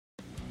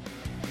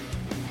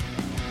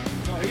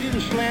He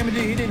didn't slam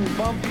into you, he didn't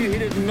bump you, he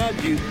didn't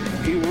nudge you,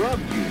 he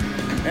rubbed you.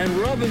 And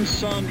rubbing,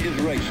 son, is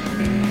racing.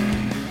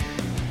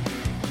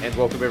 And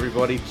welcome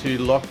everybody to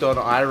Locked On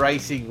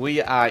iRacing.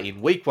 We are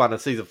in week 1 of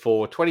season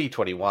 4,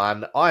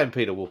 2021. I am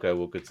Peter Wilco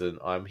Wilkinson.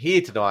 I'm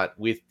here tonight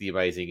with the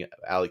amazing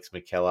Alex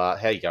McKellar.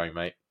 How you going,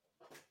 mate?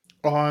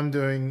 I'm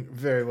doing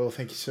very well,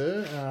 thank you,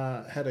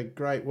 sir. Had a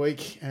great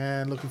week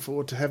and looking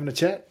forward to having a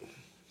chat.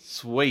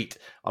 Sweet.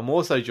 I'm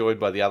also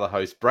joined by the other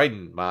host,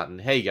 Braden Martin.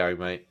 How you going,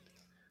 mate?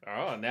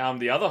 Oh, now I'm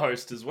the other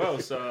host as well.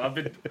 So I've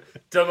been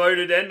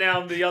demoted and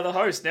now I'm the other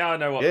host. Now I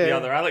know what the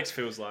other Alex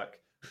feels like.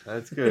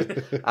 That's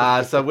good.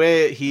 So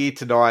we're here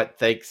tonight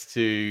thanks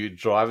to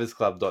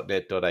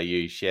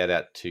driversclub.net.au. Shout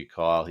out to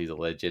Kyle. He's a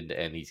legend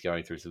and he's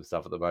going through some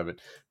stuff at the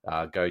moment.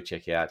 Go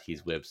check out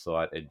his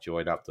website and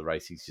join up. The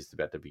racing's just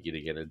about to begin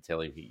again, and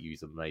tell him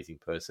he's an amazing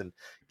person.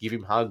 Give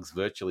him hugs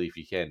virtually if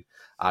you can.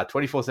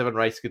 24/7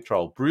 Race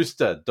Control,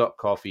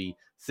 Brewster.coffee,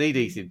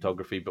 CD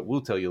Syntography, but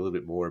we'll tell you a little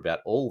bit more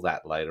about all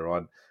that later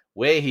on.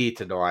 We're here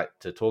tonight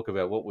to talk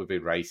about what we've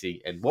been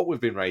racing, and what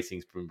we've been racing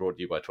has been brought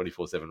to you by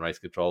 24/7 Race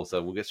Control.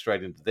 So we'll get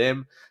straight into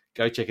them.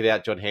 Go check it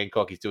out. John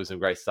Hancock is doing some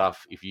great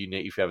stuff. If you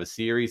have a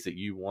series that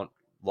you want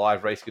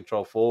live race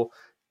control for,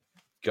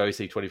 go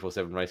see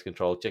 24/7 Race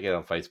Control. Check it out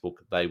on Facebook.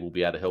 They will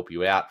be able to help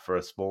you out for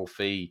a small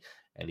fee,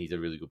 and he's a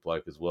really good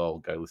bloke as well.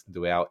 Go listen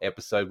to our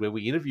episode where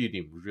we interviewed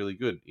him. It was really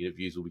good.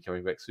 Interviews will be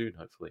coming back soon,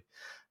 hopefully.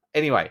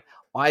 Anyway,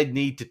 I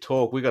need to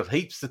talk. We've got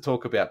heaps to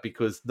talk about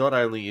because not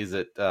only is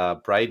it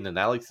Braden and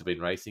Alex have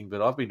been racing,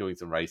 but I've been doing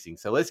some racing.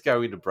 So let's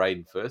go into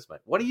Braden first,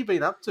 mate. What have you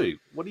been up to?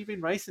 What have you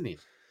been racing in?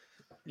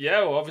 Yeah,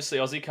 well, obviously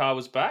Aussie car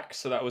was back,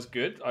 so that was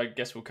good. I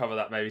guess we'll cover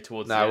that maybe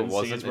towards the end. No, it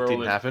wasn't. It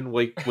didn't happen.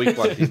 Week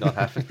 1 did not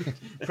happen.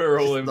 We're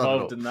all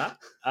involved in that.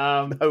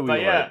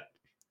 But yeah,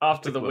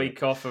 after the week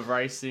week off of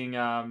racing,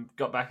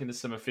 got back into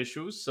some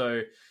officials.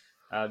 So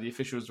the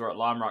officials were at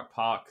Lime Rock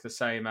Park, the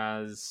same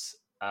as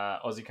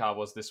Aussie car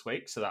was this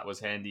week, so that was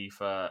handy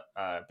for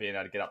being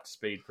able to get up to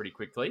speed pretty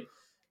quickly.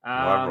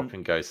 Lime Rock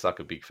can go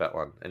suck a big fat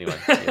one. Anyway,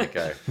 here we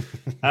go.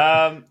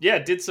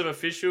 Did some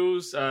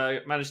officials,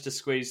 managed to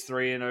squeeze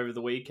 3 in over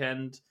the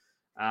weekend.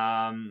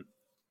 Did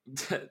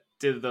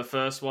the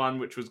first one,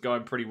 which was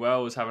going pretty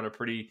well, was having a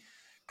pretty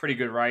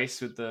good race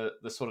with the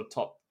sort of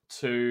top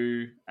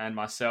 2 and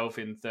myself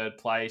in third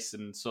place,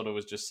 and sort of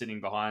was just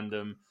sitting behind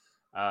them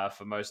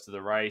for most of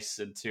the race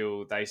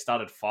until they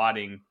started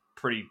fighting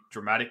pretty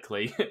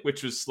dramatically,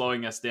 which was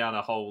slowing us down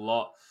a whole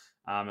lot,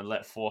 and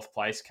let 4th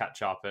place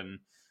catch up. And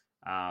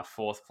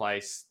 4th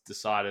place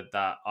decided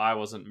that I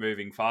wasn't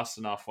moving fast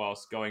enough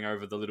whilst going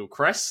over the little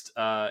crest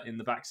in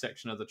the back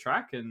section of the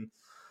track, and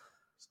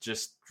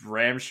just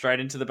rammed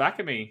straight into the back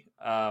of me.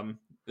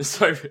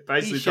 So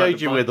basically, he showed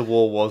you where the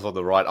wall was on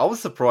the right. I was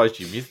surprised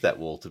you missed that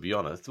wall, to be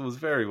honest. It was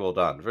very well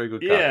done. Very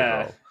good car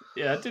control.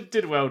 Yeah, it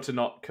did well to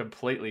not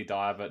completely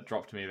die, but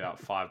dropped me about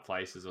 5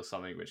 places or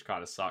something, which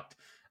kind of sucked.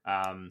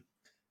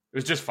 It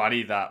was just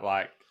funny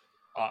that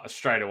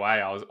straight away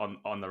I was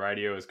on the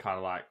radio, was kind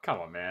of like, come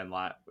on, man,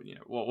 like, you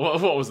know,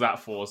 what was that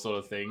for, sort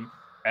of thing.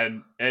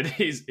 And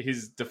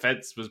his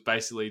defense was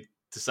basically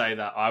to say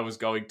that I was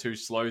going too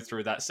slow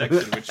through that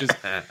section, which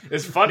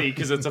is funny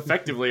because it's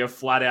effectively a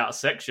flat out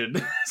section.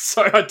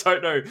 So I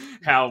don't know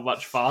how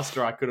much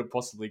faster I could have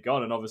possibly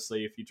gone. And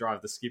obviously if you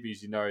drive the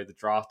skippies, you know, the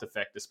draft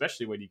effect,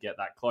 especially when you get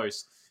that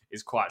close,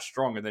 is quite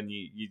strong. And then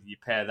you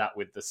pair that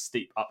with the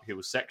steep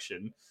uphill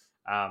section.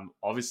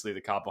 Obviously the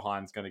car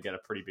behind is going to get a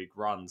pretty big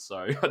run, so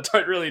I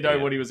don't really know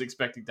what he was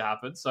expecting to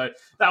happen. So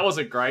that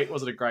wasn't a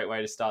great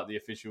way to start the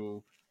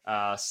official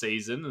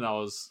season, and I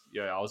was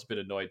a bit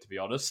annoyed, to be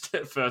honest.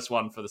 First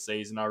one for the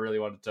season. I really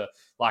wanted to,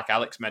 like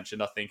Alex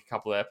mentioned, I think a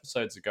couple of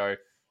episodes ago,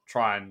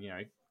 try and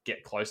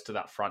get close to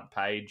that front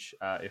page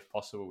if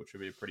possible, which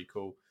would be a pretty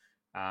cool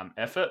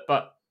effort.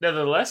 But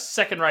nevertheless,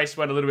 second race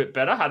went a little bit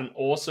better. Had an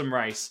awesome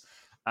race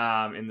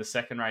in the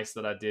second race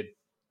that I did.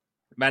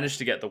 Managed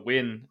to get the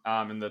win,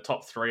 and the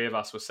top 3 of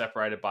us were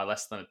separated by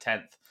less than a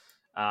 10th.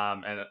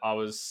 And I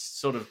was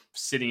sort of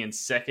sitting in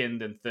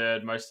second and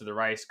third most of the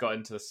race. Got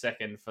into the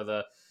second for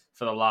the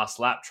last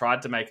lap.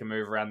 Tried to make a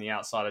move around the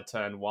outside of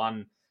turn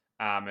 1,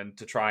 and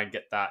to try and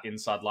get that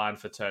inside line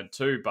for turn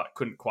 2, but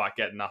couldn't quite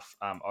get enough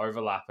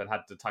overlap and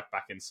had to tuck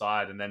back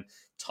inside. And then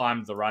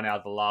timed the run out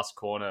of the last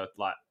corner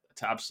like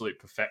to absolute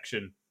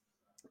perfection.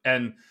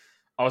 And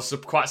I was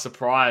quite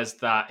surprised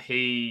that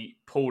he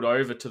pulled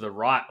over to the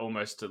right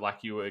almost to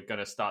like you were going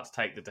to start to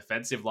take the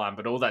defensive line,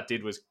 but all that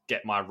did was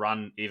get my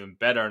run even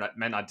better, and it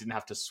meant I didn't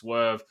have to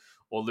swerve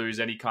or lose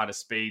any kind of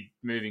speed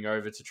moving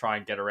over to try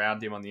and get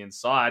around him on the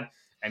inside,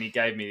 and he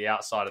gave me the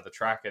outside of the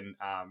track and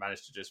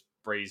managed to just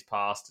breeze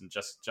past and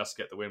just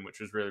get the win, which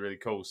was really, really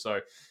cool.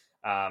 So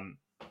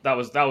that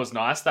was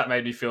nice. That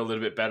made me feel a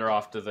little bit better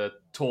after the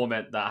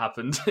torment that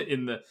happened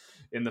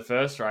in the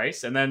first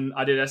race. And then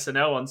I did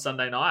SNL on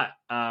Sunday night,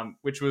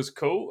 which was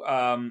cool.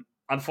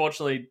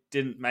 Unfortunately,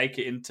 didn't make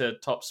it into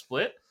top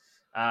split.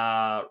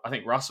 I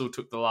think Russell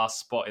took the last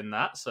spot in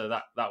that, so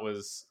that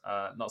was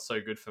not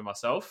so good for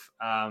myself.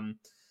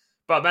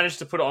 But I managed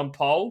to put it on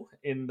pole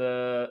in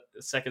the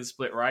second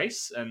split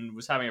race and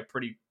was having a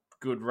pretty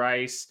good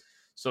race,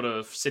 sort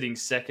of sitting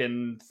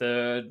second,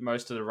 third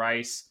most of the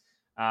race.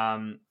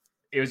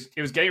 It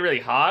was getting really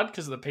hard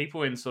because the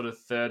people in sort of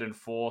third and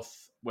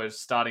fourth were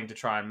starting to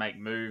try and make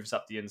moves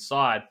up the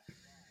inside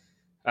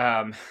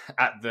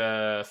at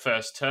the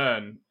first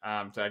turn,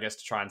 to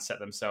try and set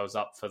themselves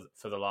up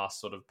for the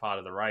last sort of part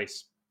of the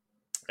race.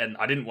 And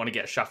I didn't want to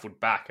get shuffled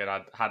back, and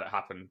I'd had it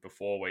happen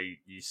before where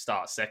you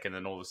start second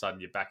and all of a sudden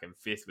you're back in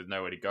fifth with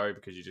nowhere to go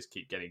because you just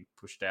keep getting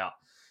pushed out.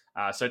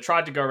 So I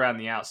tried to go around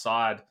the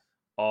outside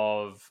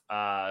of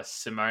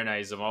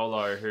Simone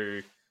Zamolo, who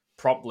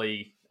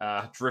promptly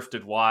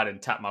drifted wide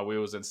and tapped my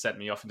wheels and sent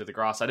me off into the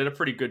grass. I did a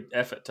pretty good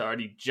effort to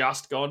only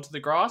just go onto the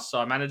grass, so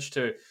I managed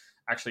to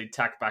actually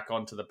tack back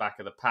onto the back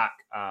of the pack,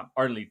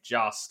 only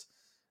just,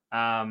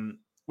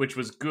 which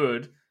was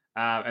good.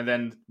 And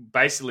then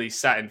basically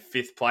sat in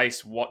fifth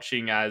place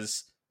watching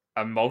as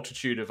a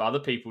multitude of other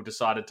people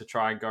decided to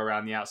try and go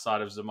around the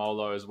outside of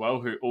Zamolo as well,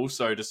 who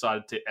also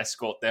decided to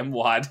escort them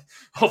wide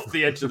off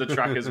the edge of the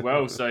track as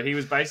well. So he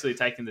was basically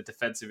taking the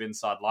defensive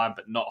inside line,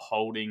 but not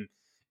holding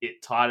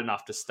it tight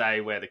enough to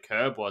stay where the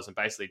curb was and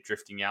basically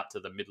drifting out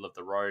to the middle of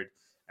the road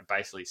and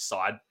basically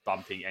side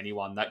bumping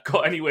anyone that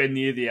got anywhere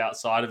near the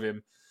outside of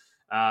him.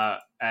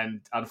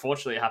 And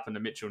unfortunately it happened to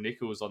Mitchell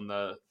Nichols on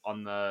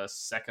the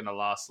second to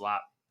last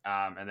lap.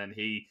 And then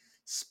he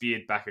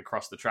speared back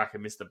across the track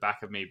and missed the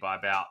back of me by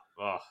about,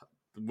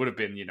 would have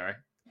been,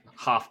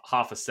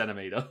 half a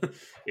centimeter.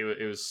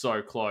 It was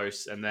so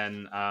close. And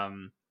then,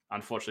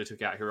 unfortunately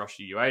took out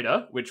Hiroshi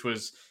Ueda, which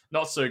was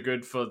not so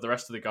good for the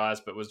rest of the guys,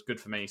 but was good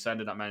for me. So I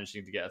ended up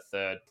managing to get a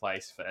third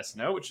place for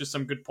SNL, which is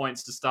some good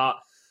points to start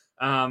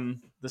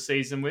the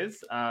season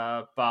with.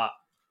 But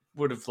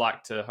would have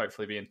liked to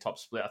hopefully be in top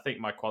split. I think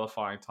my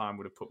qualifying time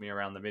would have put me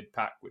around the mid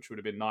pack, which would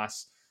have been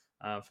nice.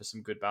 For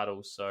some good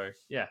battles. So,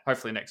 yeah,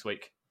 hopefully next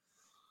week.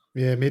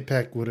 Yeah,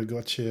 mid-pack would have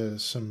got you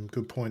some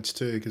good points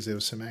too because there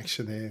was some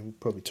action there. We'll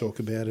probably talk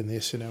about in the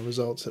SNL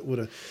results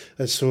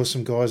that saw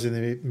some guys in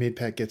the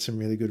mid-pack get some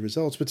really good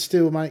results. But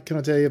still, mate, can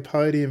I tell you, a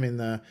podium in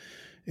the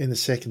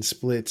second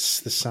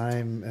split's the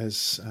same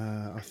as,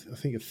 I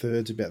think a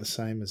third's about the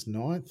same as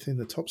ninth in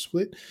the top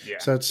split. Yeah.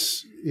 So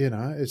it's,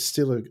 it's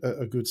still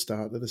a good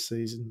start to the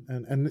season.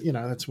 And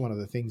that's one of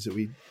the things that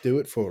we do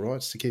it for, right?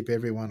 It's to keep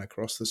everyone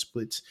across the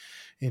splits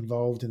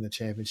involved in the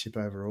championship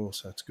overall.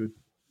 So it's good.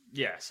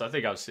 Yeah, so I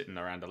think I was sitting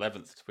around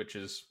 11th, which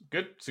is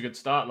good. It's a good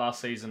start.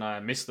 Last season, I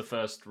missed the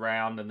first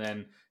round and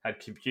then had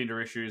computer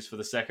issues for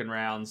the second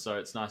round. So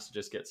it's nice to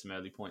just get some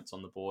early points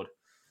on the board.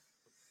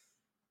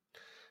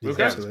 Yeah,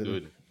 That's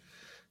good.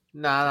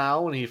 I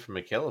want to hear from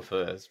Michaela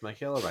first.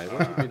 Michaela, mate,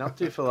 what have you been up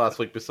to for last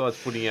week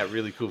besides putting out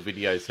really cool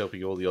videos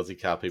helping all the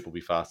Aussie car people be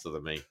faster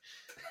than me?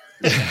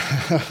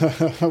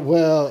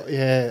 Well,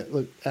 yeah,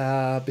 look,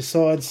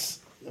 besides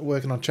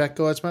working on track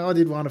guides, mate, I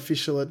did one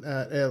official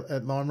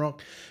at Lime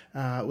Rock.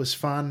 It was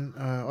fun.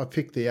 I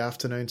picked the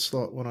afternoon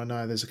slot when I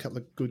know there's a couple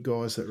of good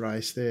guys that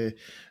race there.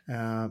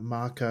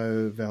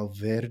 Marco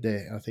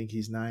Valverde, I think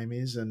his name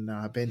is, and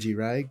Benji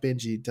Raig.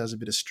 Benji does a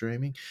bit of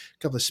streaming. A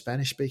couple of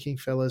Spanish-speaking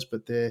fellas,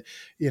 but they're,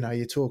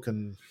 you're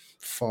talking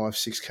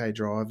 5-6K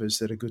drivers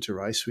that are good to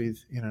race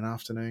with in an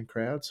afternoon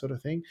crowd sort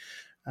of thing.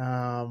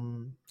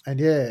 And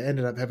yeah,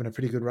 ended up having a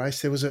pretty good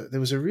race. There was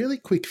a really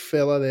quick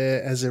fella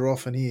there, as there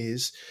often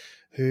is,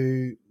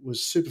 who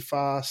was super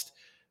fast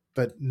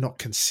but not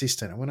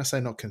consistent. And when I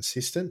say not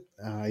consistent,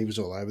 he was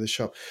all over the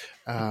shop.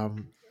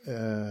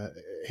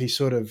 He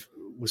sort of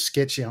was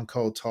sketchy on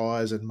cold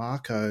tyres, and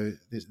Marco,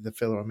 the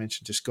fellow I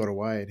mentioned, just got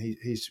away, and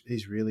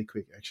he's really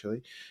quick,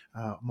 actually.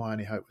 My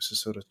only hope was to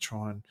sort of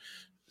try and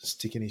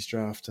stick in his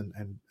draft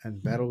and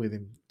battle with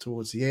him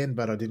towards the end,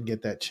 but I didn't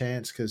get that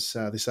chance because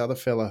this other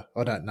fella,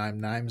 I don't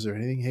name names or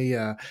anything,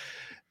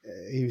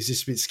 he was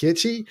just a bit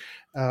sketchy.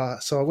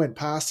 So I went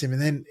past him,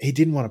 and then he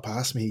didn't want to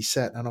pass me. He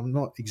sat, and I'm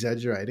not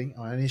exaggerating,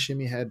 I only assume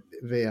he had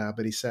VR,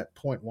 but he sat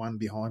 0.1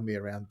 behind me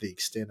around the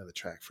extent of the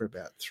track for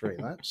about 3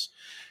 laps,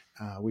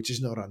 which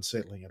is not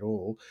unsettling at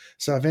all.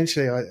 So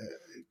eventually,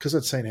 because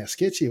I'd seen how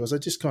sketchy he was, I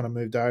just kind of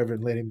moved over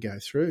and let him go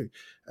through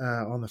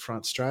on the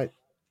front straight.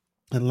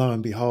 And lo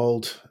and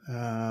behold,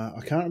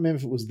 I can't remember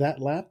if it was that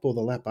lap or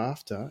the lap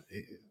after,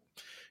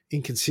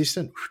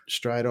 inconsistent,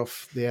 straight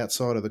off the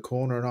outside of the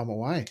corner, and I'm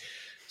away.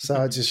 So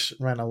I just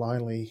ran a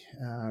lonely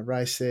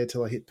race there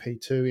till I hit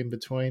P2 in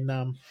between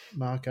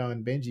Marco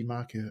and Benji.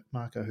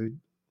 Marco who'd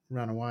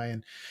run away,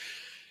 and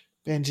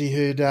Benji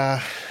who'd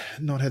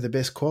not had the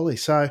best quality.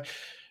 So,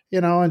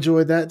 I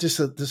enjoyed that, just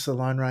a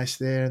lone race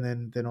there,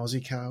 and then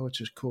Aussie car, which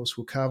of course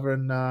we'll cover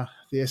in the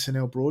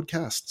SNL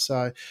broadcast.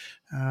 So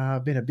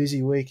been a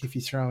busy week if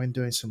you throw in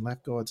doing some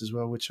lap guides as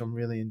well, which I'm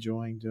really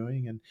enjoying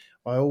doing. And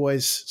I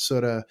always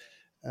sort of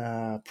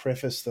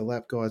preface the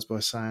lap guides by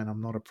saying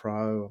I'm not a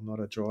pro, I'm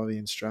not a driving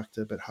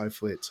instructor, but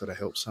hopefully it sort of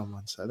helps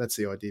someone. So that's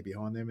the idea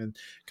behind them. And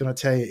can I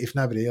tell you, if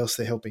nobody else,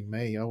 they're helping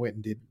me. I went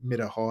and did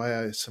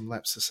Mid-Ohio some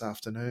laps this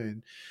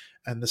afternoon,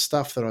 and the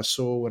stuff that I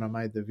saw when I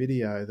made the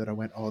video that I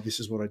went, oh, this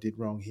is what I did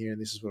wrong here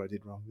and this is what I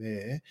did wrong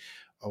there,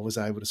 I was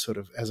able to sort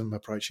of, as I'm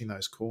approaching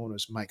those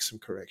corners, make some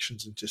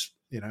corrections and just,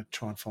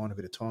 try and find a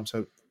bit of time.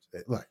 So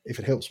like if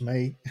it helps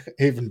me,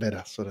 even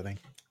better, sort of thing.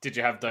 Did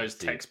you have those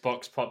text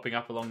box popping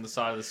up along the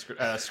side of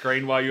the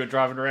screen while you were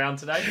driving around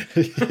today?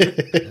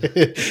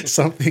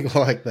 Something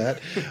like that.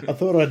 I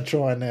thought I'd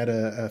try and add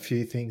a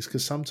few things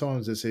because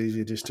sometimes it's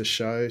easier just to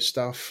show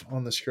stuff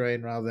on the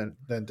screen rather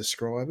than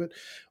describe it.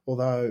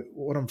 Although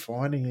what I'm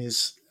finding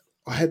is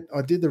I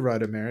did the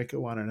Road America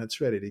one and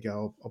it's ready to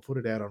go. I'll put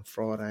it out on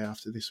Friday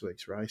after this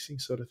week's racing,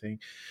 sort of thing.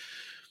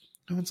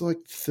 That one's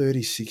like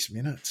 36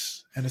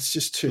 minutes and it's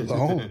just too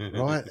long,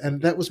 right?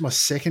 And that was my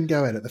second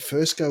go at it. The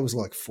first go was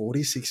like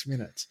 46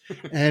 minutes.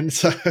 And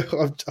so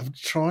I'm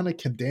trying to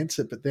condense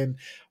it, but then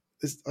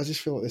I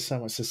just feel like there's so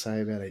much to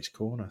say about each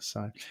corner.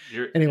 So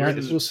anyway,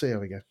 we'll see how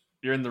we go.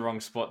 You're in the wrong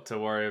spot to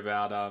worry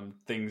about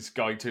things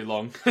going too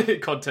long,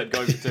 content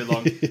going for too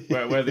long.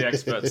 We're the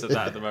experts at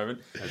that at the moment.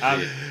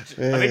 I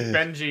think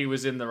Benji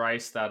was in the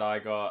race that I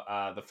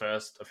got, the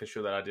first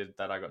official that I did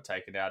that I got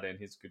taken out in.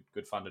 He's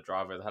good fun to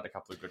drive with. I had a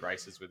couple of good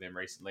races with him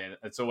recently. And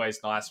it's always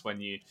nice when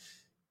you,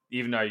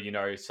 even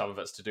though some of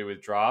it's to do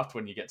with draft,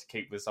 when you get to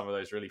keep with some of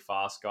those really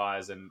fast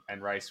guys and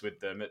race with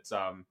them, it's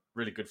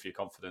really good for your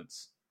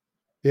confidence.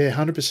 Yeah,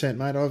 100%,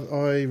 mate.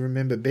 I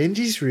remember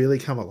Benji's really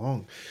come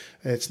along.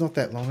 It's not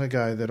that long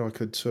ago that I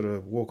could sort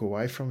of walk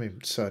away from him,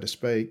 so to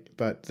speak.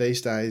 But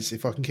these days,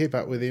 if I can keep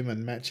up with him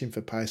and match him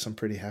for pace, I'm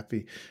pretty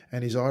happy.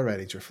 And his I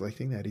rating's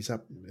reflecting that. He's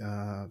up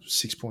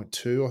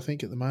 6.2, I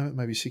think, at the moment,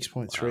 maybe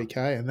 6.3K.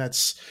 Wow. And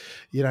that's,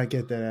 you don't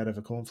get that out of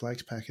a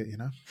cornflakes packet, you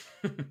know?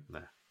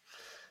 No,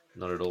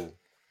 not at all.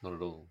 Not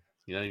at all.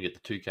 You don't even get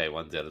the 2K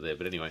ones out of there.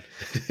 But anyway.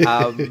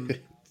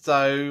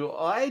 So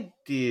I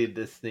did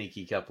a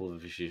sneaky couple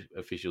of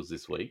officials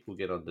this week. We'll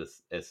get on to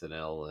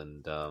SNL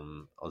and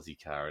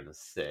Aussie Car in a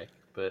sec.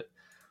 But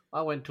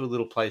I went to a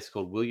little place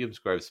called Williams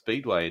Grove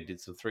Speedway and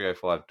did some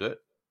 305 dirt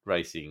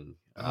racing.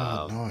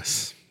 Oh,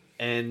 nice.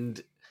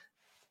 And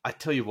I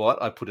tell you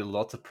what, I put in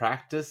lots of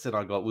practice and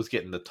I was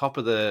getting the top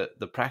of the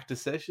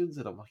practice sessions.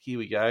 And I'm like, here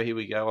we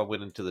go. I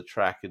went into the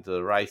track, into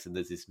the race, and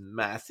there's this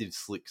massive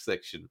slick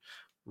section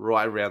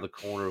right around the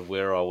corner of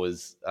where I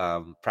was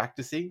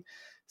practicing.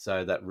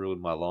 So that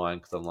ruined my line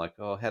because I'm like,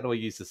 oh, how do I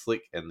use the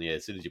slick? And yeah,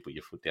 as soon as you put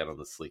your foot down on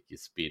the slick, you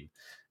spin.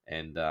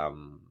 And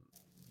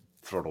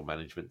throttle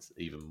management's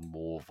even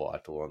more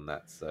vital on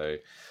that. So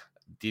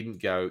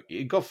didn't go.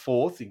 It got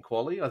fourth in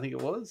quali, I think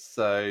it was.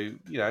 So,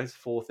 it's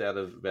fourth out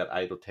of about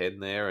 8 or 10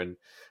 there. And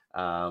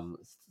thought,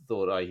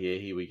 oh, yeah,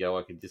 here we go.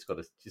 I just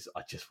want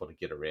to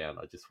get around.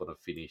 I just want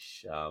to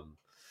finish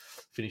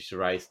the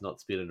race, not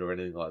spin it or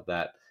anything like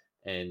that.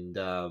 And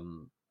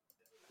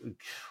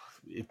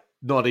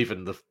not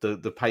even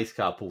the pace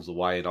car pulls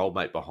away and old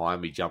mate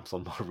behind me jumps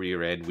on my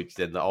rear end, which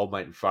then the old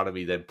mate in front of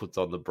me then puts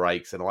on the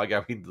brakes and I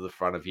go into the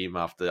front of him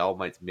after the old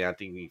mate's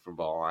mounting me from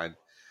behind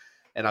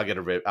and I get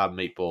a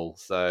meatball.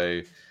 So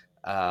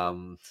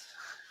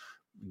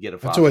get a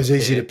fast. It's always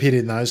easy to pit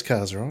in those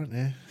cars, right?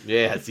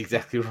 Yeah, that's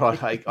exactly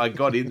right. I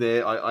got in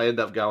there. I ended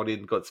up going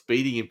in, got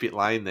speeding in pit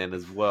lane then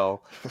as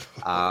well.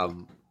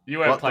 You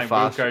weren't playing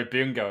Wilco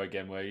Bingo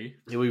again, were you?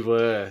 Yeah, we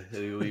were.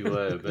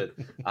 But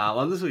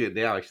I'm just looking at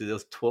it now, actually, there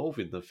was 12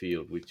 in the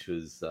field, which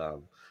was a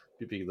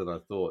bit bigger than I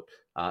thought.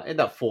 Ended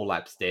up 4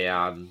 laps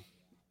down,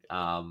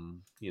 9th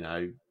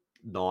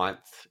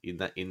in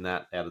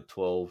that out of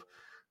 12.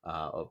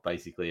 Of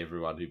basically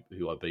everyone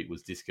who I beat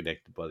was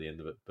disconnected by the end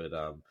of it. But,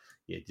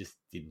 just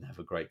didn't have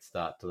a great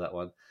start to that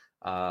one.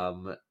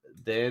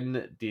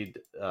 Then did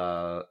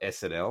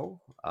SNL,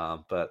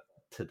 but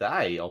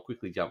today, I'll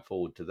quickly jump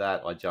forward to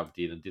that. I jumped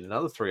in and did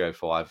another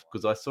 305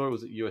 because I saw it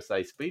was at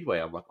USA Speedway.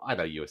 I'm like, I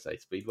know USA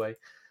Speedway.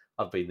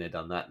 I've been there,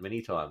 done that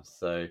many times.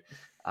 So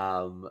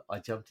I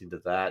jumped into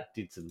that,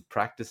 did some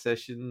practice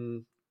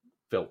session,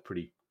 felt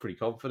pretty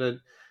confident,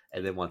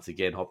 and then once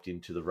again hopped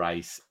into the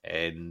race.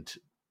 And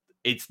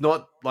it's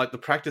not like the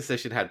practice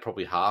session had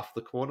probably half the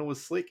corner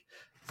was slick.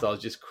 So I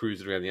was just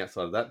cruising around the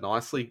outside of that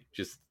nicely,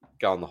 just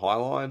go on the high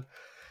line,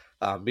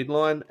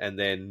 midline, and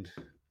then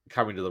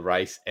coming to the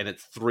race, and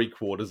it's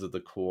 3/4 of the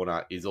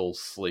corner is all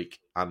slick,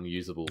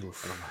 unusable.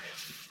 Oof. And I'm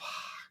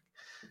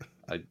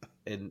like,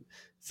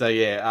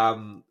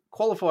 fuck.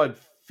 Qualified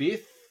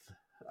 5th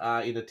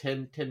in a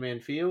 10-man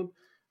field.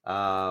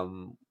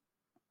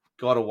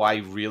 Got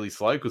away really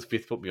slow because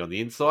 5th put me on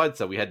the inside,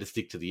 so we had to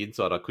stick to the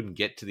inside. I couldn't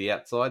get to the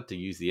outside to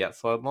use the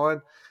outside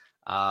line.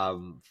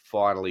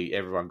 Finally,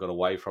 everyone got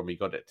away from me,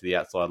 got it to the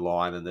outside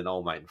line, and then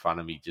old mate in front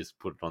of me just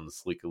put it on the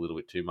slick a little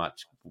bit too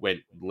much.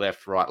 Went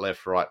left,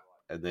 right,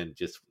 and then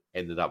just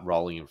ended up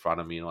rolling in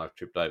front of me, and I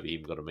tripped over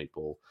him, got a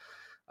meatball.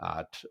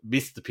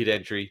 Missed the pit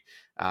entry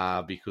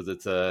because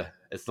it's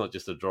not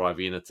just a drive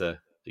in,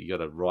 you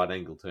got a right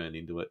angle turn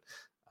into it.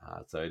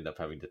 So I ended up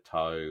having to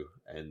tow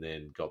and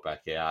then got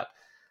back out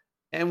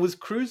and was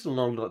cruising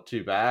along not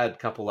too bad,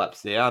 couple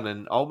laps down,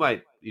 and old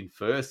mate in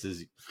first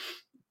has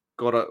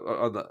got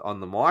on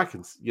the mic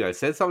and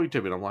said something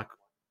to me, and I'm like,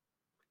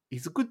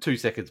 he's a good 2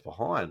 seconds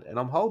behind, and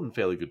I'm holding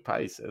fairly good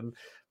pace,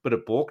 but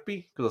it balked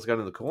me because I was going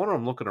to the corner.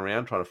 I'm looking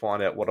around trying to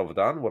find out what I've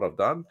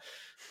done,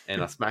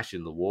 and I smashed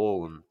in the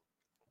wall and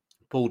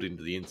pulled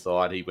into the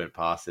inside. He went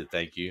past, said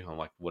thank you. I'm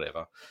like,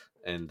 whatever.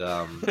 and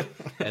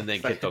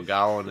then kept on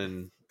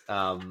going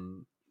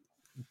and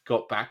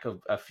got back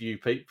a few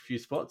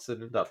spots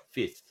and ended up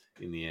 5th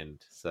in the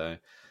end. So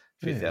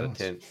 5th out of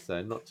 10th,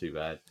 so not too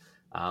bad.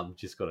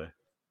 Just got to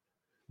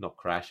not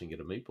crash and get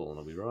a meatball and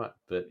I'll be right.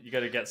 But you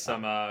got to get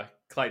some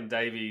Clayton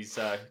Davies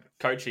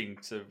coaching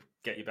to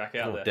get you back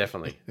out there.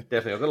 Definitely.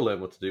 I've got to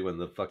learn what to do when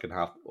the fucking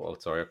I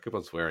keep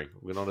on swearing.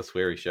 We're not a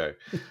sweary show.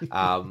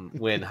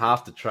 When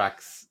half the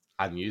track's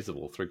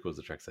unusable, 3/4 of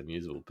the track's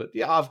unusable. But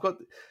yeah, I've got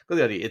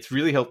the idea. It's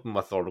really helping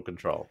my throttle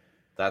control.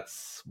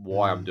 That's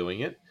why I'm doing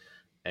it.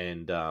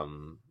 And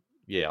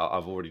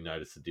I've already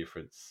noticed a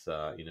difference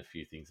in a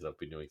few things that I've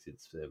been doing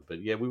since then.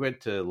 But yeah, we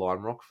went to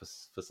Lime Rock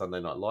for Sunday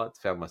Night Lights.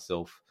 Found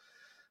myself,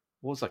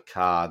 what was a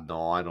car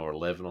 9 or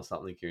 11 or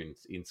something here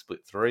in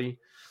split 3.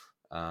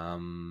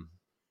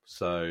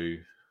 So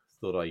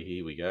thought,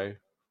 here we go.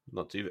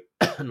 Not too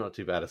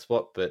bad a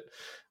spot, but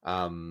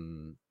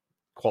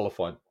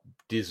qualified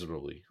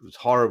dismally. It was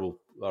horrible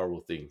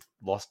thing.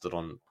 Lost it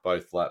on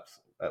both laps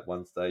at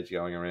one stage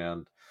going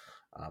around.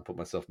 Put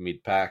myself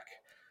mid-pack,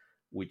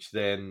 which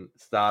then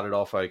started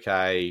off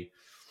okay.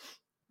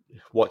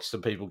 Watched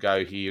some people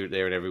go here,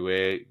 there, and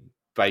everywhere.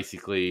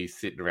 Basically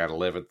sitting around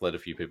 11th, let a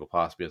few people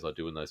pass me as I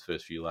do in those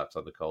first few laps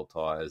under cold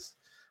tyres.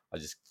 I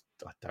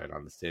don't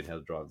understand how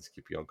to drive the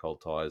Skippy on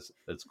cold tyres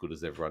as good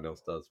as everyone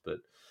else does. But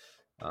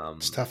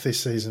it's tough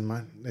this season,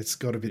 mate. It's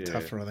got to be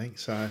tougher, I think.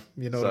 So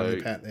you're not on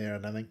your pat there, I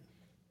don't think.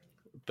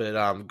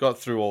 But got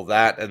through all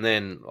that, and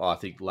then I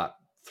think lap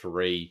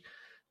 3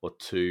 or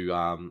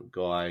 2,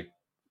 guy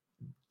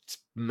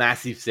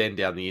massive send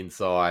down the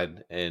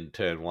inside and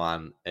turn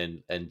 1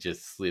 and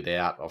just slid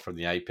out from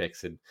the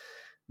apex and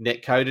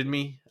net coated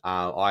me.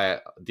 I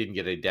didn't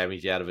get any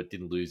damage out of it,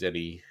 didn't lose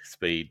any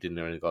speed, didn't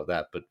do anything like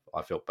that, but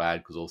I felt bad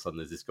because all of a sudden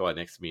there's this guy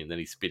next to me and then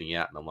he's spinning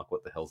out and I'm like,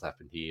 what the hell's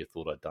happened here?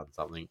 Thought I'd done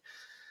something.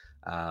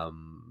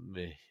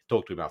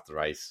 Talked to him after the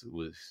race.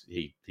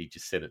 He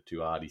just sent it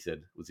too hard. He said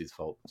it was his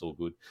fault. It's all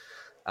good.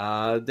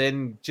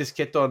 Then just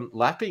kept on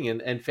lapping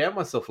and found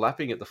myself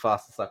lapping at the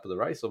fastest lap of the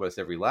race almost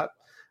every lap.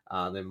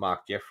 Then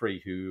Mark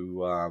Jeffrey,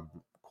 who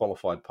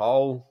qualified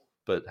pole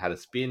but had a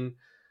spin,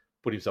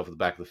 put himself at the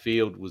back of the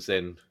field, was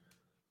then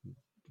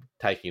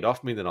taking it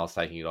off me. Then I was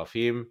taking it off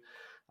him.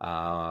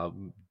 There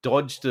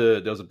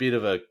was a bit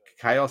of a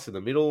chaos in the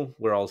middle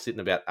where I was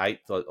sitting about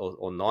 8th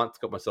or 9th,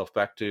 got myself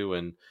back to,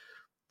 and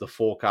the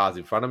 4 cars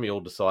in front of me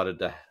all decided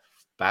to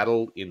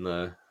battle in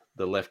the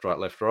left,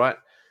 right,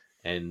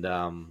 and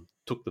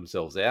took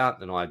themselves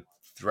out. And I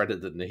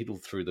threaded the needle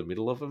through the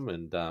middle of them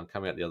and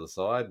come out the other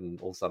side.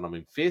 And all of a sudden I'm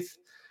in 5th.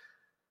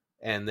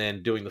 And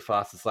then doing the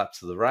fastest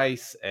laps of the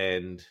race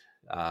and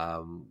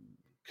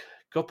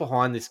got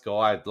behind this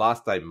guy,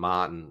 last name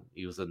Martin.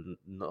 He was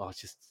I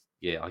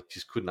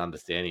just couldn't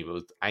understand him. It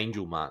was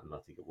Angel Martin, I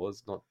think it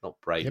was, not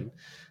Braden.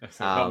 Yep.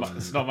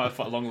 It's not my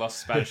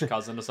long-lost Spanish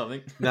cousin or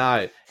something.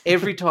 No.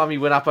 Every time he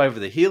went up over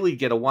the hill, he'd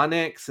get a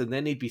 1X, and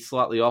then he'd be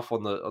slightly off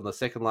on the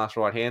second last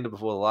right-hander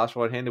before the last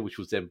right-hander, which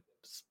was then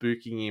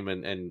spooking him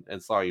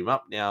and slowing him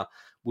up. Now,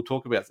 we'll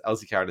talk about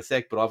Elsecar in a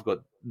sec, but I've got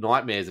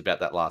nightmares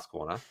about that last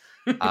corner.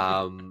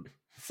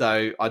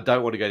 So I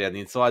don't want to go down the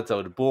inside, so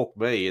it would balk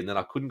me, and then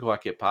I couldn't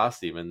quite get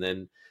past him, and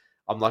then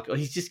I'm like,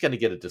 he's just going to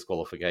get a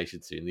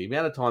disqualification soon. The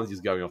amount of times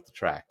he's going off the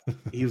track,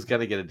 he was going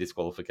to get a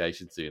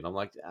disqualification soon. I'm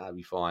like, I'll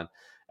be fine.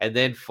 And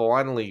then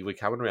finally, we're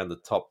coming around the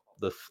top,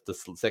 the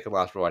second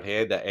last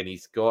right-hander, and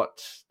he's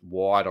got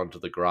wide onto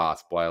the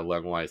grass by a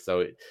long way.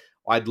 So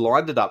I'd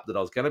lined it up that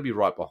I was going to be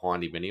right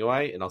behind him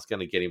anyway, and I was going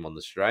to get him on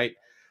the straight.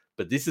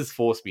 But this has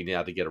forced me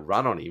now to get a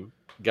run on him,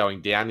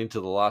 going down into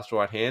the last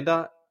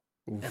right-hander.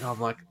 Oof. And I'm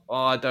like,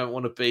 I don't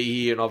want to be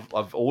here. And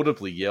I've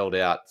audibly yelled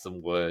out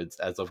some words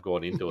as I've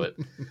gone into it.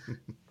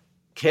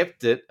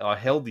 Kept it. I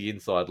held the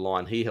inside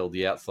line. He held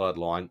the outside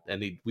line.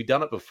 And we'd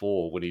done it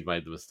before when he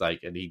made the mistake.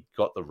 And he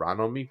got the run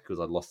on me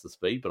because I'd lost the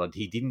speed. But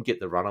he didn't get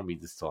the run on me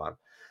this time.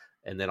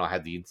 And then I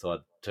had the inside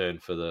turn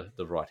for the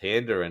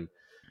right-hander. And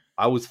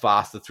I was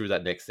faster through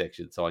that next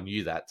section. So I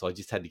knew that. So I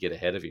just had to get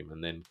ahead of him.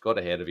 And then got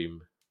ahead of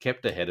him.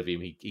 Kept ahead of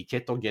him. He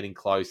kept on getting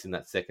close in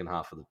that second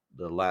half of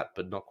the lap.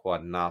 But not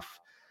quite enough.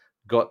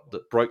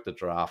 Broke the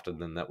draft, and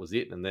then that was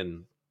it. And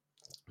then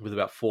with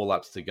about 4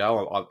 laps to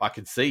go, I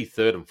could see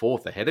 3rd and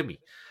 4th ahead of me,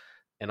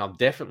 and I'm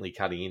definitely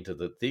cutting into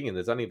the thing, and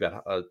there's only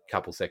about a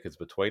couple seconds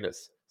between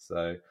us.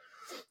 So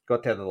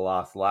got down to the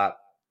last lap,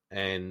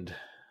 and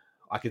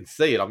I can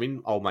see it. I'm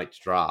in old mate's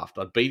draft.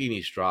 I'd been in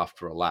his draft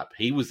for a lap.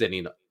 He was then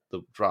in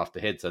the draft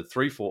ahead. So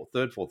 3rd,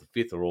 4th, and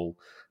 5th are all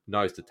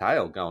nose to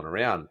tail going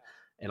around,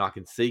 and I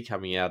can see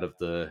coming out of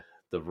the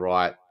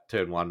right,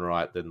 turn 1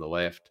 right, then the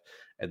left,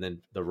 and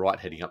then the right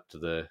heading up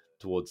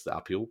towards the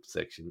uphill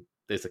section.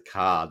 There's a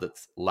car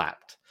that's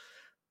lapped,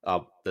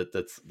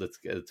 that's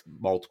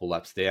multiple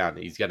laps down.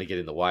 He's going to get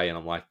in the way, and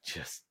I'm like,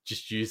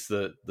 just use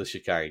the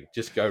chicane,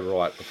 just go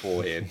right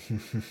beforehand.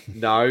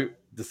 No,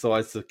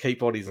 decides to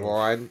keep on his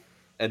line,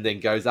 and then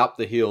goes up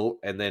the hill,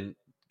 in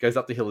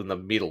the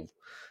middle.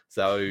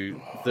 So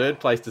 3rd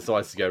place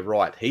decides to go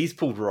right. He's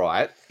pulled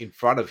right in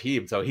front of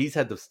him, so he's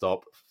had to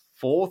stop.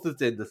 fourth has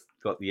then just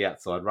got the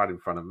outside run in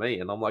front of me,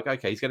 and I'm like,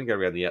 okay, he's going to go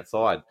around the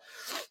outside.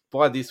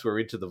 By this, we're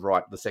into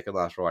the second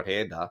last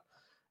right-hander,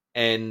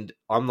 and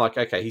I'm like,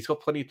 okay, he's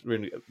got plenty of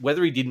room.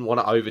 Whether he didn't want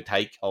to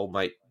overtake old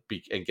mate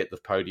and get the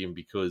podium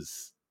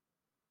because,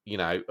 you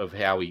know, of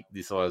how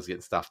this guy was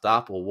getting stuffed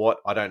up or what,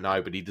 I don't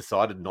know, but he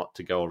decided not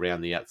to go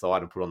around the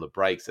outside and put on the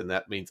brakes, and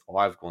that means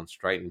I've gone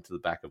straight into the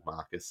back of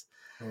Marcus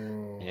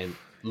and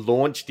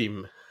launched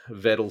him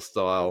Vettel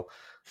style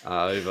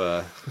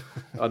over.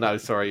 Oh no,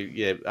 sorry,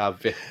 yeah,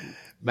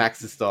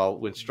 Max's style,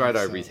 went straight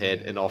over his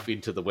head and off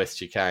into the West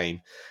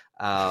Chicane,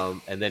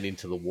 and then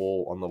into the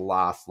wall on the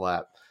last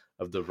lap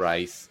of the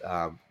race.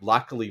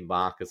 Luckily,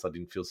 Marcus, I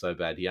didn't feel so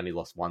bad. He only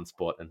lost one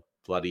spot, and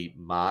bloody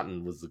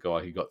Martin was the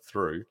guy who got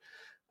through.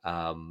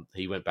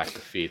 He went back to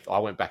 5th. I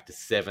went back to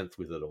 7th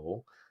with it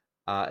all.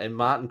 And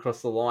Martin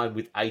crossed the line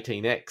with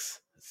 18x.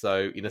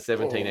 So in a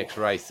 17x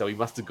race. So he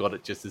must have got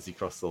it just as he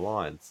crossed the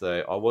line.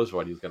 So I was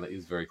right. He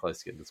was very close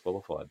to getting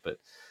disqualified. But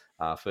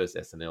first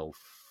SNL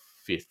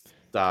 5th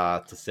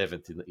to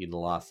 7th in the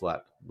last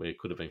lap, where it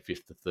could have been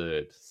 5th to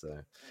 3rd. So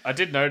I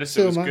did notice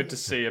it was good to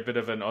see a bit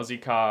of an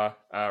Aussie car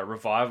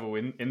revival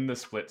in the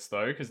splits,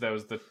 though, because there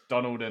was the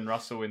Donald and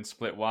Russell in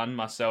split 1,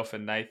 myself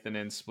and Nathan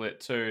in split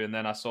 2, and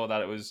then I saw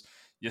that it was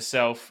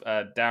yourself,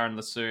 Darren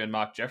Lassou, and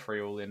Mark Jeffrey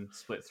all in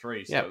split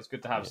 3. So it was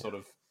good to have sort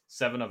of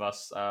 7 of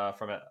us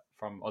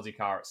from Aussie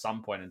car at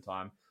some point in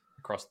time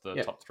across the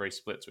top 3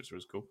 splits, which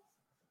was cool.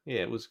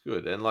 Yeah, it was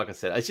good. And like I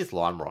said, it's just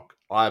Lime Rock.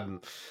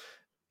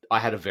 I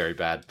had a very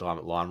bad time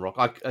at Lime Rock.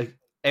 I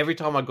every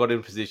time I got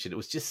in position, it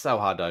was just so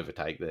hard to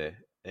overtake there.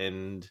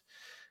 And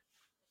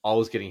I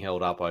was getting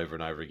held up over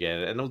and over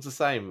again. And it was the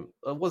same.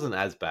 It wasn't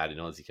as bad in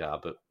Aussie car,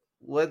 but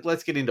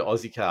let's get into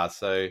Aussie car.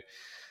 So,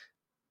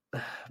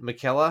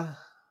 McKellar,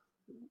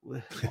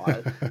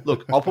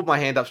 look, I'll put my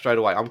hand up straight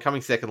away. I'm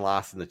coming second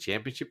last in the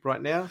championship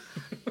right now.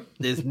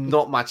 There's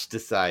not much to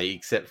say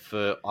except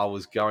for I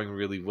was going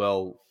really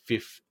well.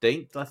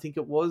 15th, I think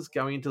it was,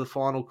 going into the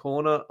final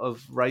corner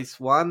of race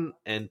 1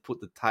 and put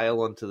the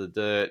tail onto the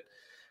dirt,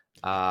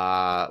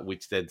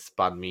 which then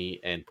spun me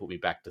and put me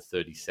back to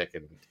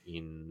 32nd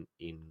in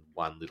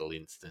one little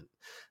instant.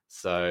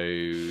 So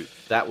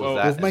that was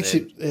that. It makes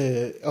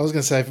I was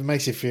going to say, if it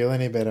makes you feel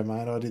any better,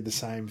 mate, I did the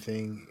same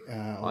thing.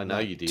 I know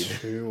you did.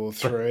 2 or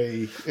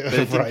 3. But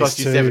it did cost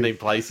you 17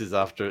 places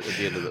after at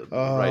the end of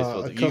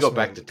the race. You got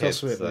back to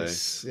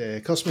 10th.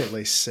 It cost me at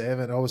least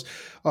 7.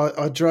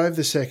 I drove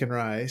the second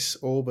race,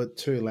 all but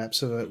 2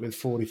 laps of it with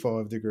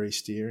 45-degree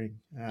steering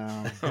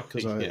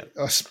because I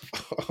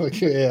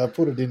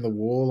put it in the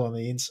wall on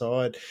the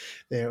inside.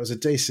 There, it was a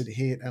decent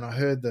hit, and I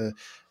heard the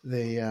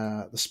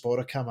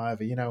spotter come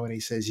over, you know, when he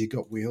says you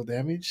got wheel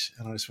damage,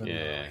 and I just went,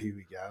 oh, here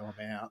we go,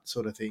 I'm out,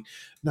 sort of thing.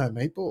 No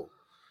meatball.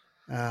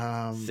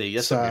 See,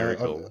 that's a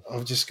miracle.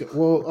 I've just got,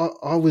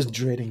 I was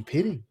dreading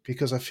pitting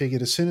because I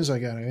figured as soon as I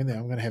go in there,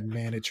 I'm going to have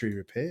mandatory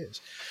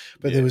repairs.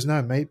 But there was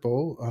no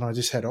meatball, and I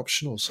just had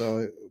optional.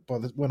 So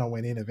when I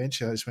went in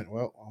eventually, I just went,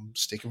 well, I'm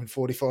sticking with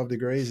 45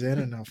 degrees then,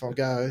 and off I'll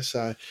go.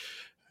 So,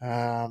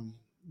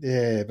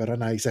 but I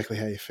know exactly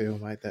how you feel,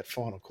 mate. That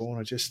final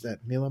corner, just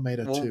that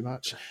millimetre too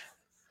much.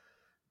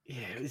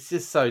 Yeah, it's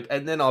just so.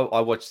 And then I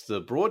watched the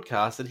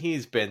broadcast, and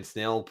here's Ben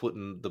Snell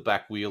putting the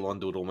back wheel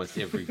onto it almost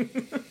every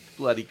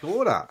bloody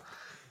corner.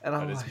 And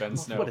I'm like, Ben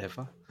Snell.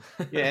 Whatever.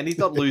 Yeah, and he's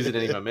not losing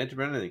any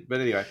momentum or anything.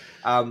 But anyway,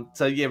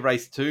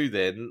 race 2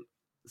 then,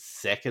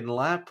 second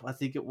lap, I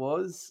think it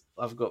was.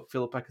 I've got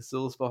Philip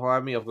Akasoulis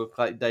behind me. I've got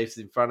Clayton Davis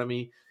in front of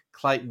me.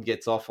 Clayton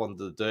gets off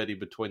onto the dirty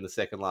between the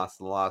second last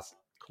and the last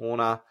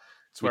corner.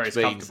 It's where he's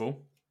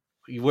comfortable.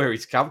 Where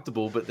he's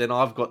comfortable, but then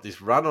I've got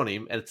this run on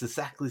him, and it's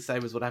exactly the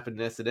same as what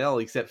happened in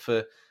SNL, except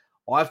for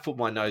I've put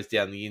my nose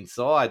down the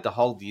inside to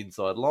hold the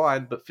inside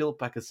line, but Philip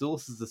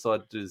Akasoulis has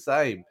decided to do the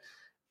same.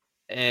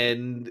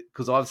 And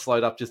because I've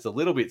slowed up just a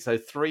little bit, so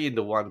 3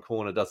 into 1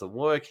 corner doesn't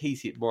work.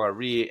 He's hit my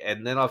rear,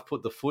 and then I've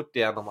put the foot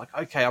down. I'm like,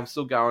 okay, I'm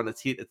still going.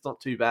 It's hit. It's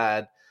not too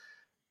bad.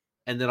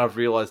 And then I've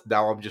realised,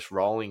 no, I'm just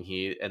rolling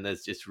here, and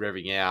there's just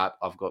revving out.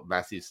 I've got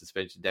massive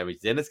suspension damage.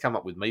 Then it's come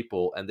up with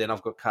meatball, and then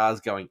I've got cars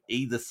going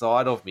either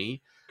side of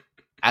me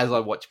as I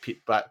watch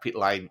pit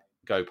lane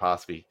go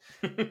past me.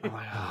 I'm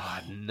like, oh,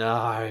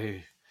 no.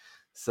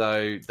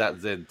 So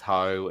that's then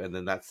tow, and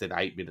then that's then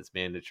 8 minutes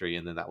mandatory,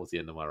 and then that was the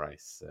end of my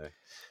race. So,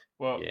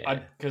 well,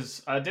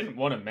 because I didn't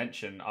want to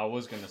mention, I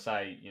was going to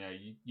say, you know,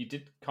 you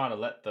did kind of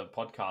let the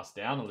podcast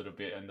down a little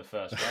bit in the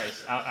first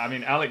race. I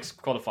mean, Alex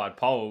qualified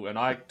pole, and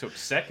I took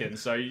second,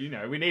 so, you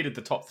know, we needed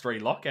the top 3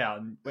 lockout,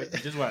 and you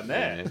just weren't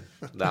there.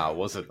 Yeah. No, it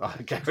wasn't. I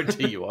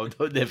guarantee you, I'm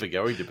never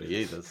going to be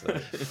either. So.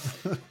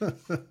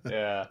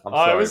 Yeah. I'm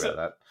sorry about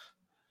that.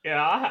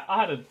 Yeah, I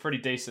had a pretty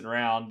decent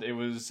round. It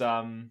was,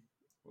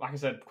 like I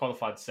said,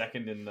 qualified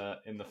second in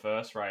the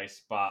first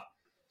race, but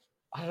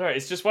I don't know.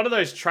 It's just one of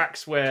those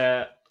tracks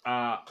where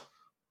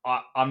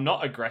I'm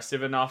not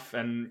aggressive enough,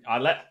 and I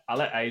let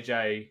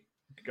AJ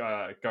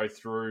go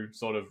through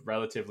sort of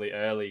relatively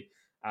early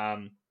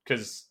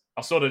because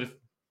I sort of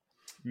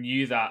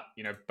knew that,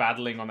 you know,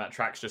 battling on that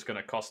track's just going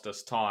to cost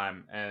us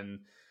time, and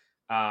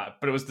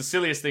But it was the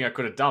silliest thing I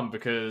could have done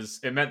because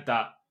it meant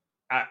that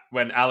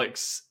when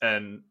Alex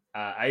and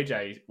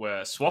AJ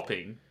were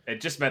swapping, it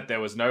just meant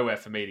there was nowhere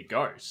for me to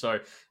go. So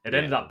it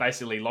ended up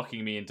basically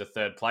locking me into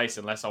third place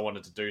unless I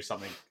wanted to do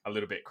something a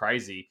little bit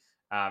crazy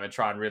and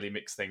try and really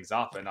mix things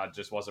up. And I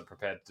just wasn't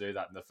prepared to do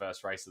that in the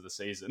first race of the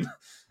season,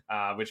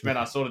 which meant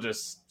I sort of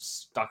just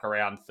stuck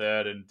around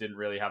third and didn't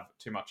really have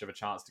too much of a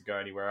chance to go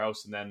anywhere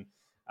else. And then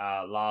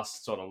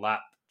last sort of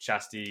lap,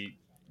 Chastity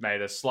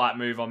made a slight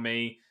move on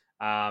me.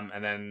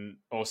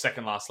 Or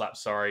second last lap,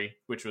 sorry,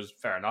 which was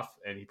fair enough.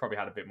 And he probably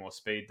had a bit more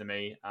speed than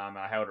me.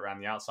 I held it around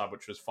the outside,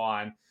 which was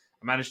fine.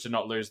 I managed to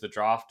not lose the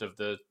draft of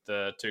the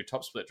two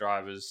top split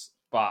drivers,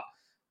 but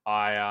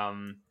I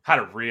had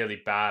a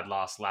really bad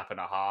last lap and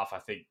a half. I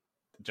think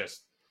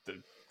just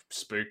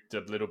spooked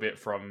a little bit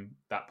from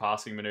that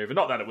passing maneuver.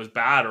 Not that it was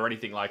bad or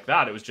anything like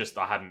that. It was just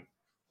I hadn't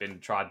been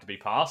tried to be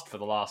passed for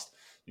the last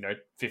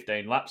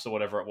 15 laps or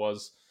whatever it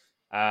was.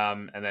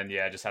 And then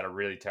just had a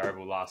really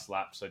terrible last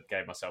lap, so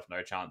gave myself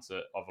no chance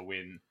of a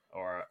win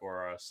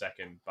or a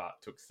second, but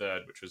took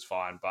third, which was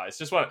fine. But it's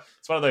just one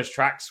of those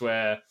tracks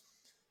where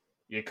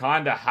you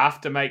kind of have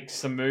to make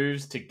some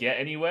moves to get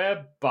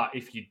anywhere, but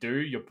if you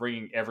do, you're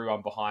bringing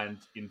everyone behind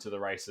into the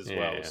race as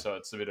well. So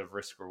it's a bit of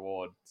risk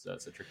reward. So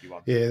it's a tricky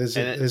one. Yeah,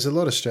 there's a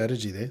lot of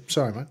strategy there.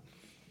 Sorry, mate.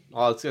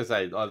 I was going to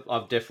say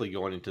I've definitely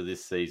gone into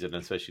this season,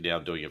 especially now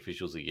I'm doing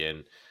officials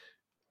again.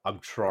 I'm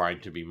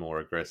trying to be more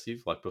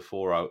aggressive. Like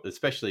before,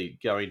 especially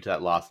going to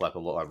that last lap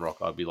of Lime Rock,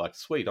 I'd be like,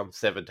 sweet, I'm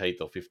 17th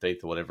or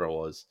 15th or whatever it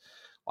was.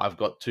 I've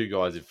got two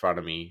guys in front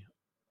of me.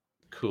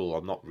 Cool,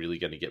 I'm not really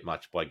going to get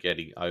much by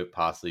getting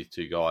past these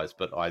two guys.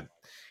 But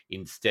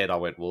instead I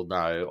went, well,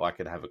 no, I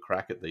can have a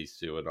crack at these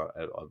two. And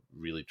I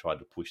really tried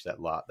to push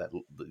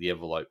the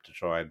envelope to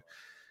try and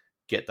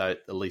get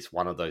at least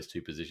one of those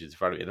two positions in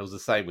front of me. And it was the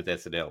same with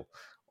SNL.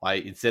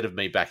 Instead of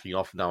me backing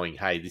off knowing,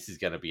 hey, this is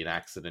going to be an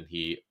accident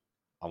here,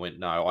 I went,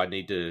 no, I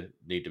need to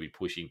be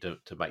pushing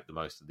to make the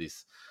most of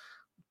this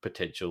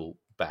potential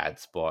bad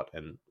spot.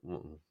 And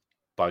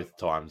both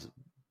times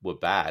were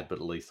bad, but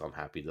at least I'm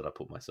happy that I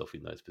put myself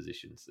in those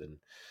positions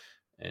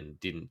and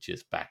didn't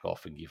just back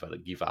off and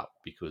give up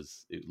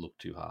because it looked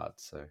too hard.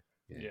 So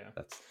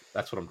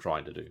that's what I'm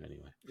trying to do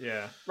anyway.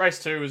 Yeah,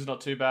 race 2 was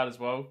not too bad as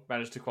well.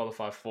 Managed to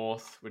qualify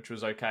 4th, which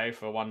was okay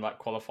for one lap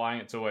qualifying.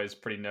 It's always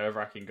pretty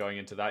nerve-wracking going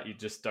into that. You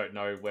just don't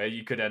know where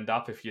you could end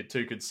up. If you're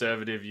too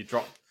conservative, you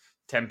drop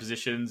 10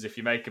 positions. If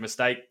you make a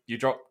mistake, you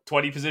drop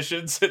 20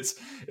 positions. It's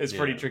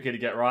pretty tricky to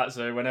get right.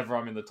 So whenever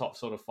I'm in the top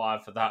sort of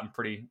 5 for that, I'm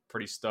pretty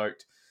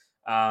stoked.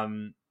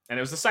 And it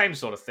was the same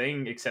sort of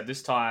thing, except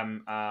this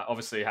time,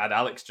 obviously had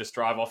Alex just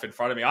drive off in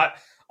front of me. I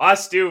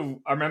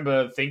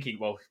remember thinking,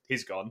 well,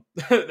 he's gone.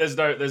 there's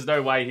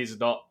no way he's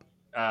not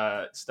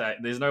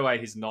there's no way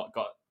he's not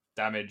got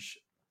damage,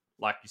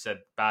 like you said,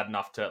 bad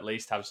enough to at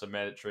least have some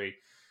mandatory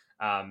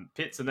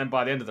pits. And then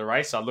by the end of the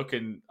race, I'm like,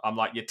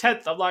 you're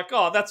 10th. I'm like,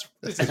 oh,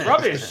 this is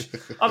rubbish.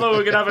 I thought we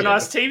were gonna have a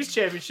nice teams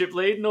championship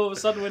lead, and all of a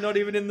sudden we're not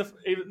even in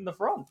the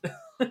front.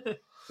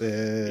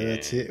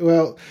 That's it.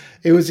 Well,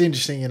 it was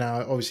interesting,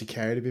 obviously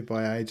carried a bit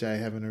by AJ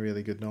having a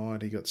really good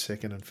night. He got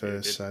second and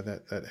first, so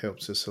that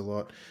helps us a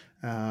lot.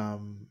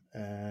 And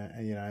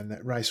in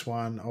that race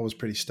 1, I was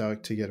pretty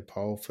stoked to get a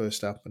pole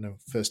first up and a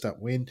first up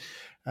win.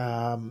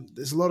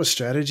 There's a lot of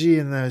strategy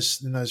in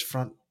those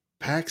front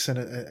packs, and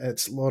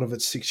it's a lot of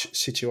it's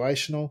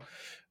situational.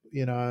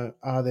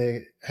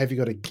 Have you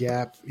got a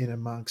gap in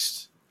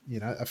amongst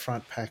a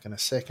front pack and a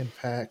second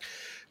pack?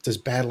 Does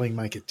battling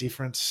make a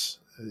difference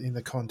in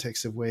the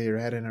context of where you're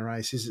at in a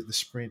race? Is it the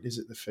sprint? Is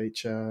it the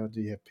feature?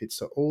 Do you have pit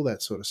stop? All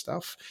that sort of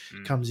stuff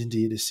comes into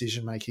your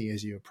decision making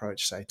as you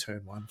approach, say,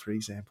 turn 1, for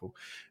example.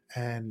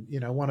 And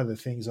one of the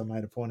things I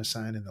made a point of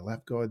saying in the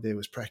lap guide there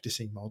was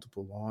practicing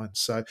multiple lines.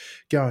 So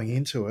going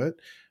into it,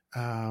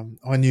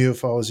 I knew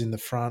if I was in the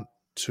front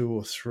 2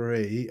 or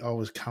 3, I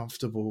was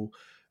comfortable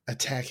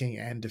attacking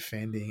and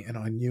defending, and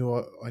I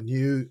knew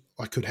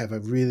I could have a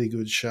really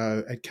good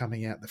show at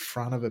coming out the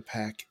front of a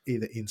pack,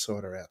 either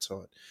inside or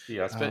outside.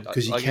 Yeah,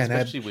 because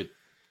especially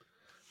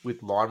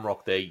with Lime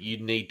Rock there, you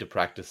need to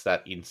practice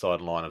that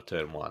inside line of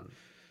turn 1.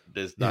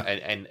 There's no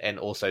and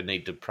also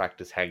need to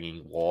practice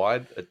hanging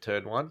wide at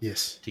turn 1.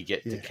 Yes, to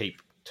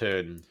keep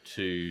turn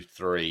 2,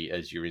 3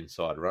 as your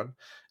inside run.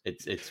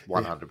 It's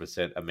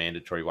 100% a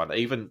mandatory one.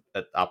 Even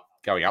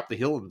going up the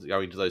hill and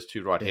going to those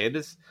 2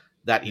 right-handers,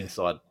 that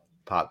inside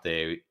part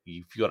there,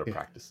 you've got to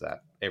practice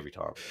that every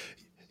time.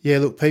 Yeah,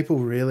 look, people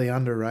really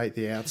underrate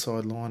the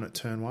outside line at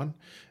turn 1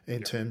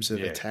 in terms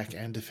of attack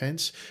and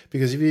defence.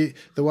 Because the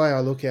way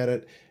I look at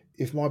it,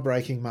 if my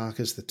braking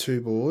marker is the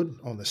 2 board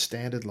on the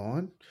standard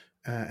line,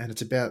 and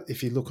it's about,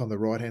 if you look on the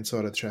right-hand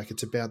side of the track,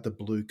 it's about the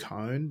blue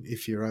cone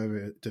if you're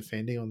over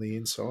defending on the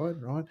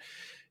inside, right?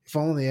 If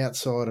I'm on the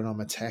outside and I'm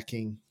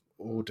attacking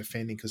or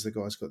defending because the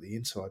guy's got the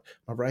inside,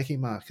 my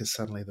braking marker is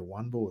suddenly the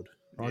 1 board,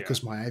 right?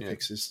 Because my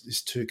apex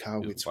is 2 car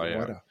widths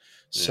wider.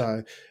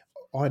 So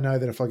I know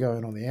that if I go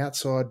in on the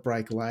outside,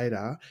 brake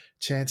later,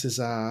 chances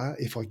are,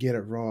 if I get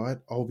it right,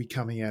 I'll be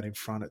coming out in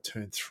front at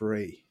turn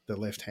 3, the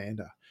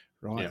left-hander,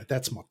 right? Yeah.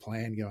 That's my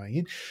plan going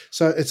in.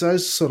 So it's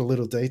those sort of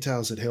little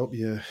details that help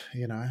you.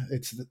 You know,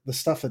 it's the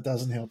stuff that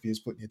doesn't help you is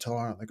putting your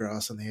tyre on the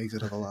grass on the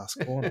exit of the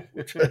last corner,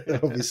 which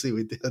obviously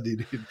we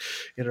did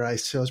in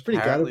race 2. I was pretty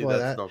Apparently gutted by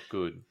that's that. not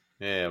good.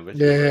 Yeah, I bet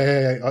you were.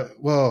 Yeah,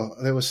 well,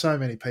 there were so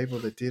many people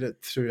that did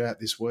it throughout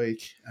this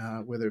week,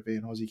 whether it be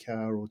an Aussie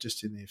car or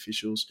just in the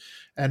officials.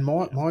 And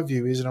my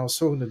view is, and I was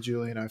talking to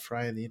Julian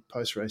O'Fray in the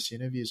post-race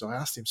interviews, I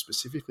asked him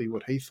specifically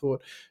what he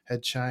thought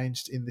had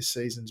changed in this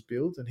season's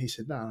build, and he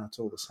said, no, it's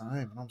all the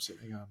same. And I'm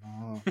sitting there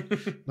going,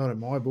 no, not in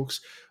my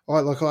books. I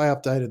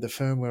updated the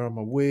firmware on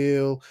my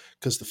wheel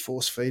because the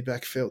force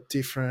feedback felt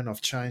different.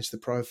 I've changed the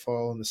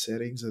profile and the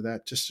settings of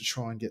that just to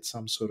try and get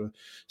some sort of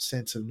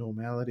sense of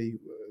normality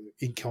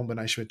in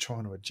combination with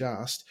trying to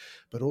adjust.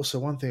 But also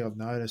one thing I've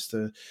noticed,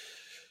 the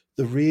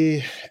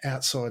rear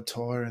outside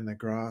tyre in the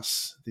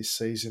grass this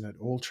season at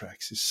all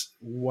tracks is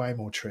way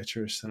more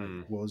treacherous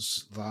than it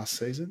was last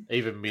season.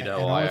 Even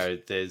mid-Ohio,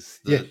 there's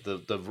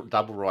the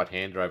double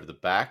right-hander over the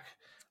back.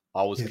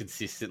 I was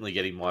consistently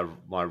getting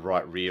my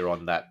right rear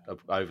on that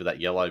over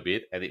that yellow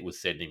bit, and it was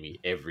sending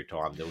me every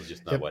time. There was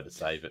just no way to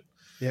save it.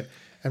 Yep.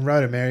 And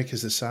Road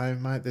America's the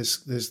same, mate.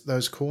 There's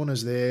those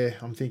corners there.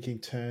 I'm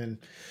thinking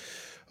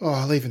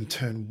I'll even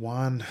turn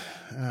 1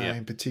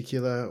 in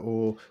particular,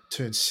 or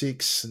turn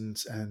 6 and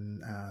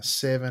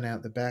 7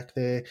 out the back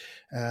there,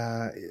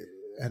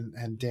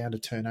 and down to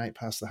turn 8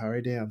 past the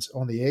hurry downs.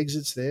 On the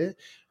exits there,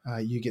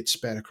 you get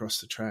spat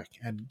across the track.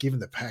 And given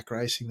the pack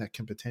racing that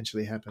can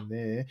potentially happen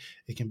there,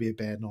 it can be a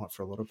bad night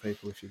for a lot of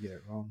people if you get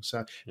it wrong. So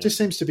it just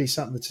seems to be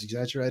something that's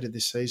exaggerated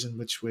this season,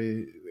 which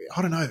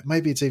I don't know,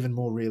 maybe it's even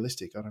more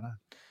realistic. I don't know.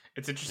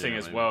 It's interesting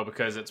as well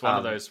because it's one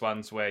of those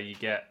ones where you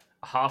get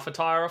half a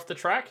tyre off the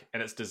track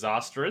and it's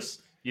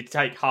disastrous. You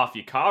take half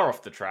your car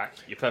off the track,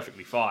 you're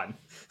perfectly fine.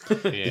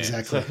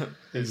 Exactly.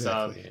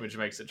 Which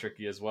makes it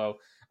tricky as well.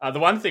 The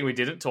one thing we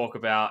didn't talk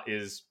about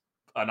is,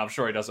 and I'm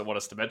sure he doesn't want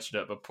us to mention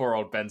it, but poor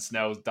old Ben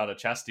Snell's done a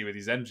chastity with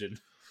his engine.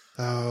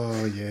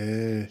 Oh,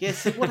 yeah.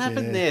 Yes, what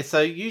happened there? So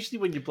usually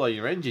when you blow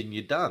your engine,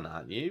 you're done,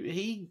 aren't you?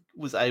 He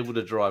was able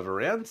to drive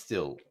around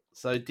still.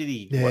 So did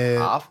he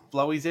half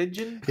blow his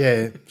engine?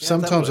 Yeah,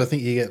 sometimes I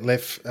think you get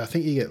left. I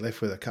think you get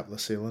left with a couple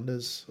of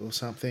cylinders or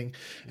something,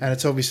 and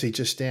it's obviously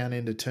just down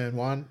into turn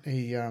 1.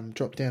 He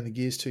dropped down the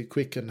gears too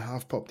quick and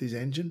half popped his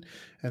engine,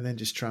 and then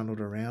just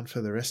trundled around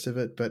for the rest of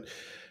it. But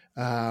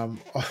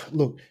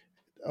look,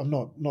 I'm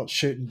not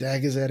shooting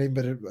daggers at him,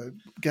 but it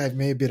gave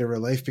me a bit of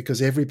relief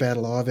because every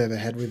battle I've ever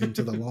had with him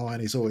to the line,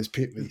 he's always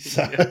pit me.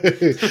 So,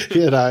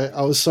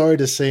 I was sorry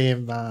to see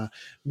him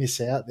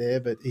miss out there,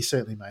 but he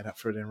certainly made up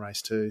for it in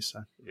race 2.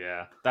 So,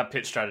 yeah, that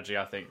pit strategy,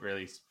 I think,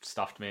 really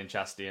stuffed me and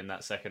Chastity in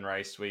that second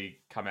race. We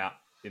come out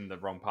in the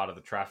wrong part of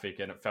the traffic,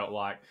 and it felt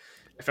like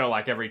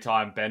every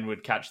time Ben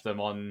would catch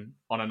them on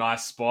a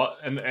nice spot.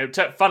 And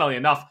funnily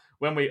enough,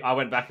 when I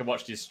went back and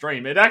watched his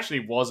stream, it actually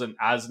wasn't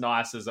as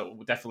nice as it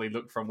definitely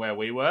looked from where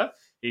we were.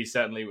 He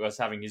certainly was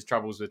having his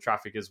troubles with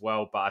traffic as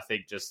well, but I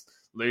think just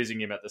losing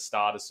him at the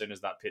start as soon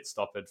as that pit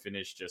stop had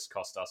finished just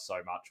cost us so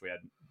much. We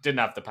didn't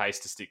have the pace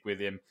to stick with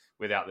him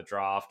without the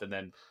draft, and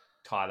then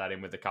tie that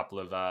in with a couple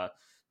of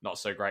not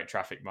so great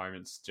traffic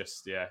moments.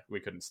 Just, we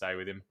couldn't stay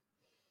with him.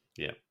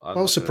 Yeah, I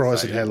was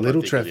surprised it had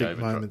little traffic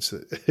moments. I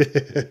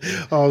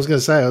was going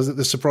to say, I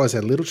was surprised it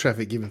had little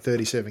traffic given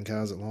 37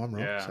 cars at Lime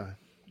Rock. Yeah. So.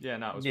 Yeah,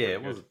 no,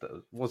 it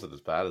wasn't as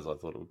bad as I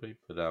thought it would be.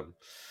 But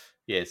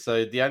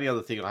so the only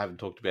other thing I haven't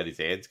talked about is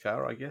Ann's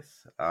car, I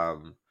guess.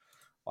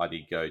 I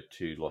did go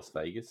to Las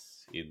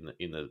Vegas in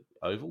the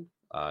Oval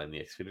in the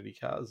Xfinity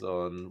cars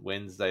on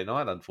Wednesday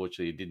night.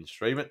 Unfortunately, it didn't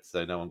stream it,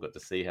 so no one got to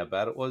see how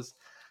bad it was.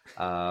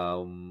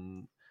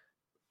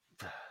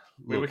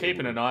 We were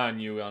keeping an eye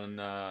on you on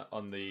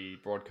the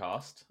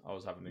broadcast. I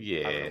was having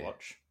a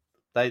watch.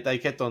 They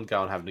kept on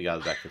having to go to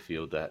the back of the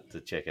field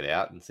to check it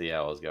out and see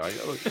how I was going.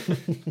 Look,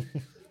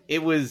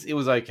 it was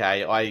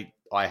okay.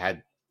 I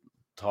had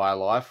tyre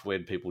life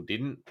when people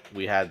didn't.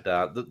 We had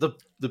the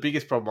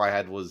biggest problem I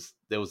had was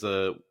there was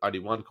only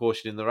one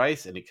caution in the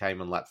race, and it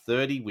came on lap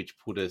 30, which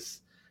put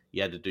us.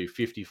 You had to do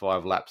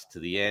 55 laps to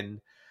the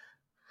end.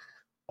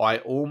 I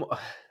almost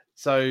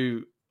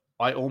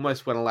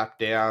went a lap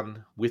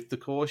down with the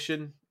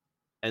caution,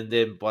 and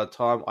then by the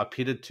time I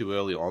pitted too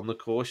early on the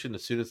caution,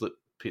 as soon as the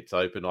pits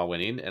open, I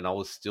went in, and I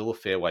was still a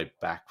fair way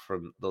back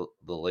from the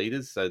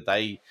leaders, so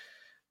they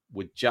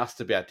were just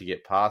about to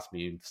get past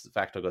me. In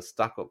fact, I got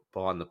stuck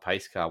behind the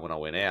pace car when I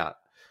went out,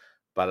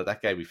 but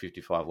that gave me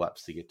 55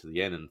 laps to get to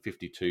the end, and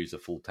 52 is a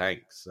full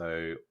tank,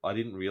 so I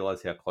didn't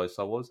realise how close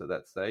I was at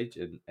that stage,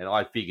 and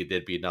I figured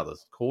there'd be another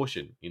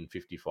caution in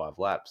 55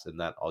 laps, and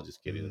that I'll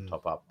just get in the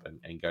top up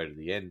and go to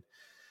the end.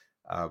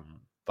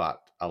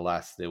 But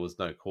alas, there was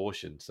no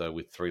caution, so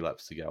with 3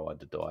 laps to go, I had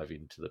to dive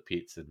into the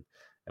pits and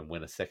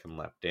went a second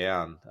lap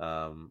down.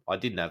 I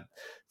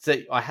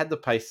had the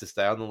pace to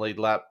stay on the lead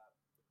lap,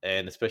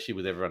 and especially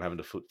with everyone having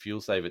to fuel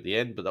save at the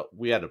end, but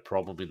we had a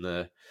problem in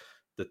the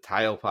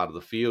tail part of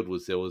the field.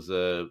 There was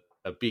a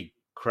big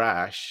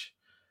crash,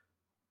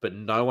 but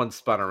no one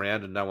spun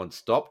around and no one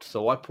stopped,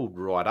 so I pulled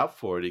right up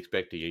for it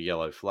expecting a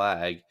yellow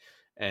flag,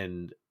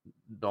 and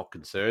not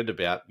concerned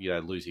about,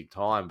 losing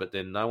time, but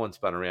then no one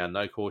spun around,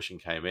 no caution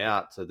came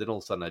out. So then all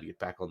of a sudden I had to get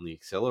back on the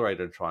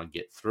accelerator and try and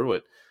get through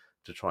it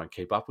to try and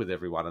keep up with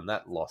everyone. And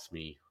that lost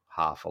me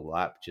half a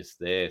lap just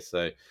there.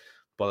 So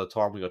by the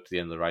time we got to the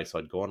end of the race,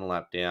 I'd gone a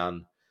lap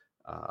down.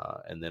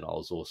 And then I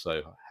was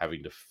also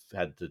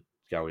had to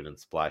go in and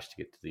splash to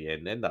get to the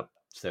end up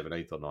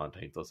 17th or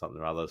 19th or something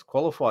or other.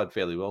 Qualified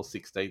fairly well,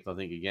 16th, I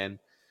think, again,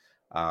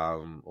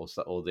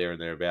 or there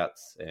and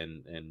thereabouts.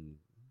 And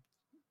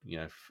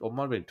or it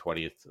might have been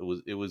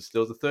 20th. There was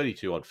a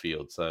 32 odd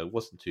field, so it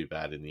wasn't too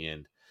bad in the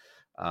end.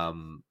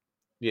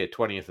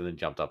 20th, and then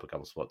jumped up a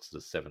couple of spots to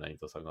 17th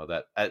or something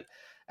like that.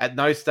 At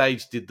no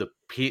stage did the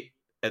pit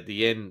at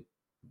the end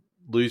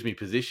lose me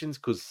positions,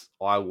 because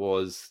I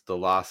was the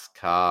last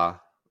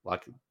car.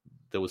 Like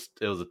there was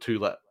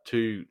a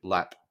two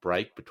lap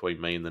break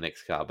between me and the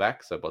next car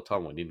back. So by the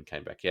time I went in and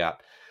came back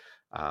out,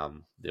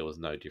 there was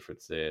no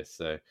difference there.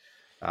 So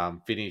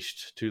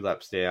finished 2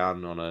 laps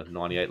down on a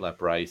 98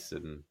 lap race,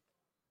 and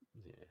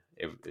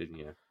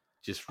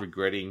just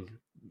regretting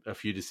a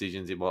few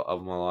decisions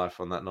of my life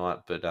on that night.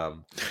 But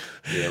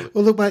yeah.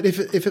 Well, look, mate,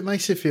 if it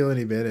makes you feel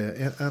any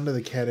better, under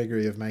the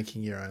category of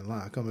making your own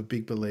luck, I'm a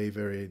big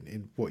believer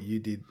in what you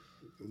did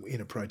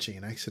in approaching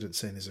an accident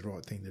scene is the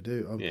right thing to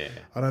do.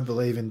 I don't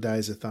believe in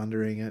days of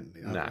thundering it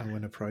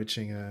when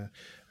approaching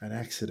an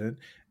accident.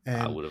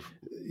 And I would have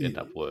ended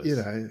up worse.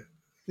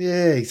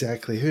 Yeah,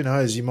 exactly. Who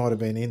knows? You might have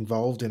been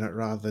involved in it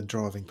rather than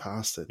driving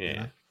past it.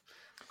 Yeah,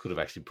 could have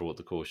actually brought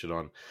the caution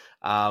on.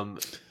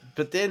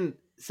 But then,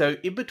 so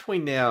in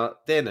between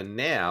then and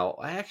now,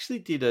 I actually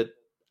did an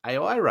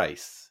AI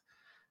race.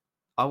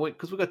 I went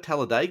because we got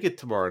Talladega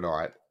tomorrow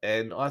night,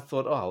 and I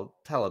thought,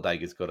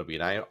 Talladega's got to be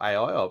an AI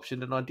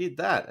option, and I did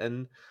that,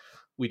 and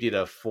we did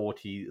a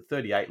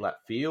 38 lap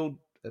field,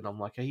 and I'm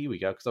like, here we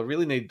go, because I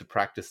really needed to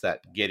practice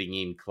that getting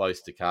in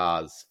close to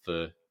cars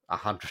for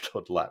 100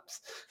 odd laps.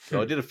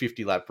 So I did a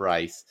 50 lap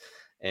race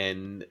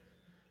and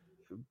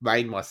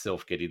made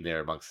myself get in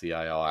there amongst the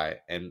AI,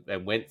 and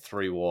went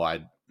 3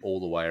 wide all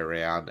the way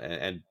around,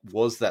 and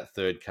was that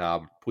third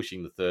car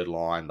pushing the third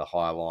line, the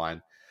high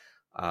line.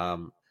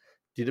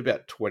 Did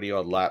about 20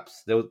 odd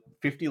laps. There was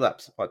 50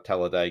 laps at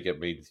Talladega,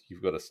 means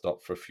you've got to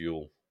stop for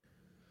fuel.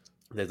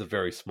 There's a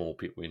very small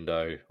pit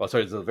window.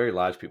 There's a very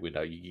large pit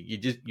window.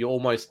 You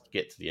almost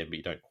get to the end, but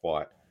you don't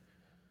quite.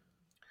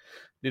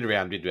 Did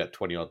about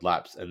 20 odd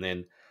laps, and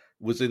then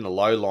was in the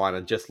low line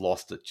and just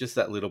lost it, just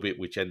that little bit,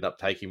 which ended up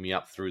taking me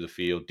up through the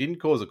field.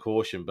 Didn't cause a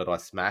caution, but I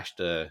smashed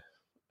a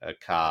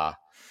car.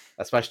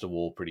 I smashed a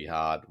wall pretty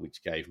hard,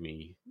 which gave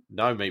me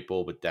no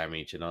meatball but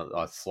damage, and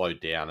I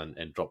slowed down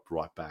and dropped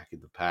right back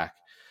in the pack.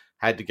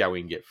 Had to go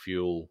in, get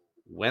fuel,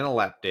 went a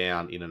lap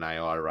down in an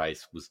AI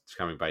race, was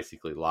coming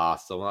basically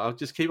last. So I'll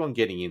just keep on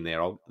getting in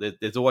there.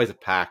 There's always a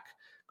pack,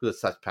 because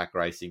it's such pack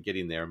racing, get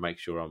in there and make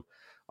sure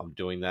I'm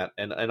doing that.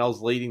 And I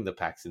was leading the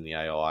packs in the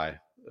AI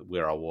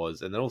where I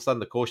was. And then all of a sudden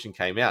the caution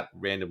came out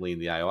randomly in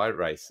the AI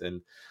race. And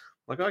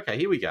I'm like, okay,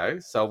 here we go.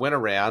 So I went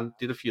around,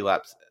 did a few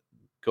laps,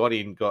 got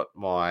in,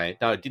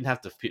 didn't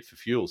have to pit for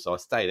fuel. So I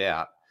stayed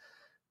out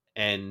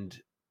and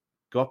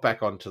got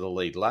back onto the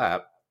lead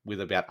lap with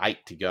about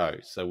 8 to go.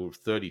 So we were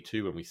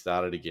 32 when we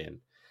started again.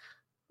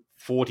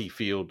 40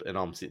 field and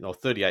I'm sitting, or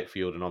 38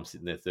 field and I'm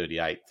sitting there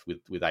 38th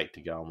with 8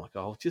 to go. I'm like,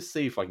 I'll just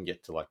see if I can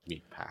get to like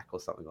mid-pack or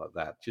something like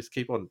that. Just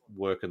keep on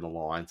working the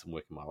lines and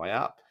working my way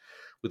up.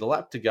 With a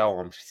lap to go,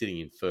 I'm sitting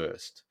in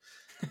first.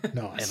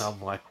 Nice. And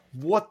I'm like,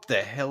 what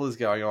the hell is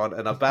going on?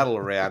 And I battle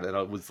around, and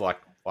it was like,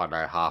 I don't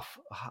know, half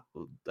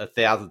a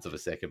thousandth of a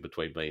second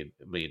between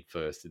me and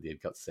first, and then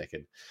got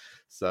second.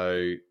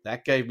 So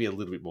that gave me a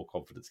little bit more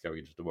confidence going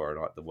into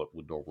tomorrow night than what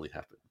would normally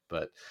happen.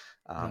 But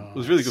It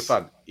was really good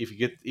fun.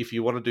 If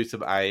you want to do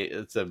some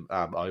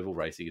oval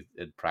racing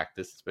and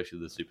practice, especially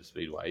the super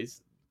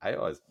speedways,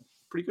 AI is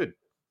pretty good.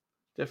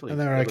 Definitely.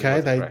 And they're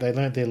okay. They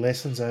learned their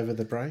lessons over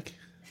the break.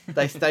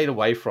 They stayed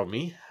away from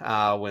me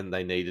when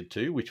they needed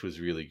to, which was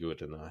really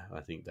good, and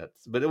I think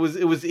that's. But it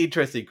was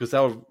interesting because they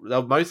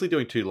were mostly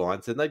doing 2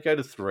 lines, and they'd go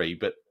to 3.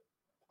 But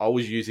I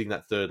was using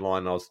that third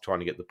line. I was trying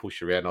to get the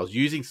push around. I was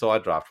using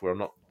side draft, where I'm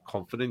not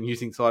confident in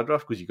using side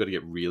draft because you've got to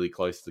get really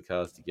close to the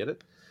cars to get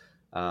it.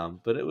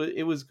 But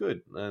it was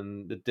good,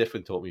 and it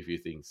definitely taught me a few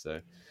things.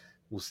 So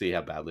we'll see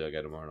how badly I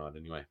go tomorrow night,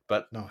 anyway.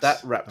 But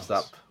that wraps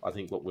up, I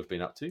think, what we've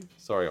been up to.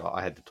 Sorry,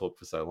 I had to talk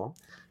for so long.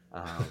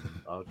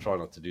 I'll try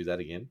not to do that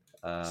again.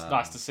 It's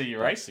nice to see you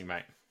racing,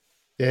 mate.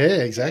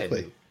 Yeah,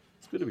 exactly. Yeah,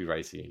 it's good to be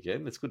racing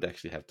again. It's good to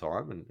actually have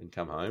time and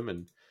come home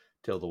and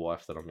tell the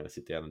wife that I'm going to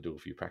sit down and do a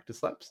few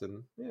practice laps.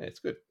 And yeah, it's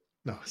good.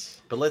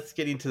 Nice. But let's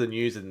get into the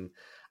news and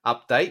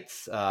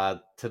updates.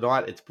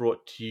 Tonight it's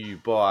brought to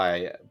you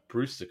by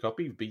Brewster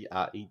Coffee,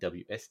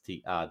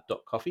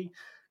 BREWSTR.coffee.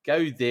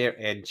 Go there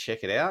and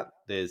check it out.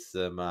 There's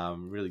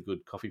some really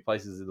good coffee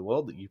places in the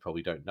world that you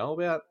probably don't know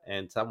about,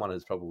 and someone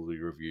has probably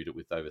reviewed it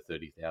with over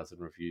 30,000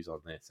 reviews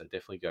on there. So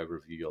definitely go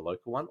review your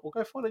local one, or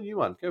go find a new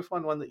one. Go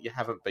find one that you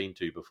haven't been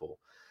to before.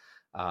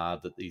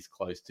 that is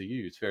close to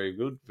you. It's very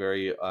good,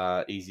 very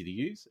easy to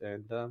use,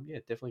 and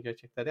definitely go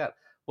check that out.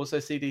 Also,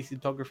 CD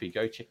Syntography,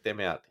 go check them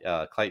out.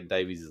 Clayton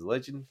Davies is a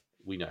legend.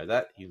 We know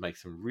that. He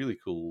makes some really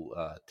cool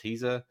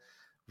teaser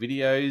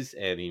videos,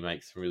 and he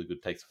makes some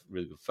takes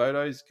really good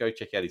photos. Go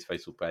check out his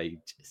Facebook page,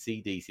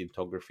 CD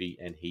Syntography,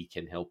 and he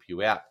can help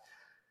you out.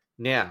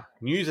 Now,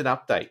 news and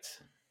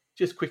updates.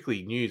 Just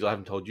quickly, news I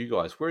haven't told you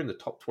guys. We're in the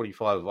top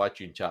 25 of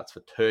iTunes charts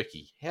for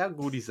Turkey. How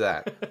good is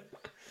that?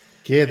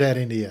 Get that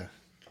into you.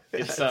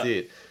 It's, That's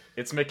it.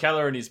 It's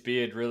McKellar and his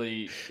beard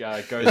really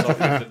goes off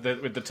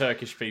with the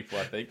Turkish people,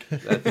 I think.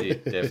 That's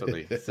it,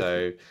 definitely.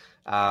 So,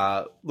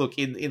 look,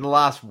 in the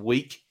last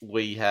week,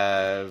 we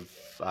have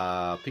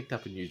picked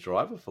up a new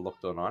driver for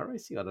Locked On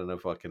iRacing. I don't know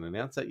if I can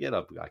announce that yet.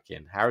 I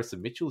can.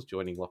 Harrison Mitchell's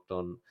joining Locked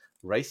On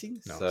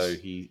Racing. Nice. So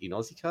he's in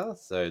Aussie Car.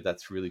 So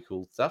that's really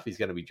cool stuff. He's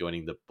going to be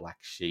joining the Black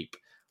Sheep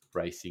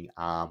Racing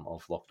arm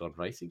of Locked On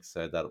Racing.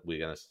 So that we're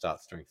going to start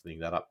strengthening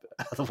that up.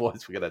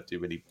 Otherwise, we're going to have too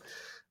many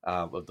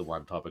of the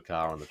one type of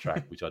car on the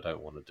track, which I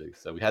don't want to do.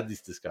 So we had this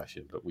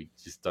discussion, but we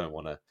just don't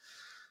want to.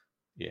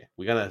 Yeah,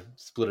 we're going to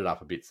split it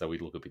up a bit so we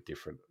look a bit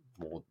different,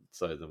 more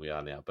so than we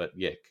are now. But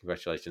yeah,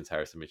 congratulations,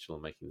 Harrison Mitchell,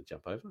 on making the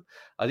jump over.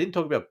 I didn't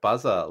talk about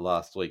Buzzer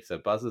last week. So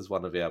Buzzer's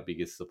one of our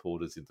biggest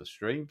supporters in the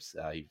streams.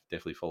 He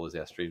definitely follows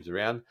our streams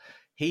around.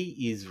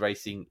 He is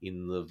racing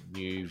in the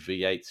new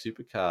V8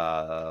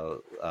 supercar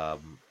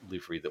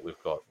livery that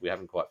we've got. We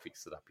haven't quite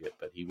fixed it up yet,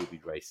 but he will be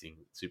racing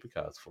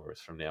supercars for us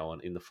from now on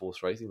in the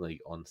Force Racing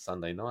League on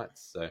Sunday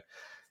nights. So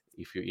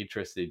if you're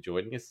interested in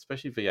joining us,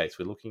 especially V8s,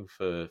 we're looking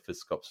for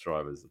Scops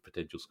drivers,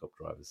 potential Scop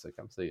drivers. So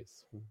come see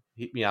us.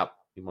 Hit me up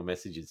in my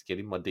messages. Get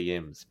in my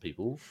DMs,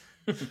 people.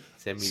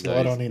 Send me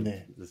Slide those on in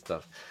there. the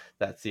stuff.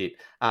 That's it.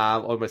 I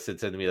almost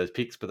said send me those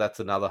pics, but that's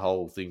another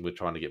whole thing we're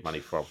trying to get money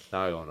from.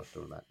 No, I'm not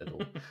doing that at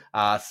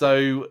all.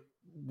 So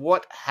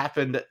what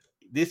happened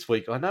this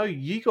week? I know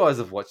you guys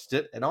have watched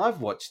it, and I've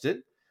watched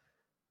it,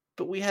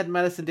 but we had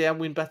Madison Down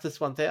win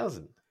Bathurst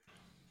 1000.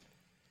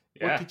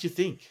 Yeah. What did you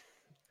think?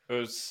 It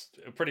was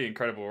a pretty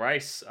incredible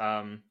race.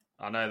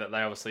 I know that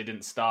they obviously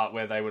didn't start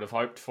where they would have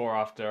hoped for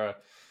after a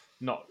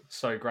not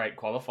so great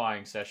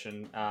qualifying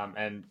session.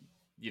 And,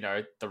 you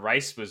know, the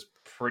race was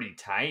pretty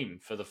tame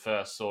for the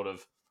first sort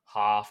of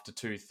half to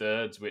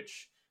 2/3,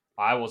 which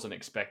I wasn't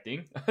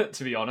expecting,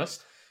 to be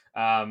honest.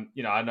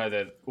 You know, I know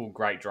they're all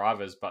great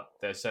drivers, but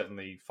they're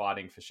certainly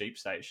fighting for sheep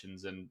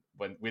stations. And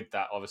with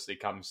that, obviously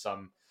comes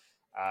some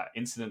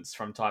incidents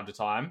from time to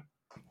time,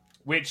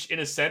 which in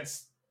a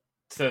sense,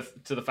 to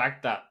the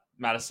fact that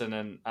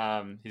Madison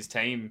and his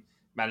team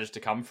managed to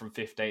come from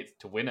 15th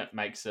to win it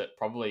makes it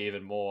probably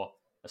even more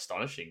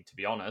astonishing, to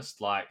be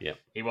honest. Like,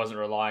 He wasn't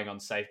relying on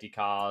safety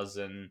cars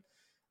and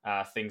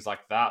things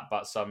like that,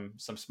 but some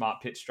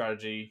smart pit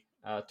strategy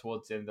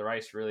towards the end of the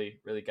race really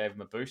gave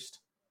him a boost.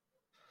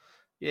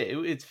 Yeah,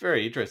 it's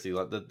very interesting.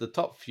 Like the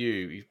top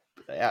few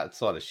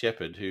outside of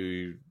Shepherd,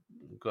 who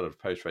got a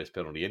post-race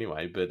penalty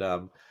anyway, but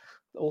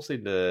all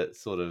seemed to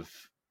sort of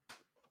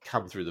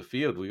come through the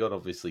field. We got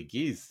obviously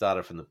Giz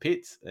started from the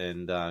pits,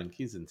 and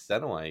Giz and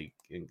Stanaway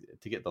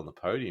to get on the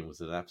podium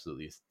was an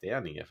absolutely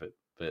astounding effort.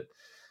 But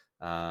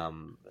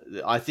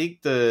I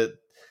think the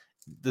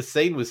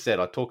scene was set.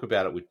 I talk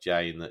about it with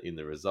Jay in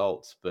the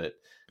results, but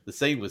the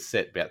scene was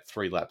set about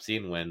 3 laps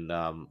in when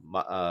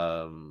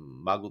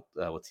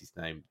what's his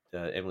name,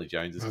 Emily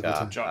Jones's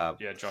car,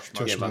 Josh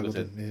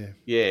Muggleton,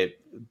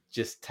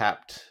 just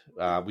tapped.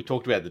 We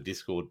talked about the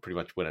Discord pretty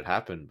much when it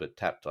happened, but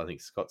tapped I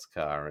think Scott's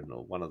car and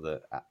one of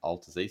the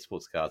Altus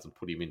Esports cars and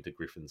put him into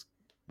Griffin's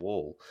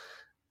wall.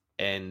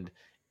 And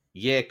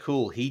yeah,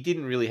 cool. He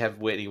didn't really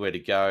have anywhere to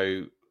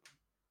go,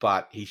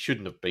 but he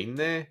shouldn't have been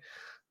there.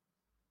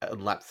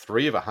 On lap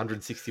 3 of a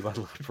 161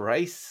 lap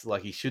race,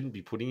 like he shouldn't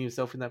be putting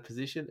himself in that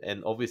position.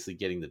 And obviously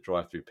getting the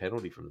drive-through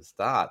penalty from the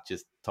start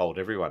just told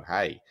everyone,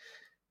 hey,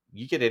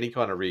 you get any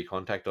kind of rear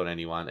contact on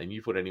anyone and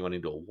you put anyone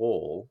into a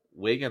wall,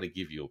 we're going to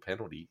give you a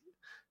penalty.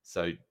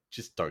 So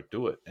just don't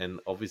do it. And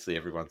obviously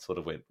everyone sort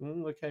of went,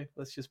 okay,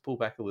 let's just pull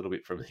back a little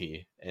bit from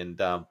here and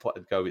go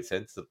a bit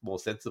more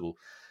sensible.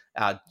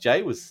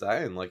 Jay was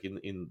saying, like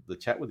in the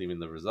chat with him in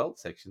the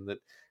results section, that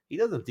he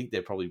doesn't think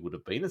there probably would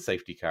have been a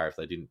safety car if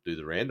they didn't do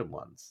the random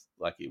ones.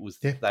 Like they were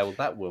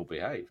that well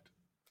behaved.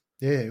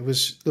 Yeah, it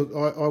was. Look,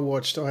 I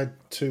watched. I had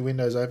 2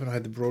 windows open. I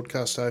had the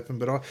broadcast open,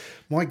 but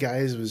my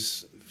gaze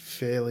was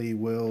fairly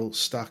well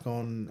stuck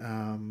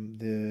on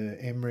the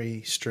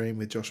Emery stream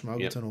with Josh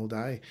Muggleton all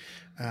day,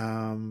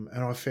 and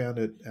I found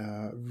it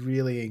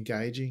really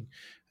engaging.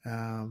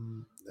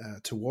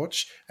 To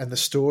watch, and the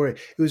story,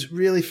 it was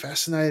really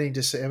fascinating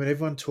to see. I mean,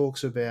 everyone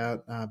talks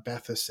about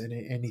Bathurst and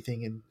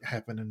anything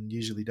happen and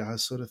usually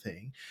does sort of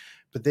thing,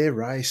 but their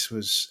race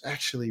was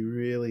actually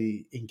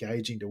really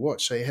engaging to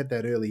watch. So you had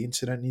that early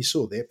incident and you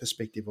saw their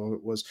perspective of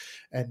it was,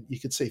 and you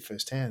could see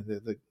firsthand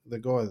the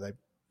guy that they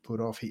put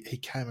off, he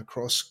came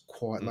across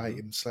quite late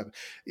and slapped.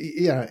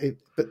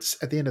 But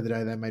at the end of the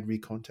day, they made rear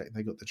contact and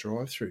they got the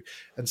drive through,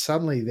 and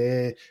suddenly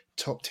their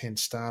top 10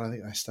 start, I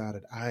think they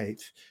started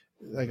 8th.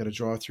 They got a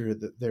drive through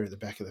there at the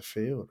back of the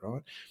field,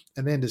 right?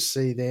 And then to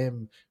see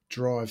them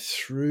drive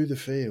through the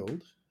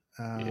field.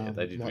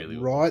 They did really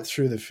well. Right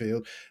through the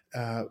field.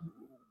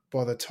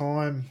 By the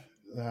time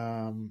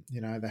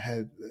they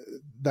had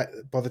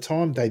that, by the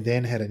time they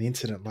then had an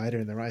incident later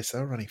in the race, they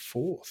were running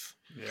fourth.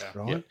 Yeah.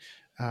 Right.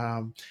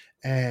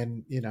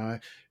 And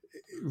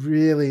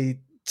really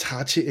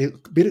touchy. A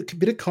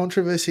bit of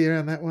controversy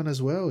around that one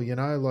as well.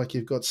 Like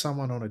you've got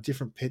someone on a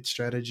different pit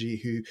strategy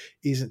who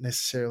isn't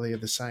necessarily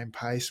at the same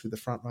pace with the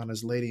front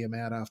runners leading them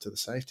out after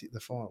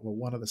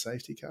one of the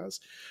safety cars.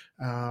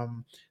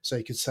 So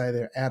you could say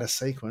they're out of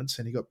sequence,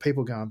 and you've got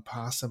people going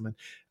past them and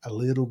a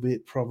little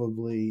bit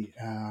probably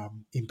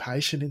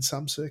impatient in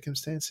some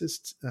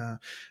circumstances.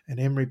 And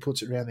Emery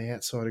puts it around the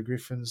outside of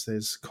Griffin's.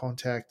 There's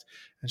contact,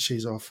 and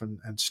she's off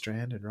and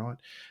stranded, right?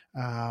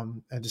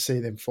 And to see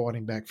them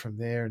fighting back from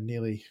there and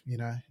nearly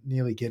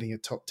getting a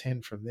top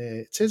 10 from there,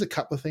 it says a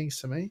couple of things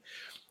to me.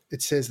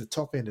 It says the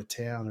top end of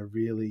town are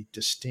really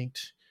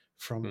distinct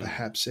from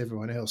perhaps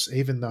everyone else,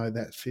 even though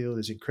that field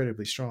is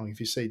incredibly strong.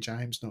 If you see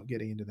James not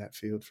getting into that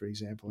field, for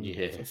example,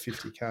 for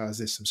 50 cars,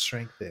 there's some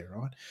strength there,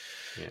 right?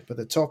 Yeah. But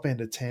the top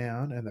end of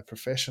town and the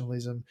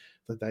professionalism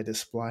that they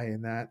display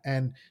in that,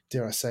 and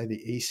dare I say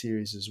the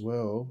E-Series as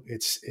well,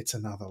 it's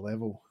another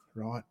level,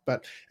 right?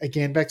 But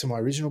again, back to my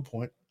original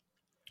point,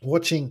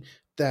 watching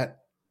that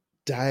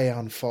day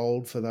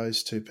unfold for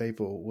those two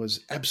people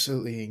was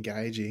absolutely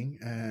engaging.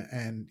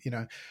 And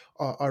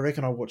I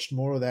reckon I watched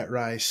more of that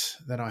race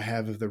than I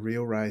have of the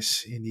real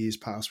race in years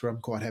past, where I'm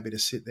quite happy to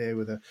sit there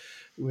with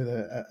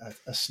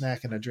a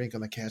snack and a drink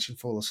on the couch and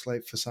fall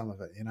asleep for some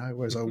of it,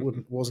 whereas I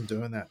wasn't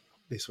doing that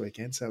this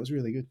weekend. So it was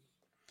really good.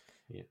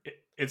 Yeah.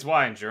 It's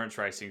why endurance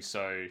racing's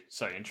so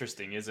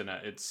interesting, isn't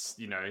it? It's,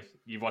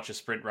 you watch a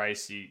sprint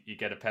race, you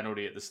get a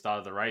penalty at the start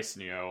of the race,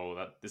 and you go,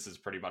 "Oh, this is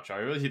pretty much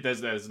over."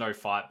 There's no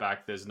fight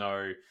back. There's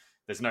no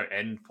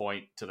end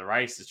point to the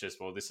race. It's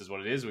just, well, this is what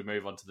it is. We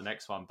move on to the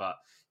next one. But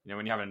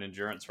when you have an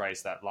endurance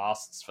race that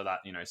lasts for that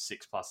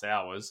 6+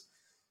 hours,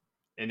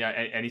 and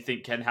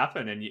anything can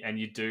happen, and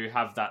you do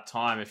have that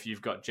time if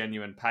you've got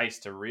genuine pace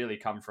to really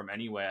come from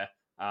anywhere,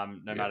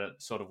 no matter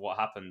sort of what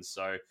happens.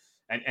 So,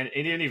 and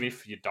even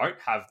if you don't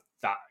have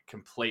that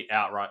complete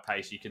outright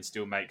pace, you can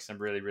still make some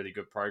really, really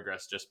good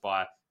progress just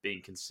by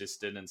being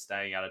consistent and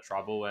staying out of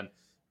trouble and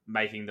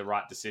making the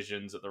right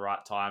decisions at the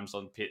right times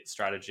on pit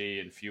strategy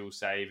and fuel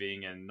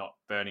saving and not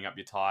burning up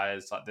your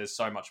tires. Like, there's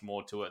so much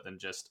more to it than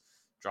just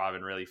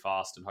driving really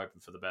fast and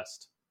hoping for the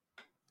best.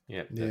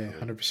 Yeah,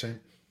 definitely. 100%.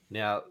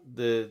 Now,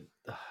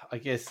 I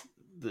guess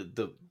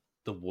the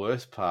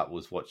worst part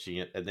was watching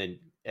it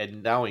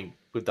and knowing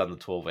we've done the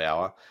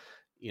 12-hour,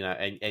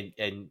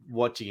 and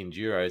watching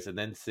enduros, and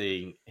then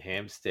seeing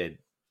Hampstead,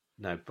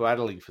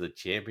 battling for the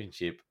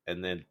championship,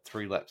 and then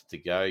 3 laps to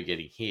go,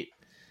 getting hit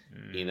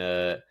in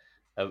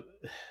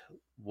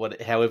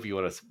however you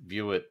want to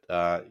view it,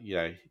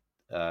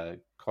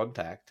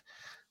 contact,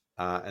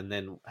 and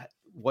then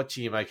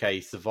watching him. Okay,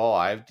 he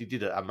survived. He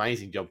did an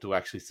amazing job to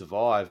actually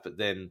survive, but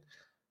then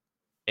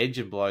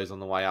engine blows on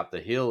the way up the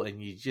hill, and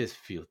you just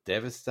feel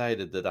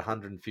devastated that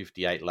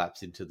 158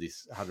 laps into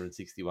this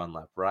 161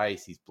 lap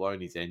race, he's blown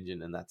his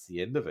engine, and that's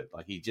the end of it.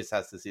 Like, he just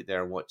has to sit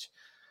there and watch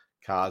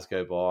cars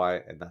go by,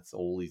 and that's the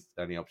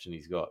only option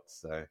he's got.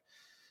 So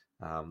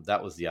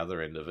that was the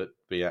other end of it,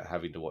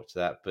 having to watch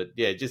that. But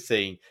yeah, just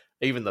seeing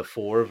even the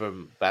 4 of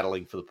them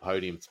battling for the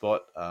podium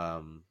spot.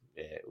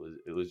 It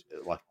was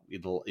like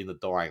in the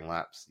dying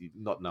laps,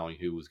 not knowing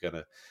who was going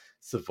to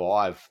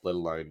survive, let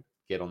alone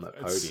get on that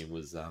podium,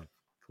 was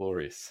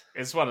glorious.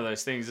 It's one of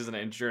those things, isn't it?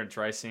 Endurance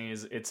racing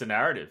it's a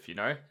narrative,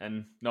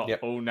 and not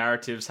all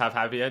narratives have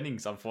happy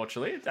endings,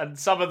 unfortunately. And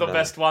some of the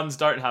best ones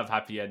don't have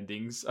happy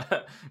endings,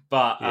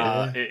 but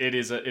it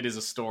is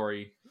a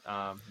story,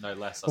 no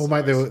less. Well,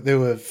 mate, there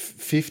were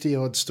 50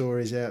 odd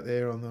stories out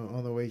there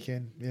on the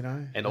weekend,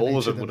 and all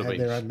of them would have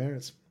been their own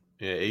merits.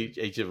 Yeah,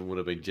 each of them would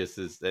have been just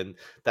as, and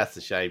that's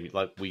the shame.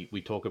 Like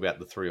we talk about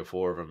the 3 or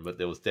 4 of them, but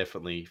there was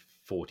definitely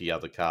 40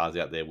 other cars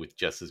out there with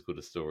just as good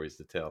as stories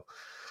to tell.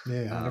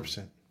 Yeah,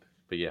 100%.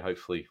 But yeah,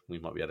 hopefully we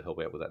might be able to help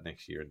out with that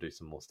next year and do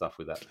some more stuff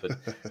with that. But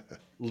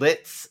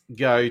let's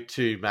go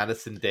to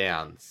Madison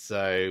Downs.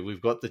 So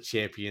we've got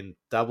the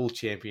double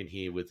champion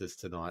here with us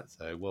tonight.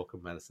 So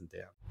welcome, Madison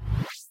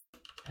Downs.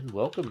 And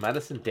welcome,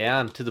 Madison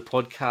Downs, to the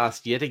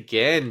podcast yet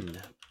again.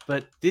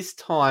 But this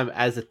time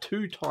as a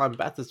 2-time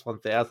Bathurst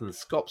 1000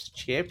 Scops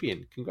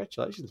champion.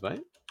 Congratulations,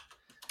 mate.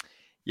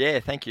 Yeah,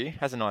 thank you.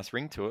 Has a nice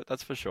ring to it,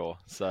 that's for sure.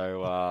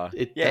 So,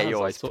 you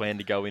always plan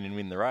to go in and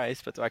win the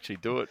race, but to actually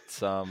do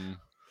it's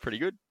pretty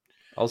good.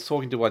 I was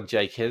talking to one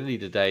Jay Kennedy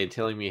today and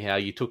telling me how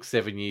you took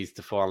 7 years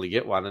to finally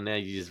get one, and now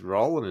you're just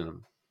rolling in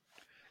them.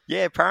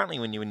 Yeah, apparently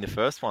when you win the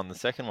first one, the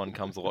second one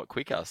comes a lot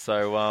quicker.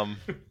 So,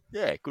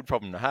 good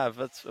problem to have.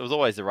 It was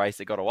always a race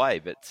that got away,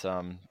 but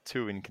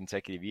 2 in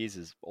consecutive years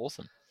is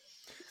awesome.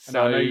 And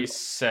I know you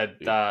said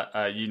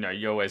that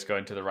you always go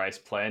into the race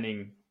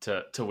planning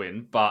to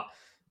win, but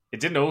it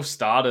didn't all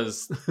start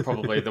as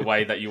probably the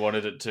way that you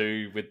wanted it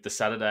to with the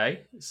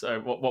Saturday. So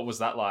what was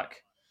that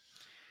like?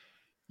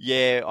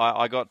 Yeah,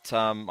 I got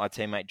my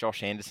teammate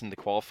Josh Anderson to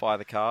qualify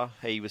the car.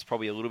 He was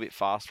probably a little bit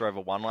faster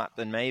over one lap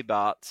than me,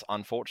 but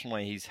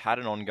unfortunately he's had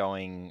an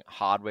ongoing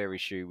hardware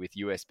issue with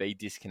USB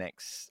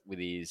disconnects with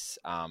his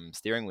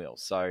steering wheel.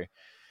 So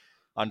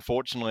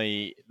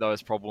unfortunately,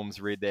 those problems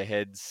reared their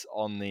heads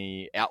on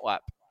the outlap,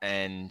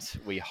 and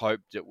we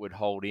hoped it would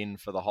hold in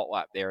for the hot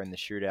lap there in the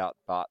shootout.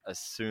 But as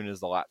soon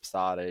as the lap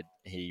started,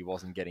 he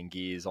wasn't getting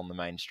gears on the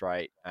main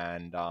straight,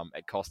 and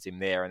it cost him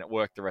there. And it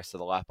worked the rest of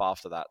the lap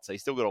after that. So he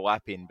still got a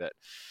lap in, but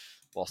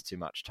lost too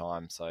much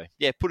time. So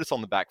yeah, put us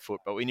on the back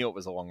foot. But we knew it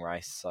was a long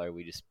race, so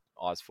we just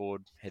eyes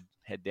forward,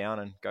 head down,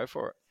 and go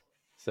for it.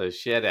 So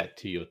shout out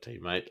to your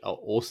teammate,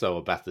 also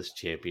a Bathurst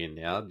champion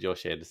now,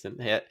 Josh Anderson.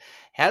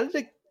 How did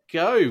it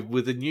go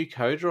with a new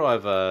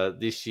co-driver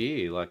this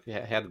year? Like,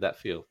 how did that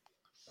feel?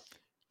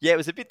 Yeah, it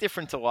was a bit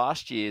different to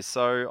last year.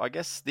 So I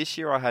guess this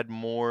year I had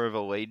more of a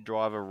lead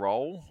driver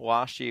role.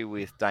 Last year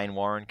with Dane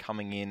Warren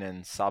coming in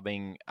and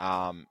subbing,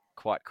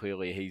 quite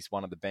clearly he's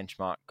one of the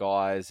benchmark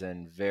guys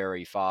and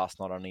very fast,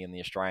 not only in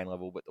the Australian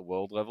level but the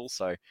world level.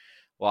 So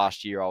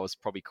last year I was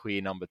probably clear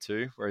number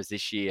 2, whereas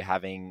this year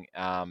having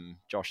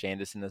Josh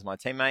Anderson as my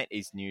teammate,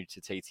 he's new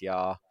to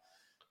TTR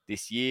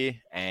this year,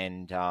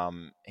 and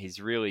he's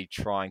really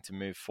trying to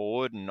move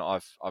forward, and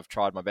I've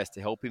tried my best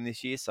to help him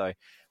this year. So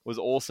it was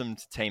awesome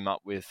to team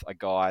up with a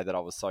guy that I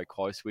was so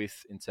close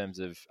with in terms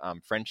of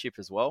friendship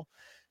as well.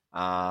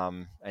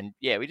 And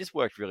yeah, we just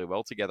worked really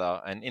well together,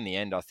 and in the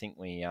end I think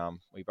we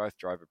both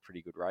drove a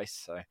pretty good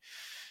race. So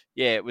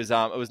yeah, it was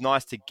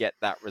nice to get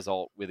that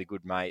result with a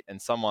good mate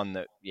and someone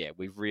that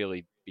we've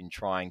really been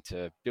trying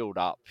to build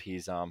up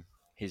his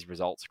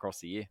results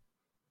across the year.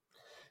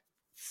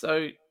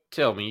 So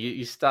tell me,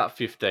 you start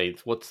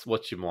 15th.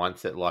 What's your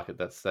mindset like at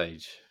that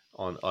stage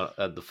on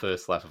at the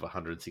first lap of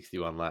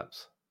 161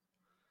 laps?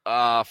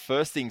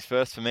 First things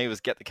first for me was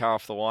get the car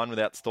off the line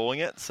without stalling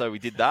it. So we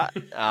did that.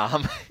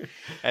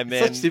 And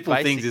then such simple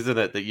things, isn't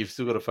it, that you've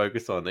still got to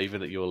focus on,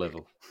 even at your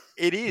level.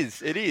 It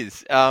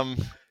is.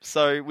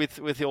 So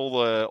with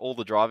all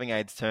the driving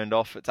aids turned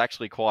off, it's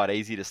actually quite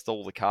easy to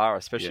stall the car,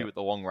 especially with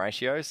the long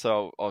ratio.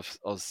 So I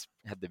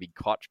had the big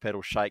clutch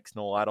pedal shakes and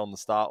all that on the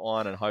start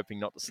line and hoping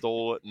not to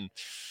stall it. And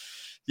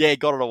yeah,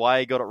 got it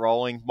away, got it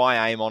rolling.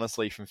 My aim,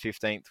 honestly, from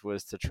 15th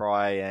was to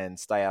try and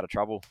stay out of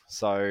trouble.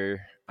 So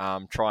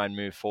try and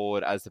move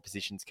forward as the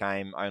positions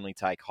came, only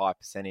take high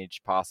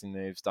percentage passing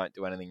moves, don't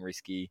do anything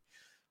risky.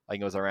 I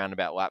think it was around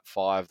about lap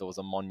 5, there was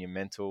a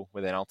monumental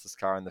with an Altus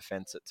car in the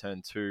fence at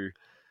turn 2.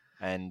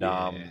 And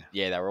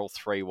they were all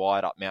 3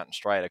 wide up Mountain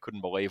Straight. I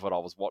couldn't believe what I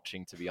was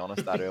watching, to be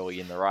honest, that early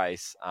in the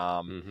race.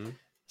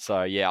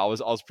 So yeah, I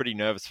was pretty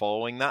nervous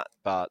following that,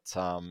 but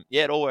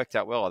it all worked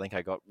out well. I think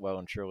I got well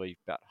and truly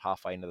about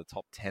halfway into the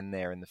top 10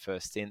 there in the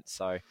first stint.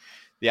 So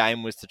the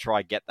aim was to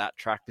try get that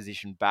track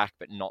position back,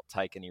 but not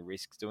take any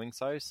risks doing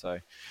so. So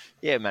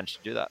yeah, managed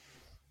to do that.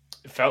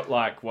 It felt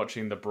like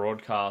watching the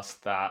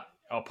broadcast that,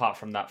 apart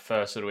from that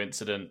first sort of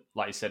incident,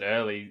 like you said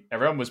early,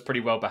 everyone was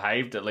pretty well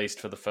behaved, at least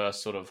for the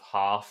first sort of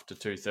half to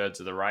 2/3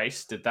 of the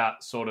race. Did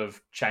that sort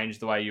of change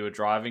the way you were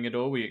driving at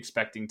all? Were you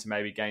expecting to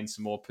maybe gain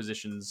some more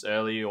positions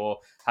early or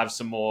have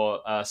some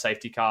more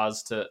safety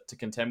cars to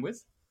contend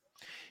with?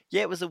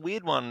 Yeah, it was a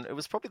weird one. It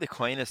was probably the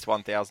cleanest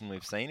 1000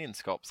 we've seen in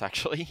Scops,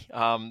 actually.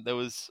 There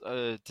was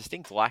a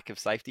distinct lack of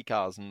safety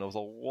cars and there was a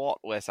lot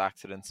less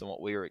accidents than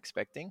what we were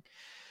expecting.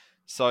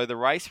 So the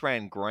race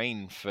ran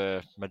green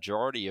for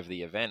majority of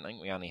the event. I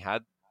think we only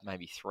had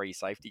maybe 3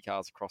 safety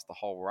cars across the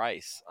whole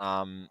race.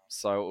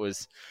 So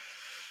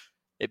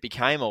it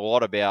became a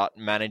lot about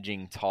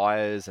managing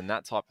tyres and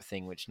that type of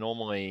thing, which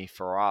normally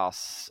for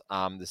us,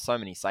 there's so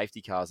many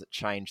safety cars that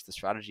change the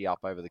strategy up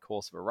over the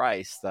course of a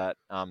race that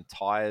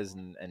tyres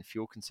and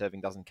fuel conserving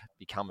doesn't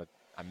become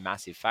a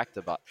massive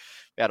factor. But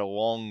we had a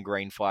long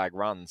green flag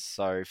run.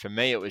 So for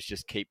me, it was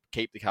just keep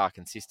the car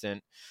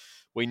consistent.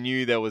 We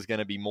knew there was going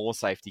to be more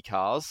safety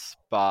cars,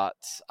 but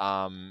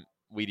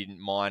we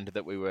didn't mind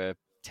that we were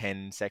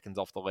 10 seconds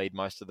off the lead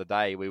most of the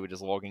day. We were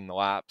just logging the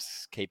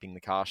laps, keeping the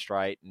car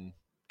straight and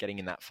getting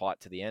in that fight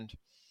to the end.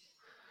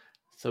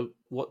 So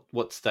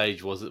what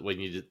stage was it when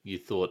you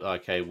thought,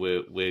 okay,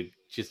 we're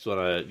just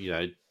want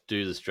to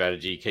do the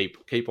strategy,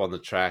 keep on the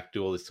track,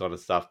 do all this kind of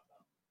stuff?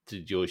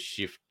 Did your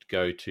shift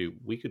go to,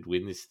 we could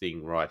win this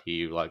thing right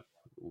here, like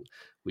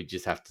we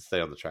just have to stay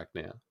on the track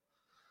now?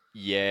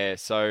 Yeah,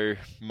 so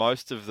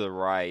most of the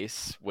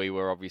race, we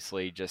were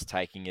obviously just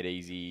taking it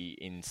easy.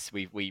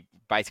 We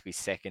basically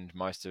second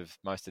most of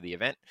the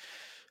event,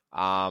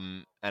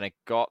 and it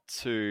got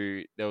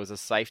to, there was a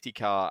safety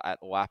car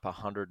at lap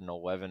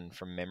 111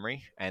 from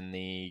memory, and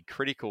the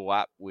critical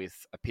lap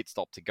with a pit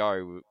stop to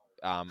go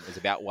was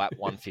about lap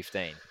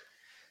 115.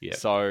 Yeah.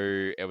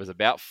 So it was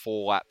about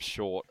 4 laps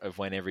short of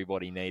when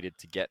everybody needed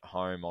to get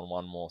home on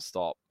one more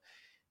stop.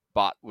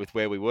 But with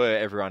where we were,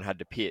 everyone had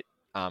to pit.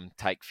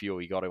 Take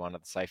fuel, you got to under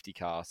the safety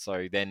car.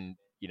 So then,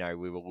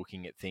 we were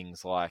looking at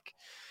things like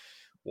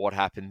what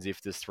happens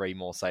if there's 3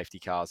 more safety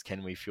cars?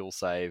 Can we fuel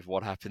save?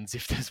 What happens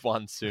if there's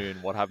one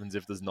soon? What happens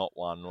if there's not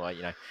one? Well,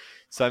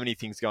 so many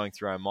things going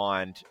through our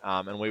mind.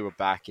 And we were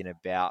back in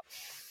about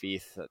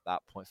 5th at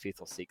that point,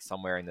 5th or 6th,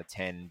 somewhere in the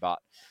 10, but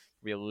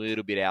we're a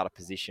little bit out of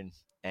position.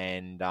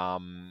 And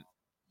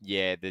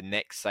the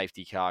next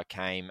safety car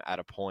came at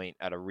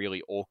a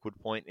really awkward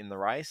point in the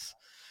race.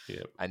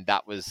 Yep. And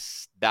that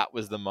was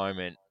the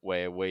moment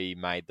where we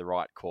made the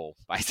right call,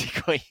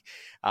 basically.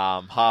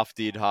 Half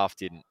did, half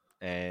didn't.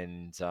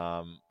 And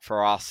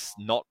for us,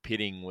 not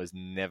pitting was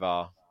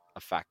never a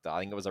factor. I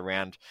think that was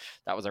around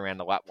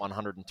the lap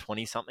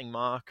 120 something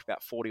mark,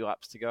 about 40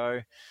 laps to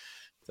go,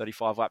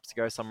 35 laps to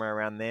go, somewhere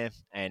around there.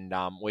 And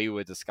we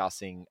were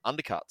discussing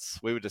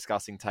undercuts. We were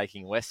discussing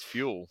taking less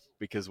fuel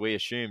because we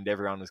assumed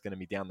everyone was going to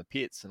be down the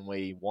pits and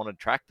we wanted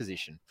track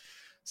position.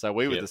 So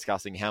we were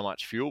discussing how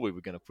much fuel we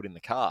were going to put in the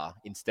car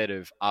instead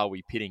of, are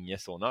we pitting,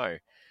 yes or no?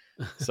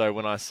 So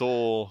when I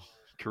saw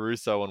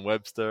Caruso and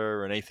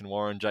Webster and Ethan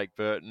Warren, Jake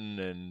Burton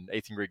and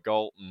Ethan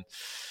Grigalt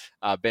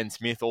and Ben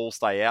Smith all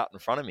stay out in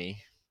front of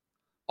me,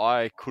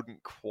 I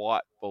couldn't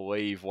quite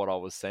believe what I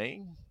was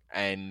seeing,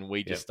 and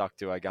we just stuck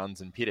to our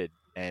guns and pitted,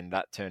 and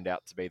that turned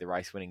out to be the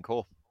race-winning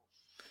call.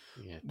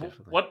 Yeah,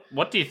 definitely.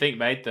 What do you think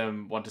made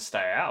them want to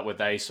stay out? Were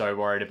they so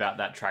worried about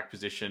that track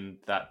position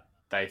that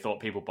they thought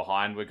people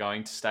behind were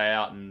going to stay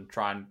out and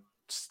try and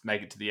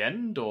make it to the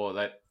end, or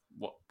that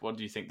what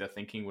do you think the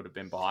thinking would have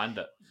been behind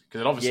it?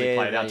 Because it obviously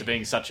played out to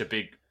being such a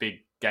big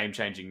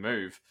game-changing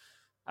move.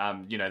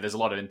 There's a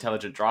lot of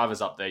intelligent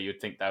drivers up there. You'd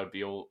think they would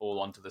be all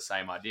onto the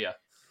same idea.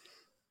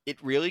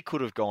 It really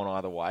could have gone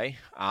either way.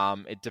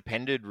 It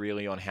depended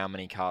really on how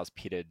many cars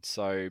pitted.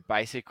 So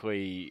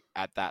basically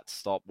at that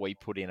stop, we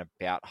put in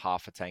about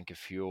half a tank of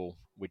fuel,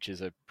 which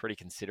is a pretty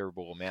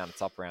considerable amount.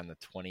 It's up around the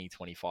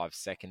 20-25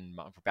 second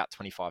mark, about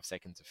 25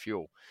 seconds of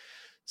fuel.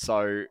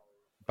 So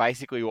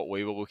basically what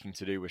we were looking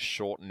to do was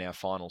shorten our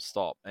final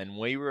stop, and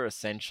we were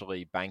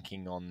essentially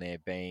banking on there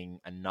being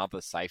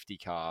another safety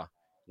car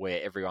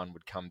where everyone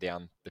would come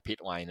down the pit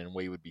lane and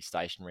we would be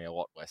stationary a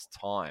lot less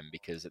time,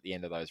 because at the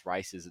end of those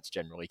races it's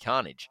generally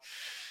carnage.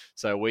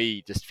 So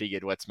we just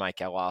figured, let's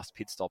make our last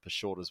pit stop as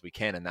short as we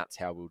can, and that's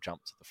how we'll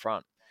jump to the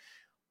front.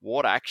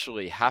 What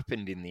actually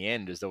happened in the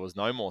end is there was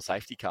no more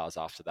safety cars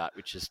after that,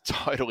 which is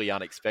totally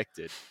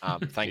unexpected,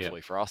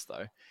 thankfully for us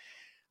though.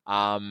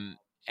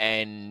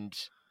 And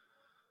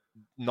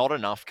not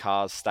enough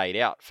cars stayed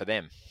out for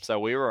them. So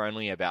we were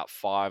only about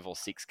 5 or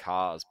 6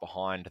 cars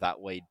behind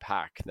that lead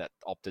pack that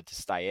opted to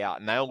stay out.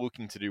 And they were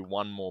looking to do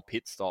one more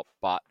pit stop,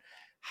 but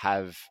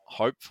have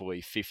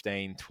hopefully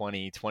 15,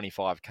 20,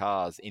 25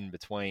 cars in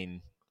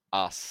between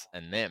us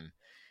and them,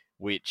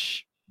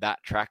 which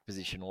that track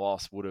position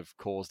loss would have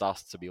caused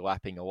us to be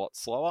lapping a lot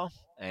slower.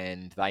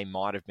 And they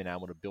might have been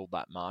able to build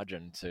that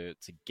margin to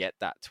get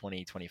that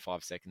 20,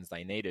 25 seconds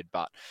they needed,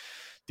 but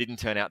didn't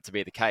turn out to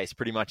be the case.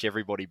 Pretty much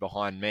everybody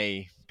behind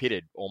me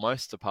pitted,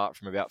 almost, apart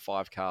from about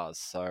 5 cars.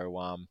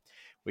 So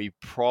we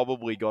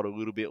probably got a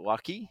little bit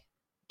lucky,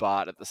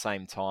 but at the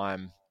same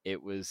time,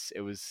 it was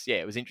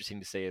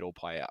interesting to see it all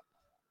play out.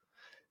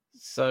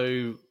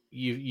 So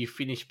you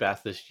finished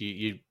Bathurst.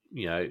 You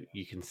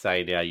can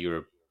say now you're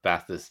a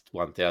Bathurst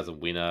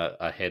 1000 winner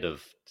ahead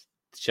of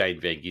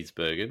Shane Van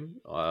Gisbergen,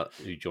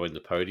 who joined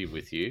the podium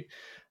with you.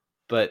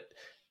 But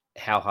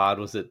how hard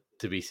was it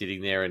to be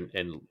sitting there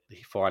and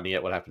finding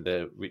out what happened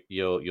to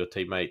your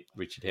teammate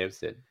Richard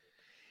Hampstead?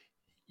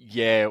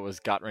 Yeah, it was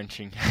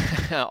gut-wrenching.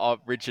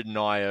 Richard and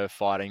I are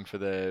fighting for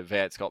the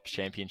V8 Scops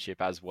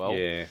Championship as well.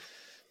 Yeah.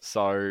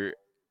 So,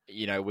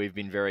 we've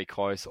been very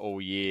close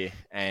all year,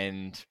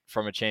 and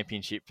from a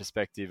championship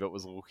perspective, it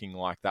was looking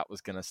like that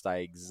was going to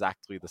stay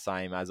exactly the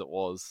same as it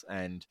was.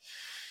 And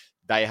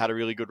they had a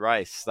really good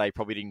race. They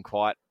probably didn't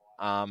quite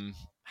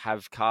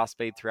have car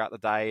speed throughout the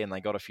day, and they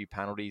got a few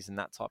penalties and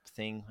that type of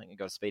thing. I think they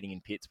got speeding in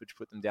pits, which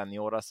put them down the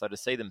order. So to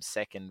see them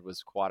second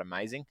was quite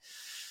amazing.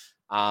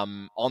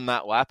 On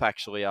that lap,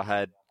 actually, I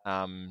had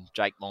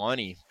Jake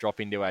Maloney drop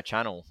into our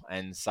channel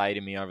and say to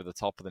me over the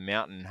top of the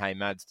mountain, "Hey,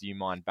 Mads, do you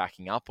mind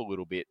backing up a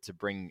little bit to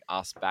bring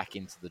us back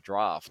into the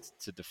draft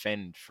to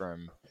defend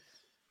from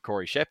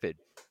Corey Shepherd?"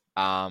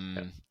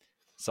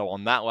 So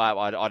on that lap,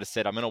 I just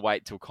said, I'm going to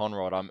wait till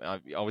Conrod.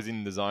 I was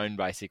in the zone,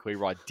 basically,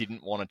 where I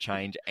didn't want to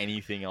change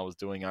anything I was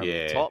doing over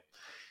the top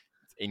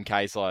in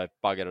case I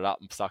buggered it up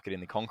and stuck it in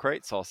the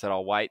concrete. So I said,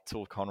 I'll wait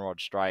till Conrod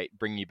straight,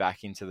 bring you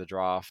back into the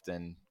draft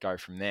and go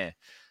from there.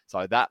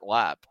 So that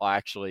lap, I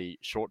actually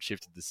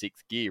short-shifted the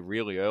 6th gear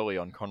really early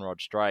on Conrod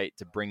straight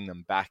to bring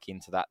them back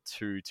into that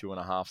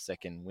 2.5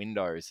 second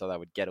window so they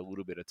would get a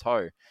little bit of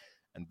tow.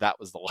 And that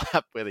was the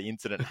lap where the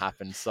incident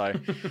happened. So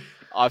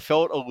I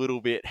felt a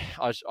little bit,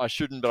 I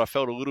shouldn't, but I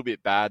felt a little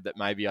bit bad that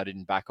maybe I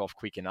didn't back off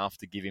quick enough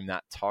to give him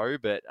that tow.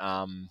 But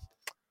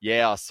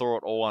I saw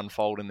it all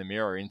unfold in the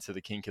mirror into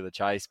the kink of the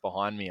chase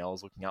behind me. I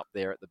was looking up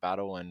there at the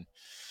battle, and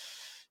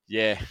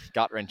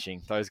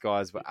gut-wrenching. Those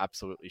guys were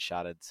absolutely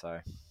shattered. So,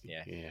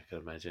 yeah. Yeah, I can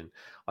imagine.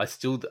 I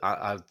still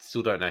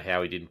don't know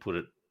how he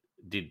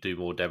did do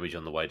more damage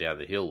on the way down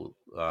the hill.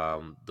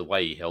 The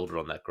way he held it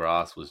on that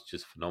grass was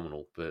just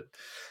phenomenal. But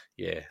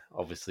yeah,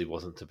 obviously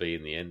wasn't to be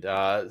in the end.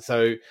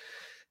 So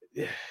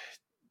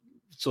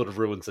sort of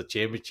ruins the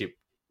championship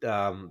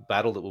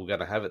battle that we're going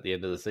to have at the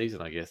end of the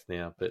season, I guess,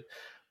 now. But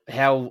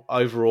how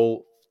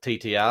overall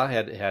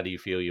TTR, how do you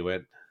feel you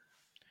went?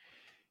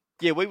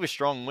 Yeah, we were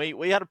strong.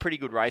 We had a pretty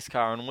good race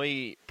car, and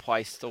we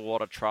placed a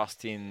lot of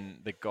trust in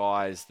the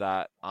guys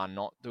that are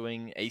not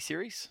doing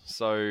E-Series.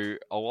 So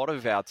a lot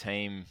of our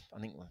team, I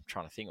think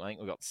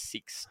we've got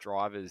 6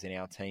 drivers in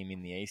our team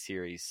in the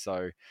E-Series.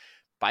 So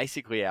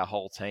basically our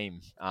whole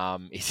team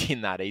is in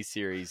that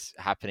E-Series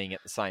happening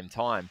at the same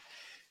time,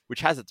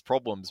 which has its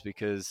problems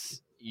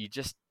because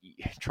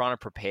trying to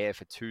prepare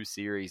for 2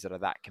 series that are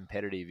that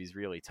competitive is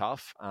really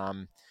tough.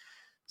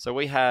 So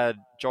we had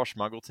Josh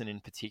Muggleton in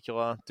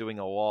particular doing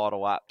a lot of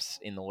laps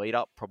in the lead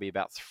up, probably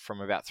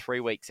from about 3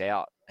 weeks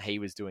out. He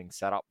was doing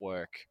setup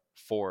work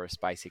for us,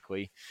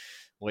 basically,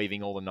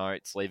 leaving all the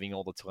notes, leaving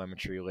all the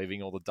telemetry,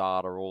 leaving all the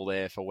data all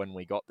there for when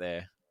we got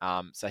there.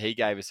 So he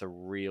gave us a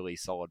really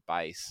solid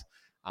base.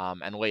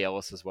 And Lee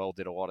Ellis as well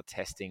did a lot of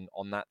testing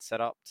on that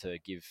setup to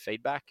give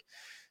feedback.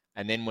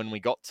 And then when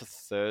we got to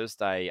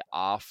Thursday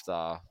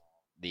after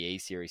the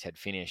E-Series had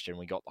finished and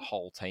we got the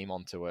whole team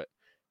onto it,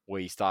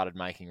 we started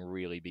making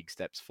really big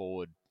steps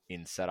forward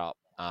in setup.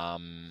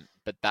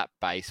 But that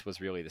base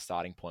was really the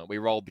starting point. We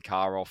rolled the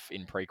car off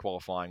in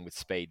pre-qualifying with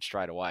speed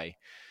straight away.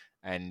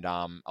 And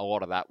a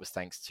lot of that was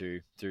thanks to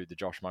the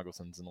Josh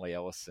Muggletons and Lee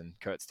Ellis and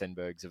Kurt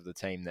Stenbergs of the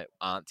team that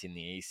aren't in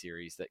the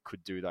E-Series that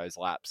could do those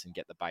laps and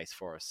get the base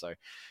for us. So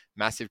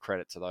massive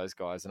credit to those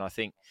guys. And I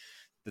think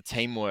the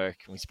teamwork,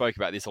 and we spoke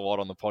about this a lot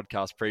on the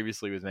podcast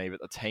previously with me,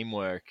 but the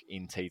teamwork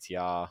in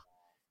TTR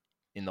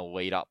in the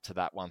lead up to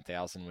that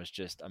 1000 was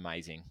just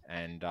amazing.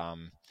 And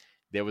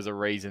there was a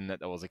reason that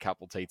there was a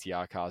couple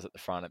TTR cars at the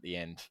front at the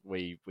end.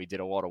 We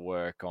did a lot of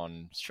work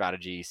on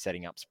strategy,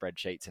 setting up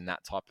spreadsheets and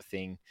that type of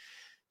thing.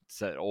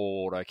 So it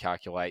all auto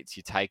calculates.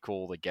 You take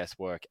all the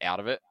guesswork out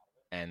of it,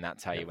 and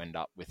that's how you end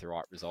up with the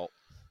right result.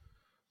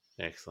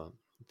 Excellent.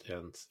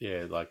 Sounds,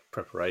 like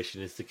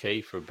preparation is the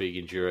key for big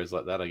enduros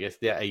like that, I guess.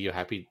 Yeah, are you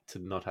happy to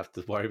not have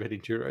to worry about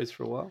enduros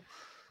for a while?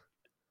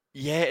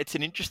 Yeah, it's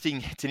an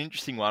interesting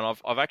one.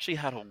 I've actually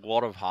had a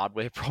lot of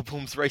hardware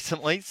problems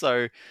recently,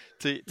 so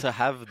to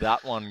have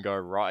that one go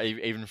right,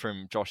 even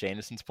from Josh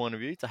Anderson's point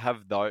of view, to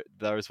have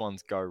those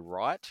ones go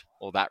right,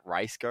 or that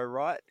race go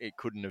right, it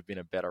couldn't have been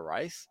a better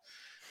race.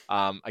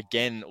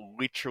 Again,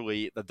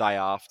 literally the day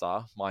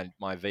after,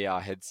 my VR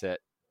headset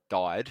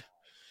died,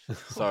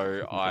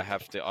 so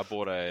I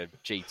bought a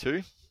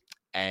G2.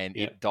 And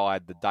it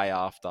died the day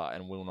after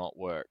and will not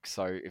work.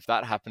 So if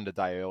that happened a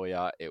day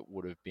earlier, it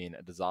would have been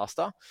a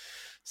disaster.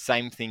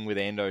 Same thing with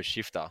Ando's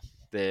shifter.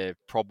 The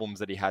problems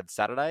that he had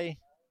Saturday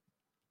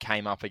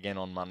came up again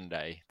on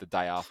Monday, the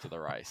day after the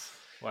race.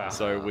 Wow.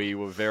 So we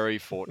were very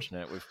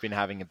fortunate. We've been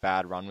having a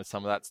bad run with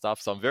some of that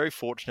stuff. So I'm very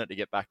fortunate to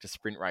get back to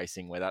sprint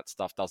racing where that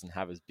stuff doesn't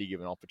have as big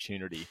of an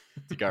opportunity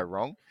to go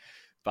wrong.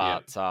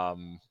 But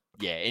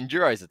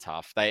enduros are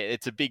tough.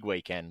 It's a big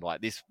weekend. Like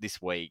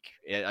this week,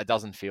 it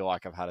doesn't feel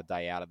like I've had a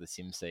day out of the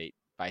sim seat.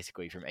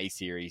 Basically, from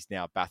E-Series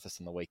now Bathurst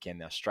on the weekend,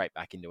 now straight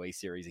back into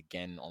E-Series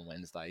again on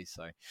Wednesday.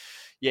 So,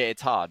 yeah,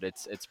 it's hard.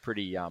 It's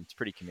pretty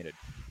committed.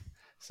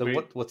 So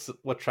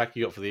what track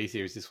you got for the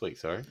E-Series this week?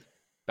 Sorry,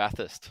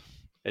 Bathurst.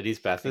 It is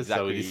Bathurst.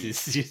 Exactly. So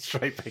this is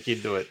straight back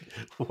into it.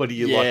 What do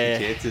you like the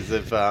chances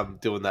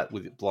of doing that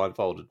with it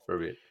blindfolded for a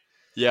bit?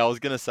 Yeah, I was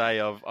gonna say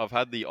I've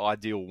had the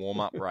ideal warm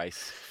up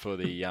race for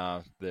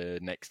the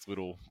next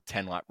little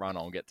 10-lap run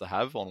I'll get to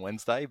have on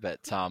Wednesday, but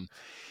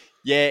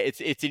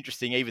it's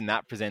interesting. Even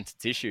that presents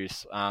its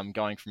issues.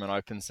 Going from an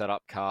open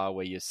setup car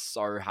where you're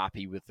so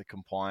happy with the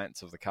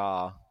compliance of the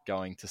car,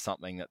 going to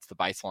something that's the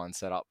baseline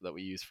setup that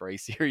we use for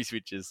E-Series,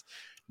 which is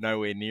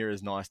nowhere near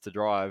as nice to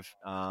drive,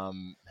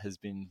 has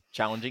been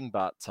challenging.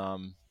 But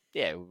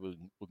we're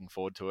looking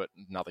forward to it.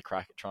 Another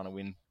crack at trying to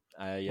win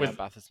a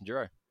Bathurst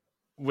Enduro.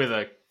 With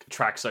a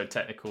track so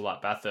technical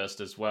like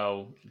Bathurst as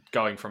well,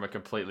 going from a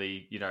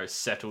completely,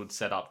 settled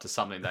setup to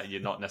something that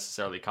you're not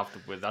necessarily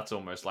comfortable with, that's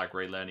almost like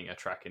relearning a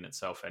track in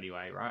itself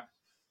anyway, right?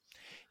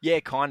 Yeah,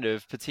 kind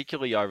of,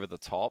 particularly over the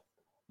top.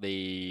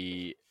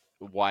 The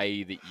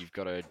way that you've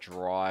got to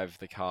drive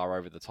the car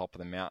over the top of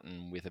the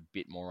mountain with a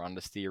bit more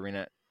understeer in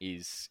it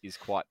is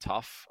quite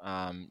tough.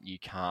 You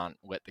can't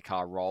let the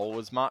car roll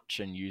as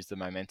much and use the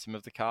momentum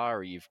of the car,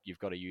 or you've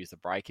got to use the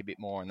brake a bit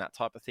more and that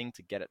type of thing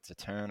to get it to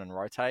turn and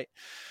rotate.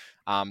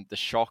 The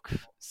shock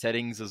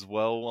settings as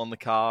well on the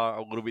car are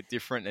a little bit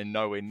different and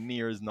nowhere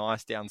near as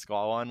nice down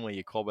Skyline where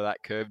you clobber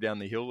that curve down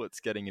the hill. It's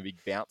getting a big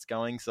bounce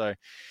going. So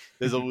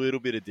there's a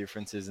little bit of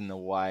differences in the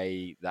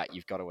way that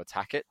you've got to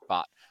attack it.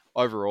 But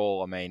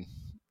overall, I mean,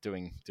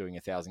 doing a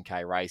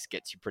 1,000K race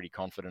gets you pretty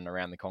confident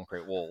around the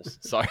concrete walls.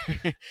 So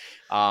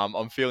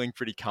I'm feeling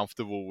pretty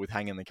comfortable with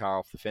hanging the car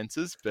off the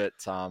fences. But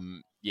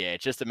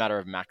it's just a matter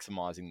of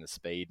maximizing the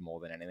speed more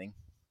than anything.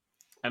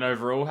 And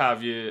overall, how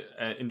have you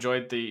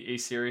enjoyed the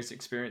E-Series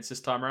experience this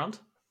time around?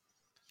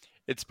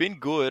 It's been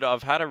good.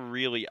 I've had a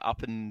really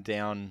up and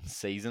down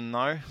season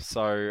though.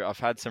 So I've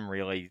had some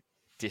really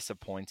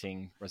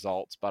disappointing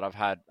results, but have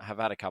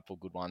had a couple of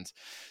good ones.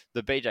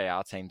 The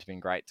BJR team's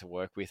been great to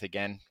work with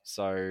again.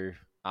 So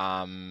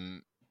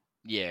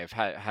I've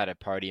had a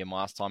podium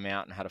last time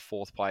out and had a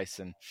 4th place,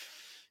 and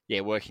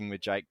working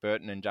with Jake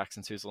Burton and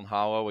Jackson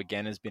Suzel-Harlow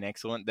again has been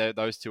excellent.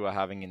 Those two are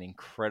having an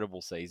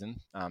incredible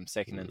season.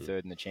 2nd and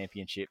 3rd in the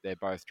championship. They're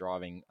both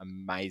driving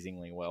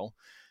amazingly well.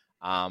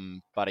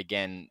 But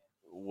again,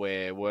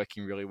 we're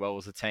working really well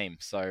as a team.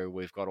 So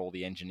we've got all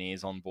the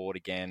engineers on board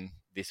again.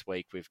 This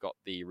week we've got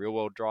the real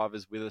world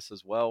drivers with us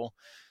as well.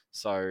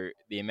 So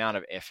the amount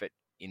of effort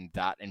in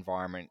that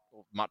environment,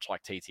 much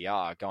like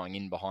TTR, going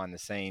in behind the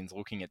scenes,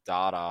 looking at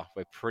data,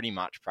 we're pretty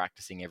much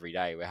practicing every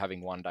day. We're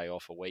having one day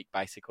off a week,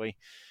 basically.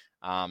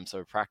 So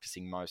we're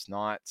practicing most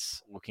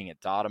nights, looking at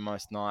data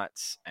most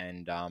nights,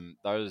 and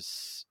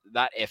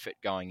that effort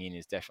going in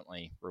is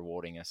definitely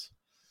rewarding us.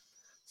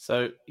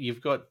 So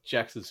you've got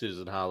Jackson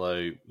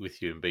Suzel-Harlow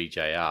with you in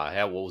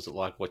BJR. What was it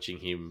like watching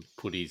him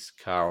put his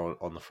car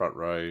on the front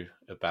row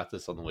at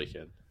Bathurst on the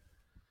weekend?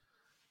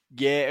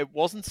 Yeah, it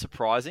wasn't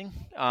surprising.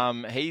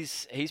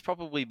 He's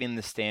probably been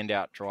the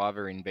standout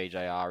driver in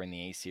BJR in the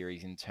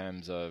E-Series in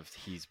terms of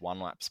his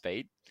one-lap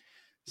speed.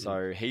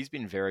 So he's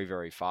been very,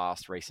 very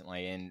fast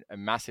recently, and a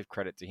massive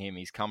credit to him.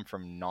 He's come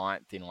from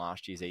 9th in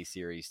last year's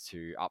E-Series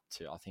to up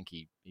to, I think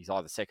he's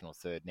either 2nd or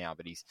 3rd now,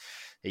 but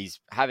he's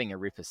having a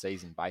ripper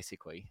season,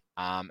 basically.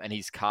 And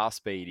his car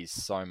speed is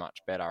so much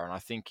better, and I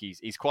think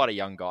he's quite a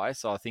young guy,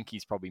 so I think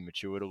he's probably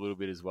matured a little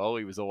bit as well.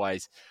 He was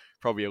always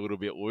probably a little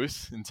bit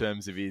loose in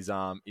terms of his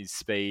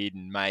speed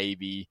and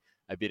maybe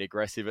a bit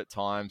aggressive at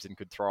times and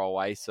could throw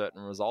away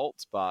certain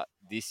results. But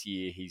this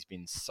year he's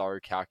been so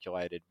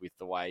calculated with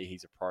the way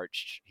he's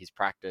approached his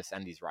practice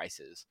and his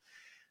races.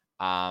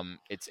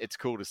 It's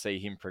cool to see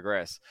him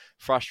progress.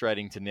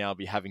 Frustrating to now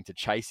be having to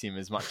chase him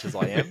as much as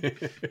I am,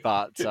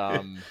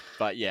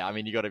 but yeah, I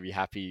mean, you got to be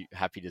happy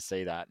to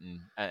see that. And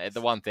at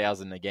the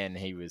 1000 again,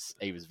 he was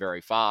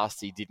very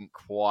fast. He didn't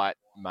quite,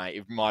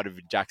 it might have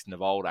been Jackson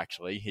of old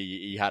actually.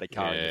 He had a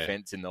car in the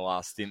fence in the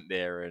last stint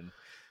there and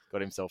got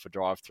himself a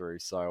drive-through.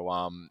 So,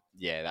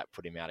 that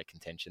put him out of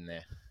contention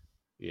there.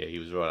 Yeah, he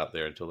was right up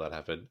there until that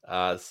happened.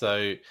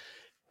 So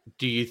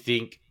do you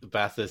think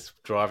Bathurst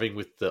driving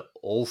with the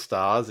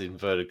all-stars,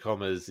 inverted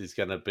commas, is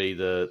going to be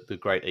the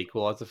great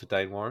equaliser for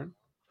Dane Warren?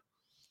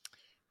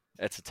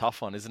 It's a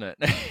tough one, isn't it?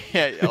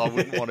 I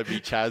wouldn't want to be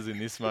Chaz in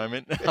this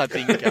moment. I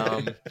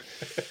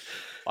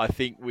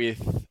think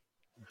with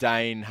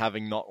Dane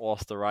having not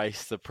lost a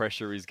race, the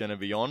pressure is going to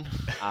be on.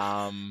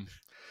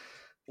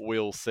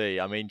 We'll see.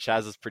 I mean,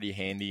 Chaz is pretty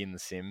handy in the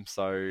sim,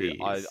 so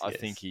I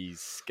think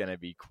he's going to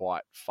be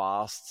quite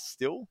fast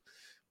still,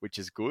 which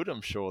is good.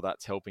 I'm sure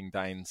that's helping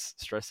Dane's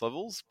stress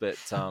levels. But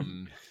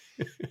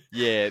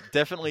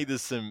definitely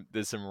there's some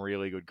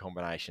really good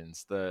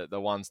combinations. The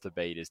ones to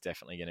beat is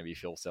definitely going to be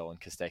Phil Sell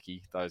and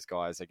Kostecki. Those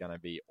guys are going to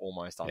be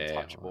almost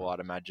untouchable, I'd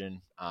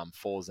imagine.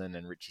 Forzen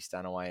and Richie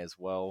Stanaway as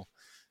well.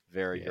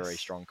 Very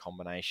strong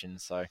combination.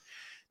 So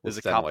there's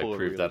a couple Stanaway of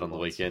proved really that on the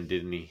weekend,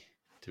 didn't he?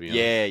 To be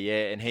honest.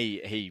 Yeah, and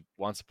he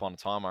once upon a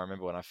time, I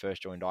remember when I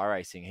first joined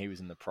iRacing, he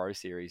was in the Pro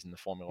Series in the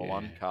Formula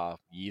One car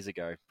years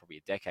ago, probably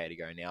a decade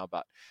ago now,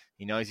 but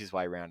he knows his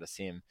way around a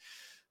sim.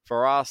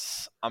 For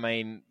us, I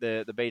mean,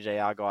 the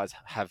BJR guys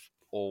have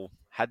all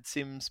had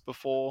sims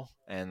before,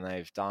 and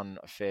they've done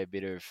a fair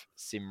bit of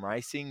sim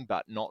racing,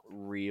 but not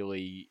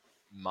really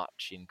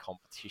much in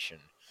competition.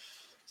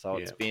 So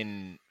it's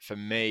been, for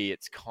me,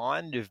 it's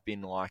kind of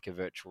been like a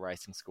virtual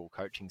racing school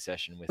coaching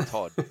session with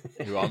Todd,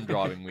 who I'm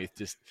driving with,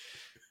 just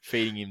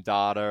feeding him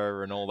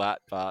data and all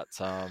that. But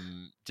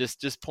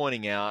just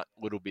pointing out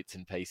little bits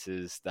and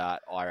pieces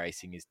that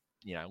iRacing is,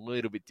 a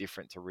little bit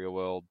different to real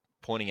world,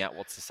 pointing out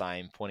what's the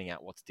same, pointing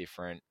out what's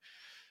different.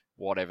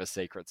 Whatever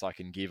secrets I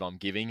can give, I'm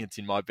giving. It's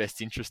in my best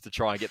interest to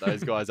try and get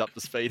those guys up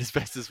to speed as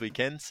best as we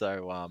can.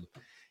 So,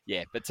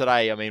 but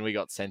today, I mean, we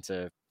got sent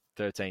a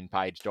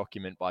 13-page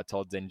document by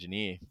Todd's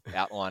engineer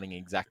outlining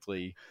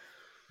exactly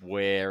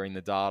where in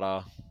the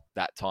data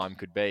that time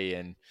could be,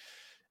 and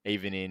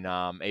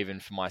even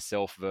for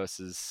myself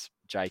versus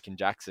Jake and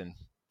Jackson,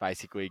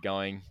 basically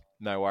going,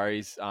 no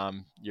worries,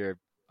 you're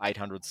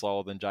 800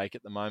 slower than Jake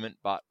at the moment,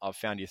 but I've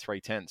found you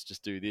 3/10.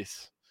 Just do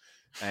this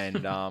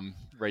and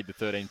read the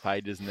 13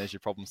 pages, and there's your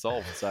problem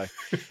solved. So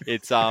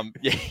it's I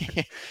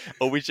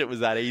wish it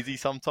was that easy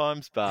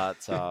sometimes, but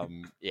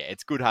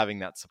it's good having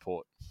that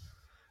support.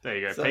 There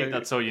you go, Pete.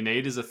 That's all you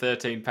need is a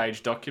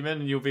 13-page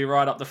document, and you'll be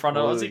right up the front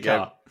of Aussie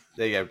car.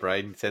 There you go,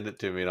 Braden. Send it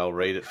to me, and I'll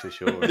read it for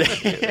sure.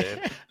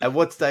 At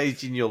what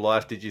stage in your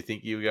life did you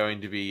think you were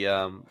going to be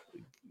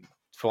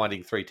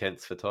finding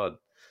 3/10 for Todd?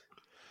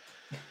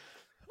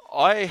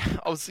 I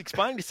was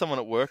explaining to someone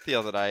at work the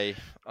other day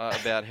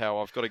about how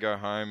I've got to go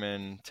home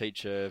and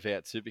teach a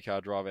V8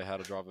 supercar driver how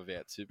to drive a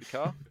V8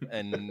 supercar,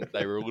 and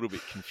they were a little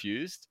bit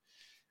confused.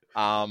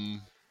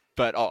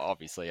 But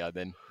obviously, I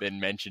then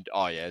mentioned,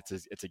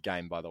 it's a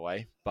game, by the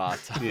way. But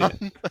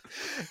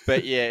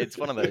but it's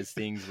one of those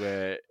things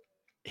where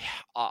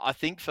I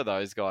think for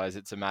those guys,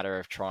 it's a matter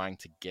of trying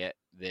to get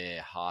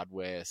their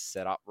hardware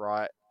set up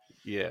right.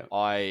 Yeah,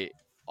 I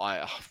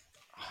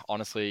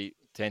honestly,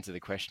 to answer the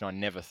question, I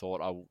never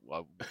thought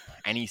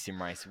any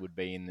sim racer would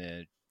be in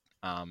the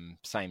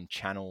same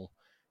channel,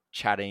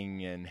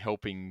 chatting and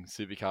helping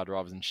supercar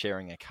drivers and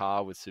sharing a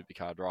car with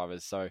supercar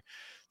drivers. So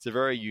it's a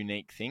very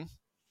unique thing.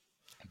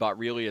 But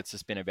really, it's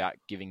just been about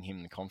giving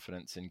him the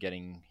confidence and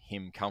getting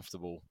him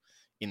comfortable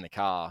in the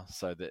car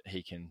so that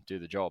he can do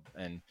the job.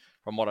 And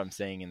from what I'm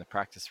seeing in the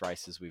practice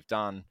races we've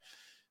done,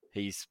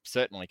 he's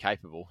certainly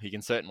capable. He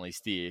can certainly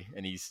steer,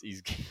 and he's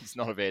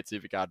not a bad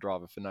supercar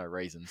driver for no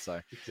reason.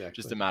 So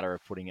just a matter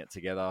of putting it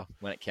together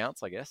when it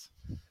counts, I guess.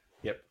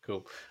 Yep,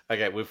 cool.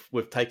 Okay,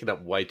 we've taken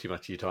up way too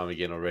much of your time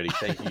again already.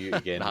 Thank you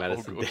again,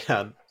 Madison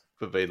Down,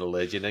 for being a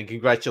legend, and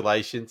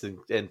congratulations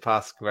and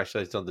past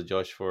congratulations on to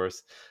Josh for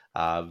us.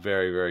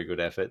 Very, very good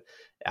effort.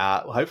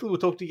 Hopefully we'll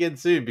talk to you again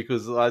soon,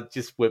 because I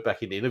just went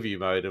back into interview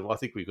mode and I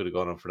think we could have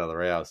gone on for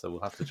another hour, so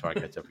we'll have to try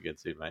and catch up again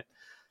soon, mate.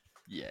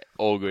 Yeah,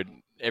 all good.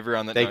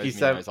 Everyone that knows me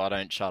knows I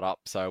don't shut up.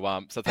 So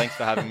thanks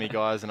for having me,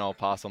 guys, and I'll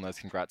pass on those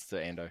congrats to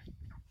Ando.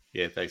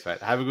 Yeah, thanks, mate.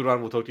 Have a good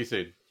one. We'll talk to you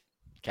soon.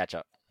 Catch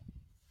up.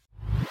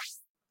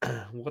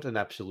 What an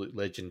absolute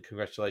legend.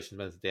 Congratulations,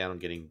 Madison Down, on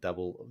getting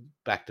double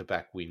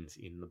back-to-back wins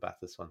in the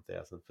Bathurst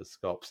 1000 for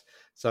Scops.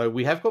 So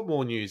we have got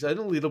more news, and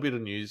a little bit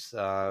of news.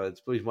 It's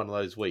been one of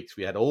those weeks.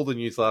 We had all the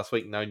news last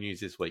week, no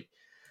news this week.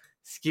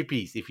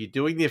 Skippies, if you're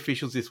doing the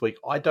officials this week,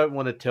 I don't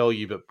want to tell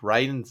you, but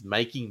Braden's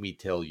making me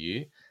tell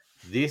you,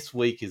 this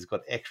week has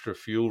got extra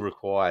fuel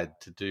required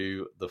to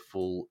do the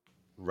full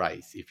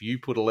race. If you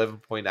put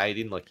 11.8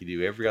 in like you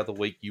do every other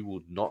week, you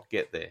will not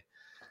get there.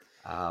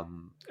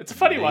 It's a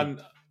funny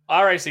one.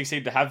 iRacing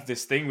seem to have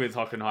this thing with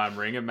Hockenheim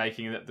Ring and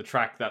making it the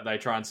track that they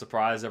try and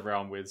surprise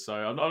everyone with. So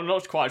I'm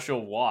not quite sure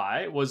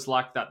why it was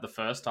like that the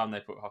first time they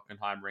put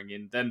Hockenheim Ring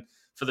in. Then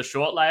for the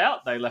short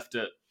layout, they left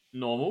it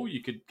normal.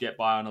 You could get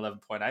by on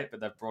 11.8, but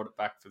they've brought it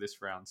back for this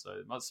round. So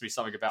it must be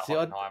something about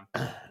Hockenheim.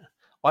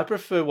 I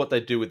prefer what they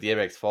do with the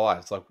MX-5.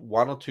 It's like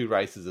 1 or 2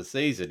 races a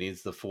season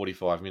is the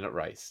 45-minute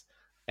race,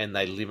 and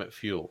they limit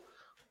fuel.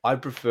 I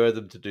prefer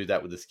them to do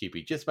that with the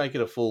Skippy. Just make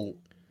it a full,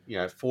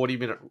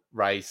 40-minute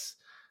race,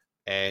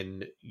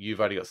 and you've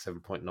only got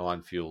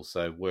 7.9 fuel,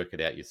 so work it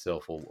out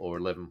yourself, or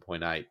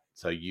 11.8.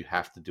 So you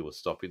have to do a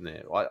stop in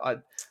there. I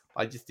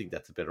just think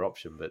that's a better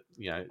option, but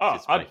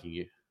making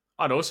you.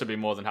 I'd also be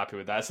more than happy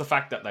with that. It's the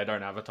fact that they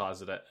don't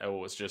advertise it at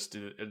all. It's just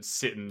it's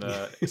sit in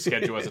the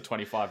schedule as a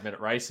 25-minute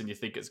race, and you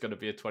think it's going to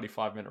be a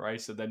 25-minute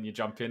race, and then you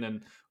jump in,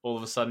 and all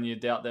of a sudden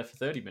you're out there for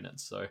 30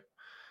 minutes. So,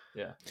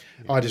 yeah.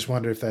 I just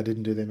wonder if they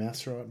didn't do their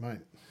maths right, mate.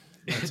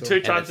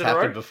 2 times in a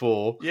row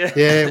before. Yeah.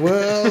 Yeah.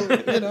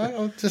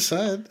 Well, I'm just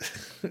saying.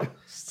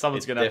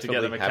 Someone's going to have to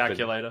get them a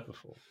calculator.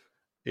 Before.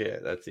 Yeah,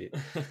 that's it.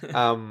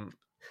 Yeah,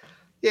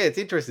 it's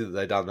interesting that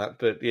they've done that,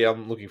 but yeah,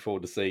 I'm looking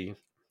forward to seeing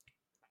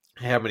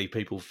how many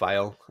people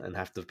fail and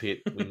have to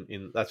pit.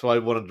 That's why I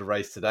wanted to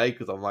race today,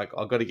 because I'm like,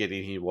 I've got to get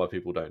in here while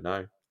people don't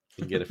know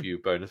and get a few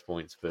bonus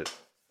points, but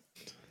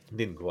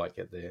didn't quite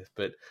get there.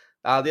 But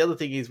the other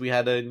thing is we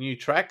had a new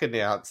track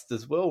announced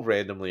as well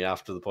randomly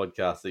after the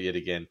podcast yet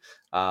again.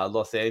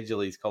 Los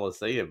Angeles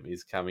Coliseum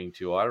is coming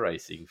to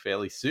iRacing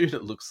fairly soon,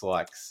 it looks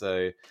like.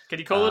 So can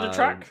you call it a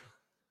track?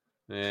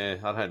 Yeah,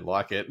 I don't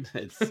like it.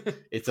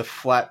 It's a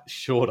flat,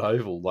 short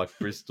oval like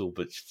Bristol,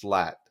 but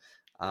flat.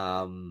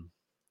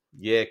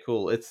 Yeah,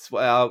 cool. It's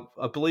I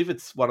believe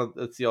it's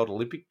it's the old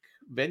Olympic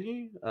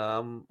venue,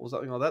 or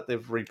something like that.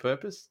 They've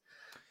repurposed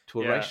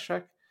to a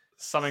racetrack,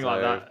 something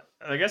like that.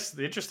 I guess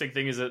the interesting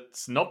thing is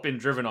it's not been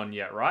driven on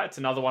yet, right? It's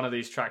another one of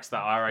these tracks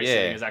that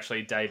iRacing is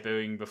actually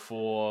debuting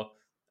before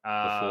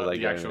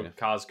the actual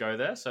cars go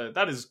there. So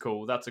that is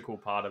cool. That's a cool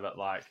part of it.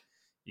 Like,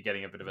 you're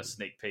getting a bit of a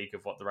sneak peek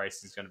of what the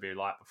racing is going to be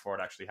like before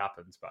it actually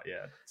happens. But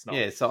yeah, it's not.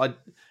 Yeah, so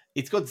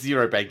it's got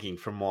zero banking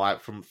from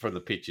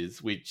the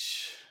pictures,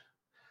 which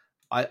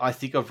I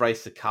think I've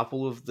raced a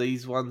couple of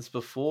these ones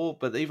before,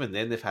 but even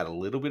then they've had a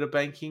little bit of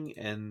banking,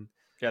 and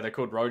yeah, they're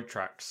called road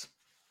tracks.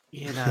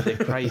 Yeah, no, they're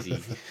crazy.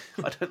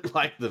 I don't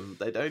like them.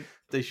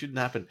 They shouldn't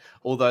happen.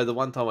 Although the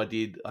one time I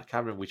can't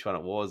remember which one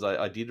it was.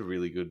 I did a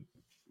really good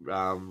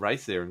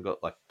race there and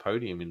got like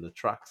podium in the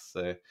trucks.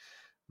 So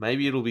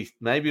maybe it'll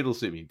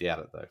suit me. Doubt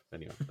it though.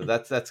 Anyway,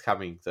 but that's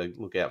coming. So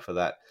look out for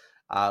that.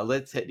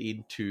 Let's head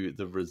into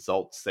the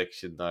results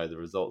section though. The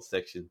results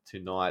section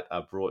tonight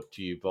are brought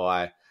to you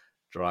by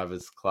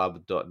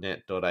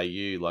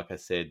driversclub.net.au. Like I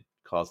said,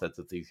 Kyle's had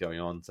some things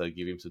going on, so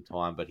give him some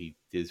time, but he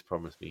does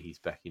promise me he's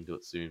back into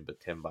it soon. But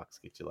 $10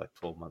 gets you like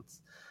 12 months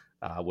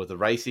worth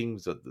of racing.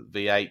 So the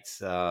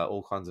V8s,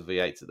 all kinds of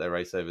V8s that they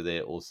race over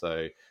there.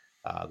 Also,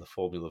 the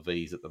Formula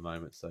Vs at the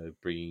moment. So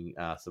bringing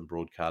some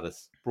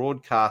broadcast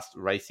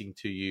racing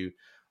to you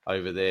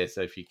over there.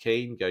 So if you're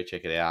keen, go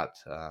check it out.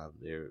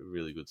 They're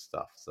really good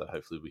stuff. So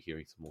hopefully we're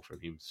hearing some more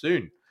from him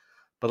soon.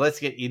 But let's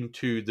get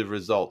into the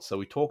results. So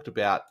we talked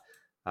about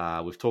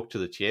we've talked to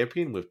the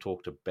champion, we've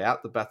talked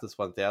about the Bathurst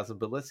 1000,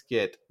 but let's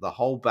get the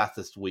whole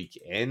Bathurst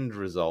weekend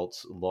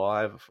results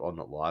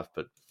not live,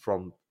 but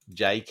from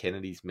Jay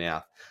Kennedy's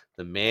mouth,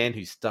 the man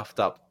who stuffed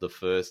up the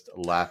first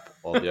lap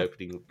of the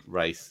opening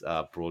race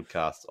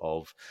broadcast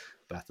of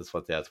Bathurst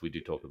 1000. We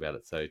do talk about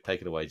it, so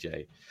take it away,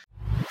 Jay.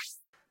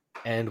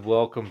 And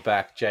welcome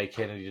back, Jay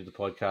Kennedy, to the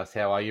podcast.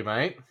 How are you,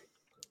 mate?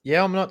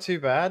 Yeah, I'm not too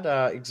bad.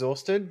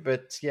 Exhausted,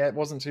 but yeah, it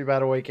wasn't too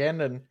bad a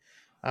weekend,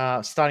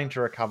 and starting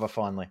to recover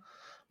finally.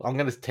 I'm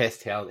going to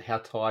test how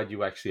tired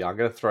you actually are. I'm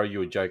going to throw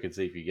you a joke and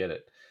see if you get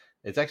it.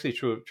 It's actually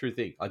a true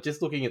thing. I'm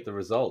just looking at the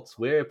results.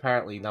 We're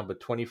apparently number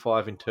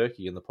 25 in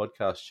Turkey in the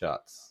podcast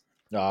charts.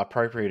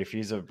 Appropriate if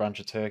you're a bunch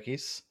of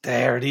turkeys.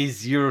 There it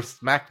is. You're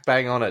smack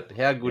bang on it.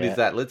 How good is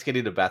that? Let's get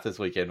into Bathurst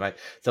weekend, mate.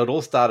 So it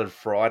all started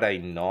Friday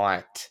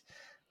night.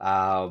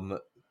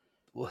 The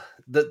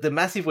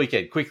massive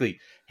weekend. Quickly,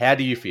 how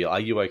do you feel? Are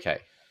you okay?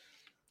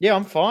 Yeah,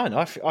 I'm fine.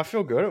 I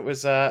feel good. It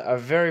was a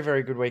very,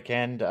 very good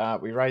weekend.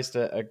 We raised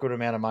a good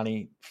amount of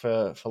money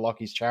for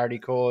Lockie's charity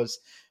cause.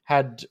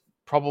 Had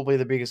probably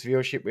the biggest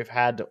viewership we've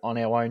had on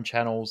our own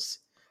channels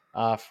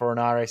for an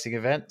iRacing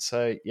event.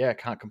 So, yeah,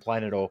 can't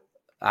complain at all.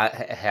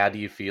 How do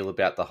you feel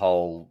about the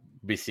whole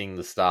missing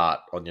the start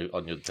on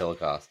your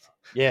telecast?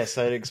 Yeah,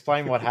 so to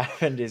explain what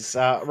happened is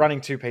running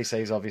two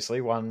PCs,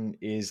 obviously. One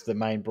is the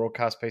main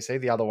broadcast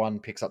PC. The other one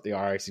picks up the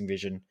iRacing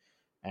Vision,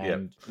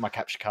 and my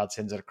capture card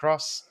sends it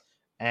across.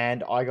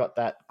 And I got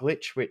that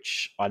glitch,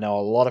 which I know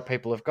a lot of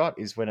people have got,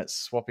 is when it's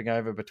swapping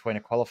over between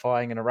a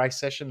qualifying and a race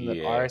session that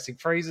iRacing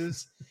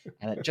freezes.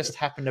 And it just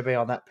happened to be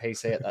on that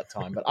PC at that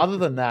time. But other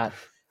than that,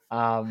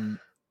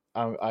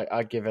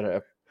 I give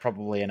it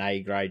probably an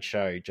A grade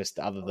show, just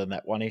other than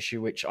that one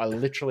issue, which I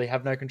literally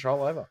have no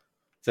control over.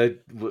 So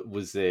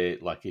was there,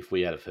 like, if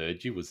we had have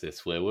heard you, was there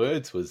swear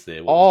words? Was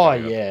there?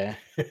 Yeah.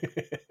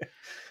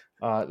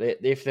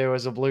 If there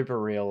was a blooper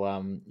reel,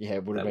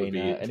 it would have been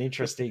an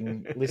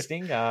interesting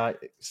listening.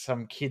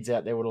 Some kids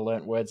out there would have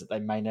learnt words that they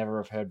may never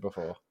have heard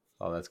before.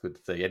 Oh, that's good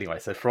to see. Anyway,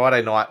 so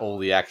Friday night, all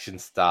the action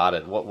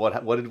started.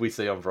 What did we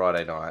see on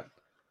Friday night?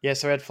 Yeah,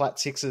 so we had Flat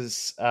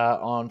Sixes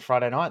on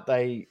Friday night.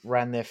 They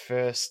ran their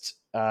first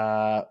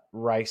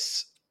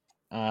race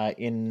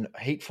in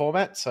heat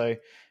format, so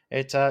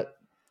it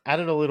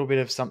added a little bit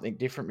of something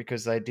different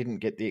because they didn't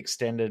get the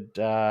extended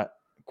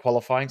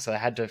qualifying, so they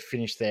had to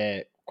finish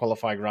their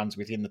qualifying runs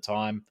within the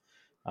time.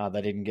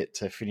 They didn't get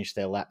to finish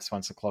their laps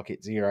once the clock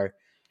hit zero.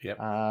 Yep.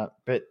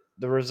 But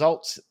the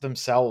results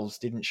themselves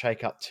didn't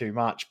shake up too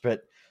much,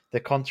 but the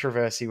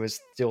controversy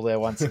was still there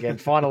once again.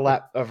 Final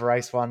lap of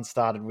race one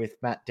started with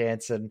Matt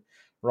Danson,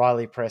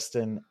 Riley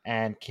Preston,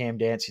 and Cam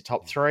Dance, your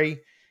top three.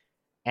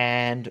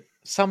 And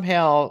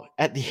somehow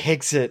at the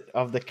exit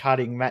of the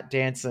cutting, Matt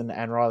Danson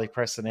and Riley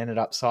Preston ended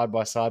up side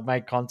by side,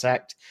 made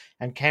contact,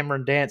 and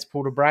Cameron Dance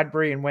pulled a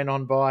Bradbury and went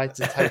on by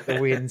to take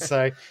the win.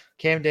 So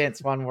Cam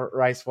Dance won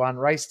race one.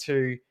 Race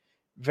two,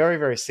 very,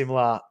 very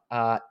similar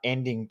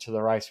ending to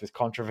the race with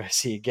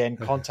controversy again.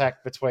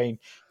 Contact between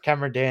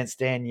Cameron Dance,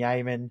 Dan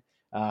Yeaman,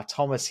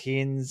 Thomas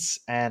Hinz,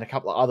 and a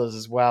couple of others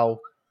as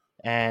well.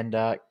 And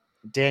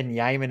Dan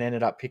Yeaman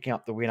ended up picking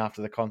up the win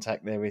after the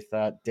contact there with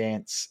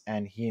Dance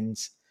and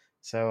Hinz.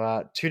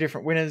 So two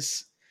different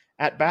winners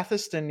at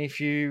Bathurst. And if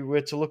you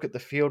were to look at the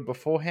field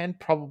beforehand,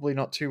 probably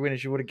not two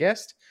winners you would have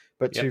guessed,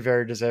 but two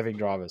very deserving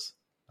drivers.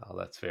 Oh,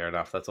 that's fair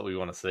enough. That's what we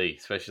want to see,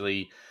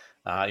 especially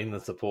in the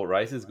support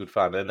races. Good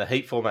fun. And the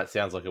heat format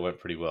sounds like it went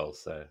pretty well.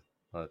 So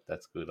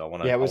that's good.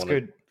 It was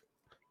good.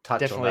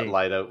 Touch on that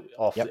later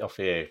off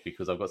air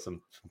because I've got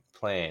some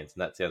plans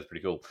and that sounds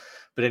pretty cool.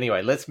 But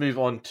anyway, let's move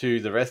on to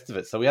the rest of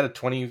it. So we had a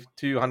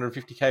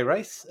 250k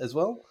race as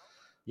well.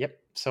 Yep.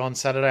 So on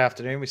Saturday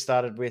afternoon, we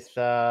started with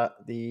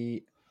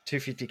the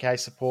 250k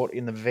support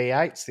in the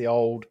V8s, the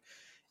old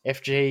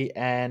FG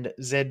and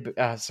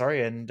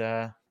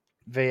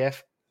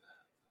VF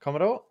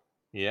Commodore.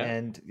 Yeah.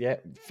 And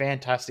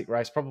fantastic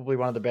race. Probably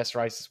one of the best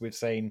races we've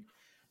seen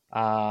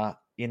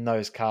in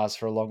those cars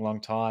for a long, long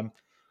time.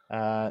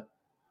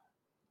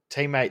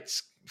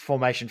 Teammates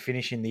formation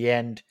finish in the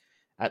end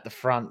at the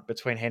front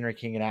between Henry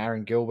King and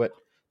Aaron Gilbert.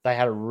 They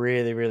had a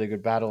really, really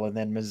good battle. And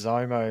then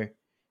Mazomo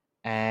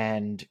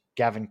and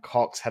Gavin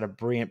Cox had a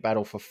brilliant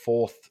battle for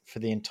fourth for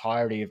the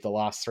entirety of the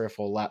last 3 or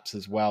 4 laps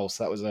as well.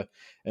 So that was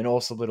an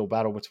awesome little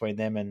battle between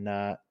them.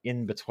 And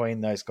in between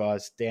those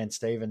guys, Dan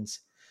Stevens,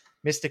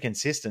 Mr.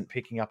 Consistent,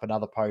 picking up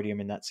another podium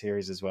in that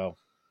series as well.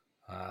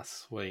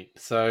 Sweet.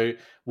 So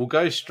we'll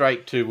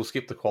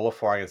skip the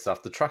qualifying and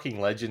stuff. The Trucking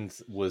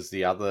Legends was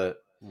the other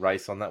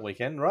race on that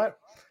weekend, right?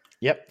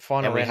 Yep,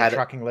 final round of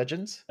Trucking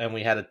Legends. And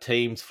we had a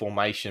team's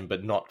formation,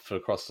 but not for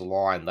across the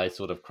line. They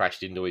sort of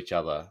crashed into each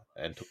other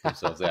and took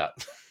themselves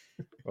out.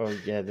 Well,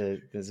 yeah,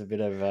 there's a bit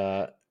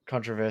of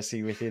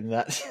controversy within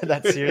that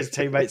series.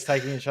 Teammates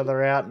taking each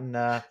other out,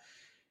 and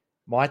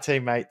my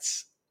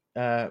teammates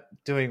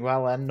doing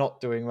well and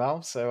not doing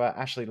well. So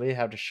Ashley Lee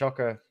had a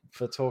shocker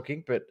for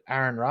talking, but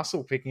Aaron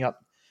Russell picking up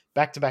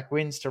back-to-back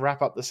wins to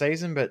wrap up the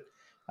season. But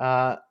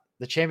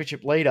the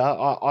championship leader,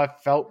 I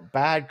felt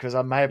bad because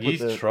I may have put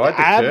the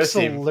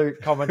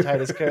absolute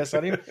commentator's curse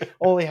on him.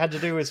 All he had to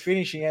do was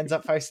finish. He ends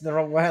up facing the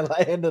wrong way and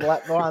they ended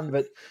lap one,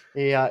 but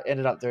he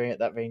ended up doing it,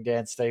 that being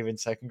Dan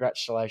Stevens. So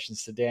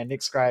congratulations to Dan.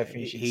 Nick Scrayer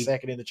finishing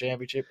second in the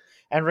championship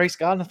and Reece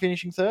Gardner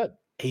finishing third.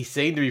 He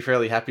seemed to be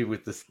fairly happy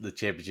with the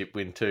championship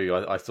win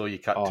too. I saw you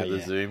cut to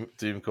the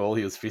Zoom call.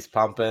 He was fist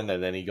pumping,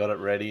 and then he got it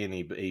ready, and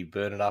he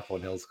burned it up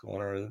on Hell's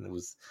Corner, and he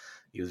was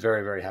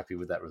very, very happy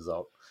with that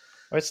result.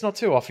 Well, it's not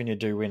too often you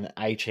do win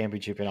a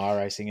championship in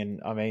iRacing,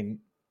 and I mean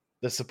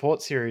the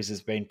support series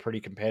has been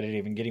pretty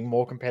competitive and getting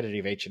more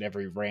competitive each and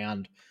every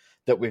round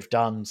that we've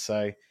done.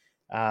 So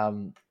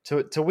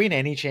to win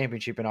any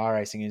championship in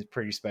iRacing is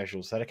pretty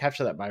special. So to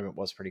capture that moment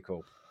was pretty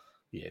cool.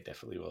 Yeah,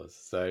 definitely was.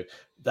 So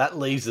that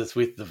leaves us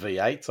with the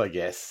V8s, I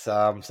guess.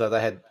 So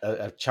they had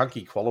a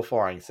chunky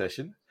qualifying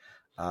session,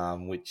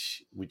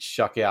 which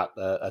shook out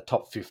a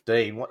top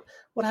 15.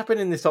 What happened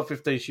in this top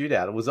 15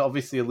 shootout? It was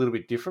obviously a little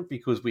bit different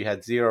because we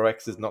had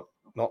 0Xs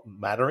not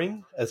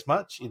mattering as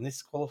much in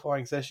this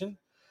qualifying session.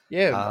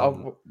 Yeah,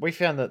 we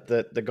found that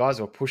the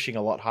guys were pushing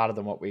a lot harder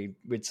than what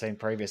we'd seen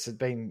previous. It'd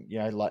been,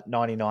 like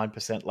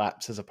 99%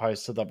 laps as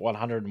opposed to the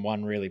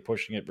 101 really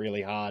pushing it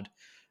really hard.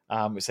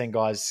 We're seeing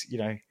guys,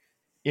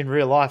 in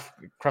real life,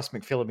 across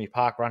McPhillamy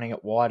Park, running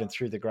it wide and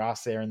through the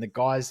grass there. And the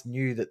guys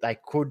knew that they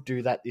could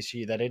do that this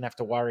year. They didn't have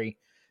to worry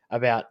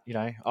about,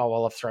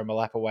 I've thrown my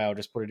lap away. I'll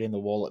just put it in the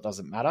wall. It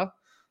doesn't matter.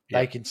 Yeah.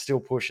 They can still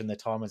push and their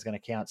time is going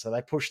to count. So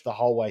they pushed the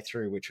whole way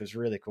through, which was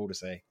really cool to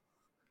see.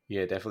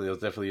 Yeah, definitely. There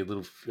was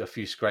definitely a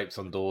few scrapes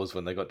on doors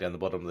when they got down the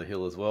bottom of the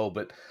hill as well.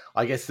 But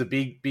I guess the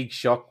big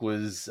shock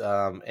was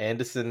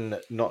Anderson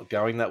not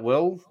going that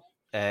well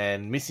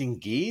and missing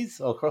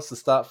gears across the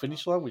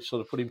start-finish line, which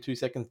sort of put him 2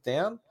 seconds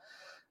down.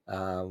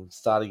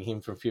 Starting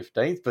him from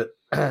 15th, but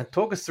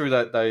talk us through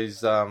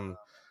those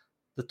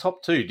the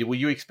top two. Were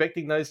you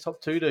expecting those top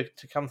two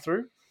to come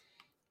through?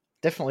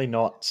 Definitely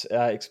not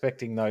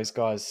expecting those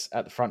guys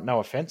at the front. No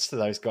offense to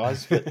those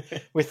guys, but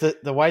with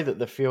the way that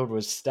the field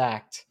was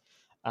stacked,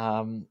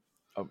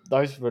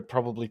 those were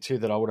probably two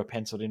that I would have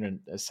penciled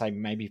in and say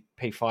maybe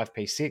P5,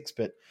 P6.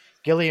 But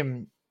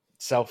Gilliam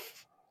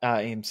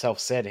himself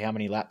said how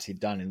many laps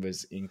he'd done and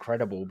was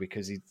incredible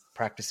because he's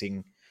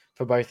practicing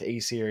for both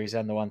E-Series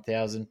and the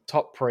 1000,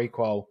 top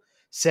pre-qual,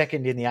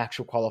 second in the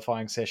actual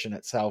qualifying session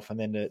itself, and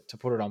then to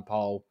put it on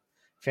pole.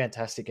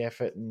 Fantastic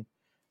effort. And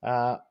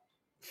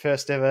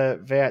first ever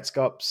V8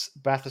 Scops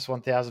Bathurst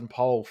 1000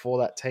 pole for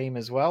that team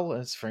as well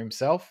as for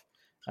himself.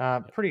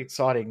 Pretty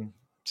exciting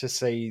to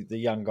see the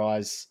young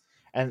guys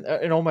and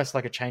almost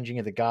like a changing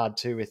of the guard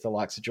too with the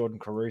likes of Jordan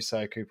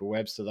Caruso, Cooper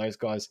Webster, those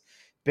guys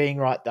being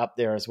right up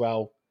there as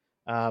well.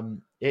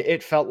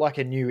 It felt like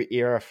a new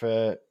era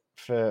for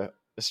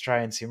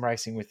Australian sim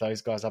racing with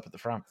those guys up at the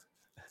front.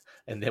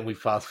 And then we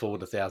fast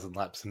forward 1,000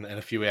 laps and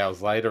a few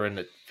hours later, and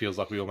it feels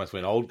like we almost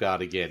went old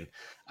guard again.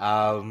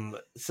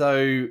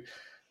 So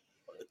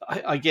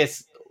I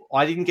guess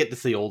I didn't get to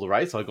see all the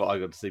race. I got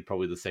to see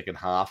probably the second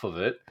half of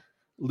it.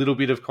 Little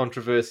bit of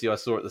controversy I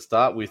saw at the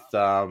start with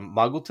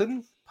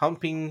Muggleton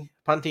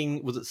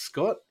punting, was it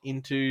Scott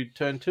into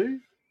turn 2?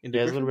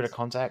 There's a little bit of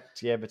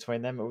contact,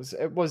 between them.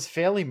 It was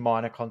fairly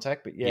minor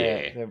contact, but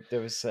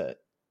there was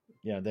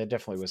there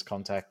definitely was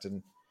contact,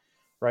 and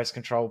race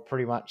control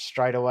pretty much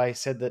straight away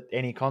said that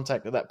any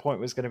contact at that point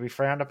was going to be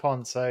frowned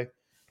upon. So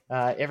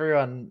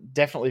everyone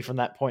definitely from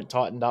that point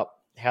tightened up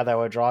how they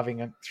were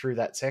driving through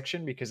that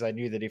section because they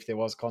knew that if there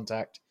was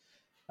contact,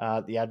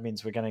 the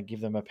admins were going to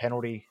give them a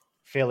penalty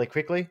fairly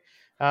quickly.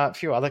 A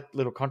few other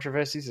little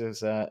controversies. There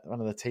was one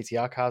of the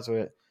TTR cars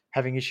were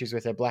having issues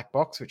with their black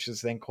box, which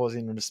was then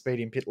causing them to speed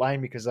in pit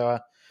lane because they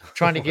were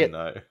trying to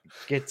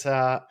get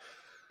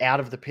out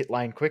of the pit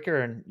lane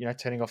quicker and,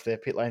 turning off their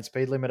pit lane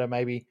speed limiter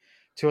maybe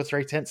 2 or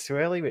 3 tenths too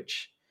early,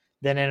 which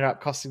then ended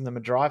up costing them a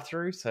drive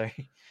through. So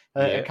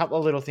a couple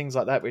of little things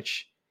like that,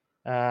 which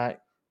may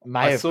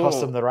have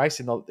cost them the race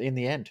in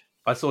the end.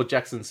 I saw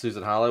Jackson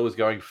Susan Harlow was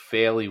going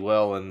fairly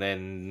well and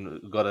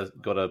then got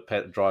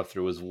a drive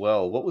through as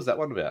well. What was that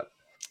one about?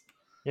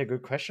 Yeah,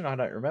 good question. I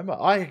don't remember.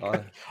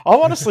 I'm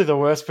honestly the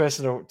worst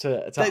person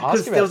to ask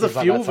about. There was a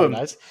few of them.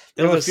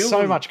 There was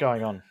so much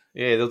going on.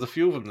 Yeah, there was a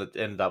few of them that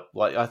ended up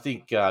I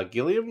think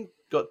Gilliam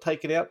got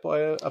taken out by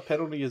a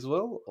penalty as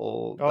well.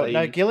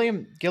 No,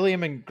 Gilliam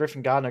and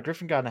Griffin Gardner.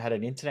 Griffin Gardner had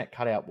an internet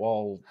cutout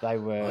while they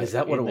were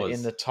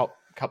in the top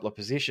couple of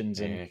positions,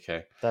 and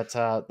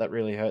that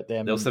really hurt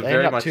them. They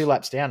ended up 2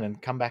 laps down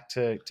and come back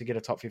to get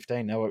a top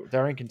 15. They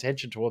were in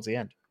contention towards the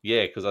end.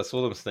 Yeah, because I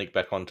saw them sneak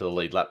back onto the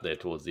lead lap there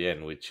towards the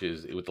end, which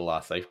is with the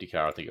last safety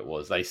car, I think it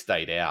was. They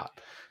stayed out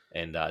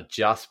and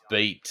just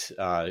beat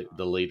the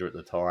leader at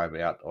the time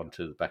back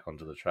onto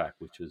the track,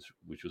 which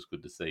was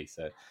good to see.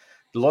 So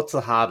lots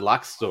of hard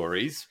luck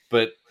stories,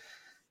 but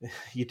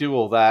you do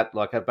all that.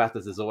 Like at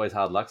Bathurst, there's always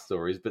hard luck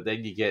stories, but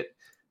then you get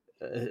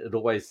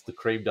the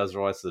cream does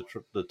rise to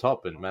the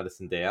top, and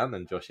Madison down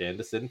and Josh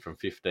Anderson from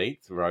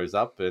 15th rose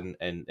up and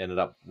ended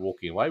up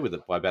walking away with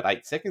it by about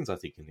 8 seconds, I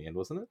think, in the end,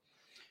 wasn't it?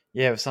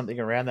 Yeah, it was something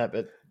around that.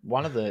 But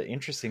one of the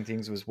interesting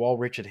things was while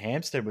Richard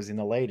Hampstead was in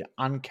the lead,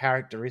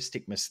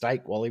 uncharacteristic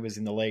mistake while he was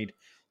in the lead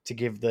to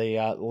give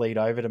the lead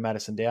over to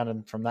Madison down.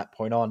 And from that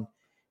point on,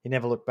 he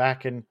never looked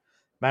back. And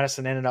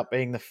Madison ended up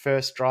being the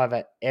first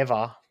driver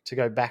ever to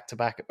go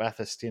back-to-back at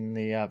Bathurst in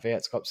the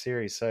V8 Cup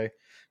series. So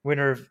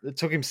it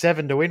took him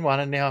 7 to win one,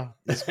 and now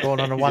he's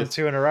gone on a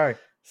 1-2 in a row.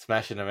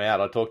 smashing them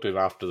out. I talked to him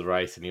after the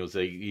race, and he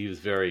was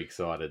very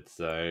excited.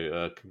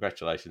 So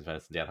congratulations,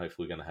 Madison Down.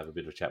 Hopefully, we're going to have a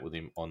bit of a chat with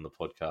him on the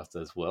podcast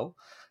as well.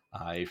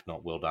 If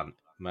not, well done,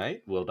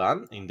 mate. Well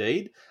done,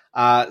 indeed.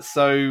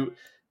 So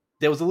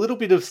there was a little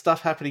bit of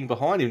stuff happening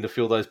behind him to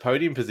fill those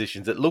podium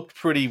positions. It looked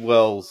pretty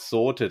well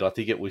sorted. I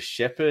think it was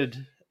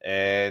Shepherd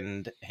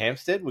and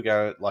Hampstead were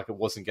going, like, it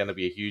wasn't going to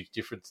be a huge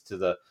difference to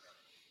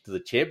the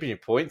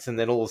championship points, and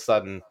then all of a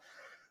sudden,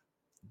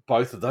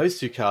 both of those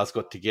two cars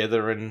got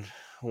together, and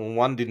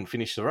one didn't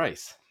finish the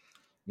race.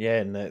 Yeah,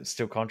 and it's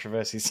still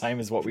controversy, same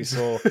as what we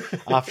saw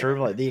after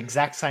like the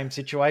exact same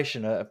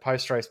situation, a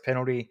post-race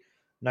penalty,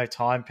 no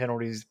time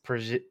penalties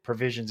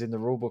provisions in the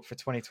rulebook for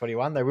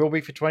 2021. They will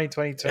be for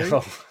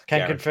 2022.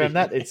 Can confirm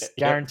that. It's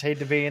guaranteed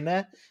to be in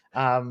there.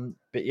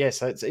 But yeah,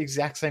 so it's the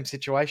exact same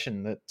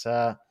situation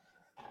that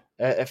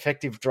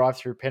effective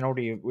drive-through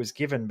penalty was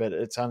given, but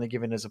it's only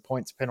given as a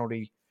points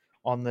penalty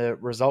on the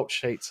result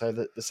sheet, so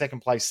that the second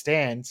place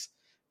stands.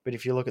 But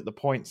if you look at the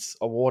points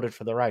awarded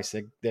for the race,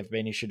 they've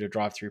been issued a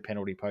drive-through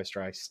penalty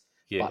post-race,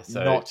 but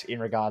not in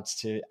regards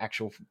to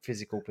actual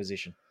physical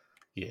position.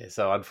 Yeah,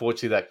 so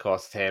unfortunately that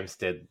cost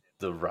Hampstead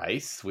the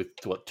race with,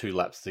 2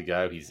 laps to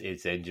go.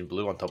 His engine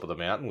blew on top of the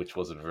mountain, which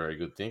wasn't a very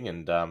good thing.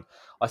 And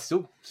I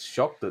still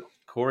shocked that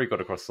Corey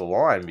got across the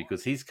line,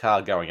 because his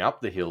car going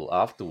up the hill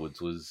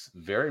afterwards was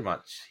very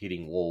much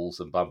hitting walls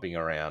and bumping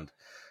around.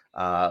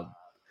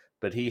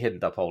 But he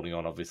ended up holding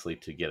on, obviously,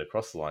 to get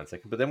across the line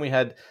second. But then we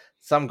had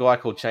some guy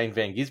called Shane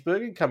Van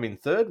Gisbergen come in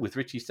third with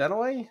Richie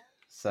Stanaway.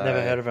 So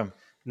never heard of him.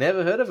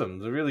 Never heard of him. It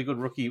was a really good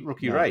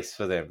rookie race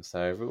for them.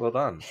 So well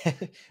done.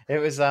 It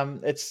was.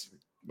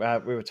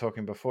 We were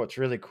talking before. It's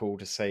really cool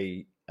to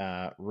see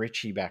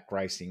Richie back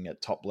racing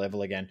at top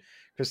level again.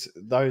 Because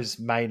those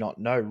may not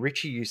know,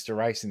 Richie used to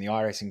race in the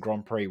iRacing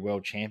Grand Prix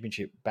World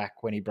Championship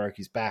back when he broke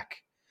his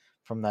back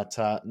from that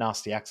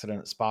nasty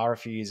accident at Spa a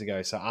few years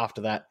ago. So after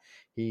that,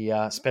 he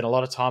spent a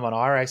lot of time on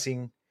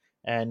iRacing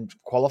and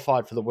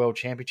qualified for the World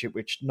Championship,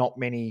 which not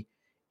many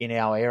in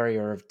our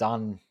area have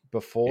done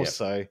before. Yep.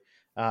 So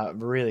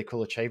really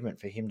cool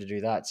achievement for him to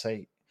do that. So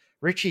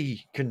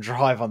Richie can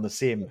drive on the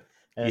sim,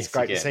 and it's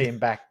great to see him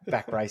back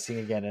racing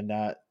again. And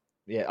I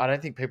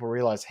don't think people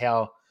realise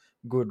how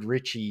good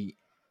Richie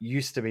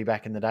used to be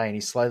back in the day, and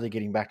he's slowly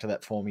getting back to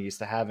that form he used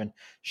to have. And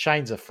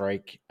Shane's a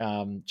freak.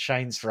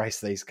 Shane's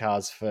raced these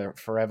cars for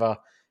forever,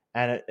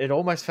 and it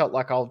almost felt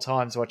like old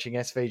times watching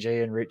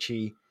SVG and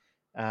Richie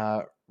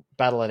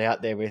battle it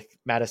out there with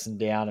Madison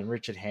Down and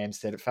Richard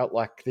Hampstead. It felt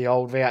like the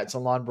old V8s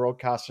Online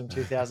broadcast from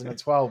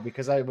 2012,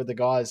 because they were the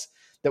guys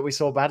that we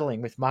saw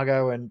battling with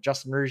Muggo and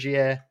Justin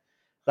Rougier.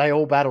 They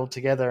all battled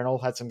together and all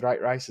had some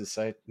great races.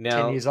 So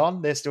now, 10 years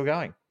on, they're still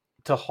going.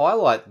 To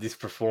highlight this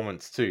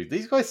performance too,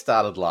 these guys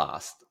started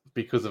last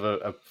because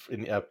of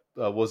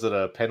was it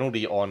a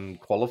penalty on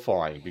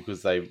qualifying,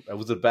 because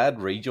was it a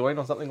bad rejoin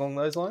or something along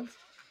those lines?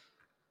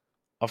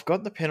 I've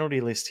got the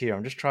penalty list here.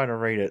 I'm just trying to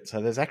read it.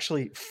 So there's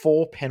actually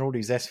 4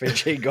 penalties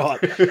SVG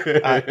got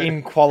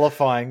in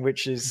qualifying,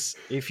 which is,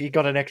 if he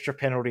got an extra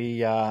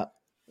penalty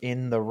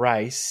in the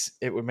race,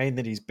 it would mean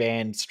that he's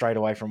banned straight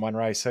away from one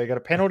race. So he got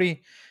a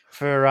penalty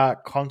for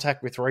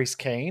contact with Reece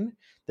Keane.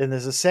 Then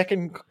there's a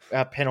second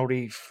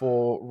penalty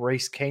for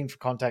Reece Keane for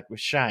contact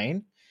with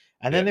Shane.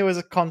 And then there was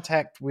a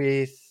contact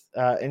with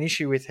an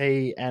issue with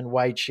he and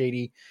Wade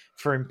Sheedy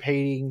for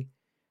impeding.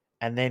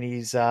 And then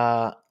his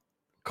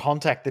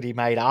contact that he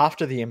made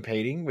after the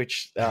impeding,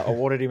 which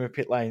awarded him a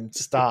pit lane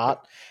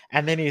start.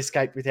 And then he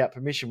escaped without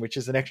permission, which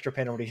is an extra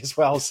penalty as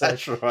well. So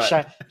that's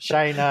right.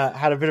 Shane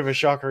had a bit of a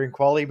shocker in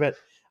quali, but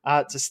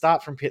to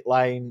start from pit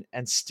lane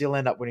and still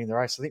end up winning the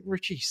race. I think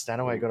Richie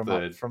Stanaway got him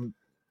up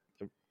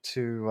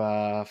to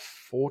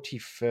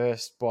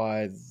 41st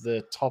by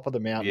the top of the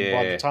mountain. Yeah.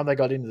 By the time they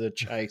got into the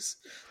chase,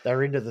 they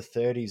were into the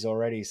 30s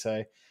already.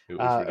 So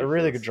a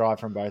really good drive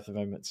from both of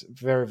them. It's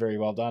very, very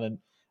well done.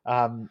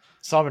 And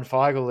Simon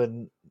Feigl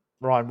and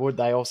Ryan Wood,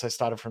 they also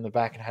started from the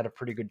back and had a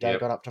pretty good day.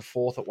 Got up to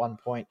 4th at one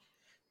point,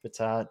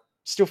 but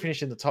still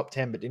finished in the top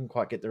 10, but didn't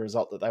quite get the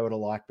result that they would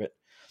have liked. But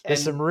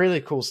there's some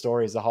really cool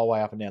stories the whole way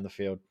up and down the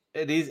field.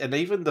 It is, and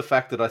even the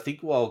fact that I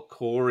think while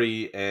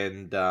Corey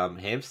and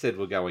Hampstead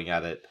were going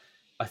at it,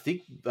 I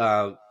think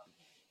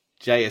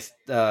Jackson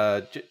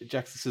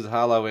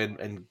Suzuhalo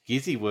and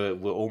Gizzy were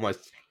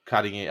almost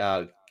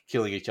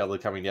killing each other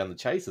coming down the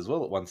chase as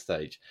well at one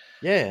stage.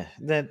 Yeah,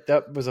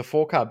 that was a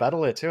 4-car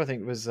battle there too. I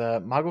think it was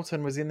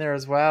Muggleton was in there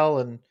as well,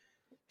 and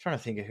I'm trying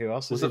to think of who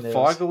else was in there.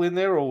 Was it Feigl in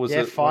there, or was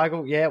it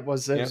Feigl? Yeah, it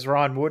was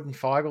Ryan Wood and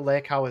Feigl.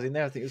 Their car was in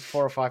there. I think it was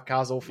 4 or 5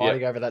 cars all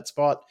fighting over that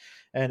spot,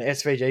 and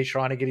SVG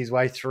trying to get his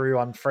way through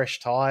on fresh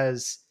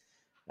tyres.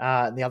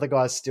 And the other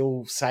guy's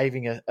still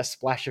saving a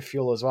splash of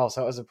fuel as well.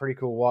 So it was a pretty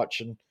cool watch.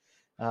 And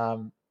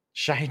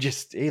Shane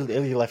he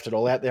left it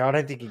all out there. I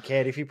don't think he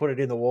cared. If he put it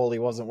in the wall, he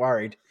wasn't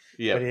worried.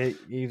 Yeah. But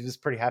he was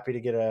pretty happy to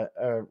get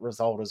a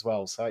result as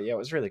well. So, yeah, it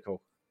was really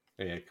cool.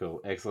 Yeah,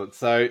 cool. Excellent.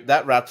 So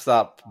that wraps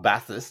up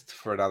Bathurst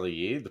for another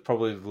year.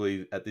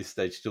 Probably at this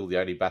stage still the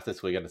only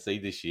Bathurst we're going to see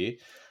this year.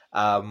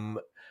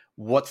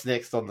 What's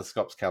next on the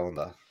Scops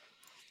calendar?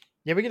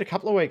 Yeah, we get a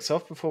couple of weeks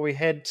off before we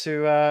head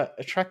to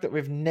a track that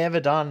we've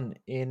never done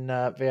in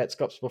V8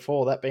 Scops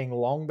before, that being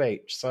Long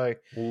Beach. So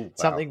Ooh, wow.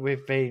 something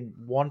we've been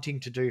wanting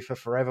to do for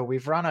forever.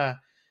 We've run a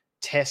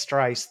test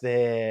race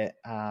there,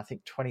 I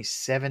think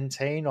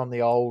 2017 on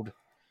the old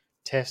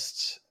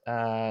test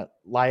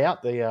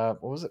layout. The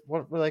what was it?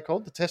 What were they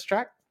called? The test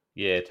track?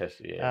 Yeah, test.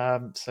 Yeah.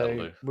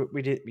 So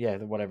we did,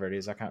 whatever it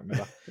is, I can't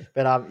remember.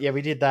 But yeah,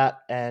 we did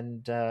that,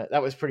 and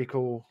that was pretty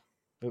cool.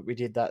 But we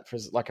did that for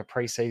like a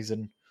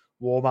pre-season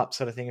warm-up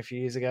sort of thing a few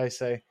years ago.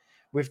 So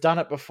we've done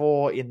it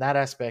before in that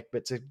aspect,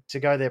 but to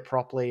go there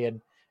properly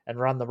and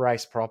run the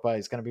race proper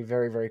is going to be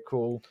very, very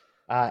cool.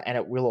 And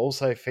it will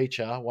also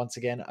feature, once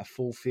again, a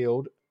full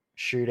field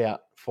shootout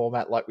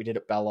format like we did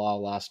at Belle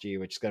Isle last year,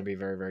 which is going to be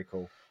very, very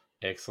cool.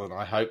 Excellent.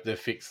 I hope they're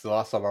fixed. The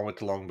last time I went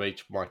to Long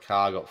Beach, my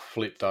car got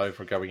flipped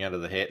over going out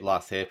of the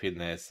last hairpin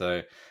there.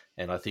 So,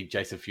 and I think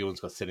Jason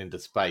Fuelens got sent into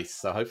space.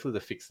 So hopefully they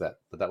fix that.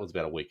 But that was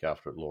about a week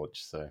after it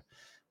launched. So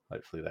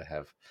hopefully they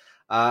have.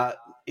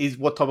 Is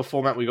what type of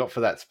format we got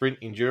for that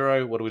sprint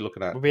enduro? What are we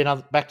looking at? We'll be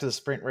back to the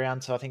sprint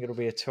round, so I think it'll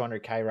be a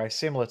 200k race,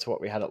 similar to what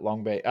we had at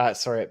Long Beach.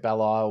 At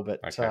Belle Isle, but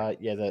okay.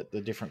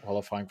 The different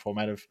qualifying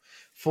format of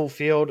full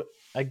field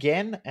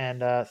again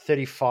and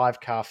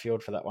 35 car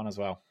field for that one as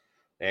well.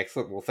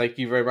 Excellent. Well, thank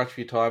you very much for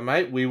your time,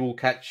 mate. We will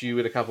catch you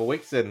in a couple of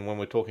weeks then when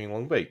we're talking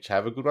Long Beach.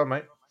 Have a good one,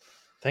 mate.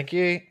 Thank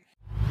you.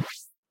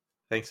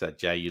 Thanks for that,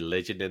 Jay, you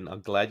legend, and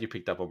I'm glad you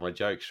picked up on my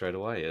joke straight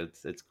away.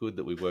 It's good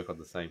that we work on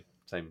the same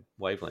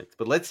wavelength.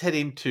 But let's head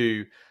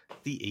into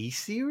the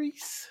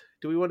E-Series.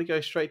 Do we want to go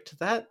straight to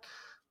that?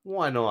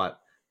 Why not?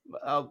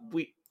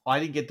 I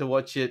didn't get to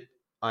watch it.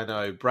 I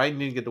know Braden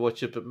didn't get to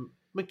watch it, but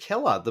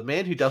McKellar, the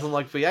man who doesn't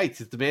like V8s,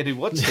 is the man who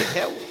watched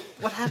it.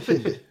 What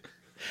happened?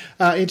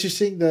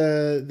 Interesting.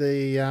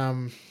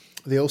 The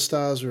All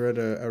Stars were at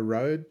a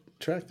road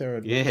track. They're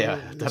at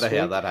I don't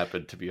know how that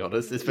happened, to be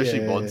honest.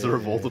 Especially Monza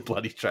of all the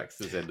bloody tracks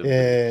this end of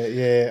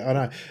I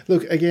know.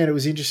 Look, again, it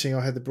was interesting.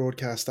 I had the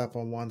broadcast up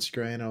on one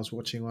screen. I was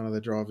watching one of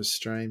the drivers'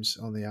 streams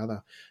on the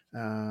other,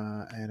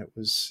 and it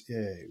was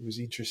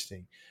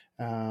interesting.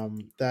 I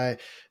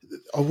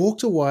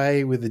walked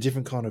away with a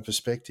different kind of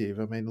perspective.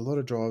 I mean, a lot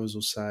of drivers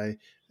will say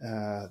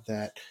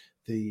that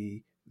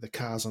the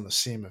cars on the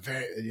sim are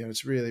very,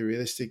 it's really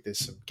realistic.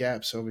 There's some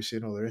gaps, obviously,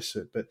 and all the rest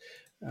of it. But,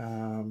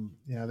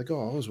 the guy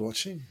I was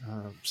watching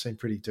seemed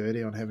pretty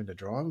dirty on having to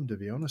drive them, to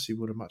be honest. He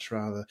would have much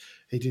rather,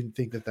 he didn't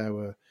think that they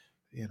were,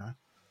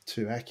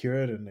 too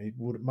accurate, and he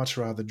would much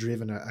rather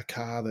driven a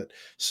car that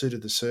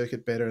suited the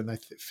circuit better, and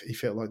he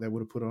felt like they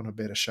would have put on a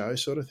better show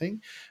sort of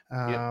thing.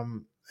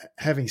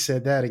 Having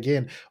said that,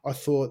 again, I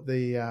thought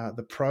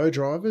the pro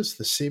drivers,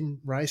 the sim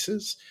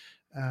racers,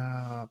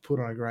 put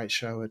on a great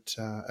show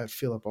at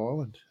Phillip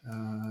Island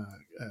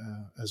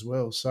as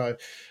well. So,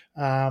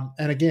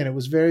 and again, it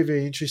was very,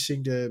 very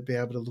interesting to be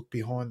able to look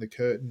behind the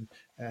curtain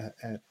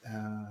at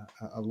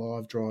a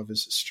live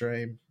driver's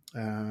stream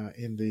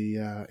in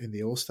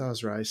the All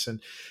Stars race,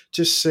 and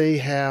just see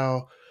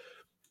how,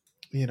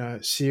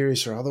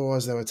 serious or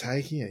otherwise they were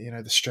taking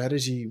it. The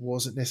strategy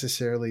wasn't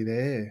necessarily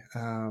there.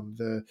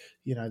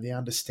 The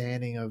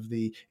understanding of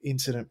the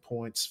incident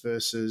points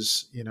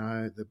versus,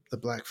 the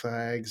black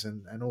flags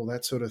and all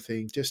that sort of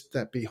thing. Just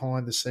that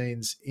behind the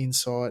scenes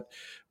insight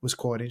was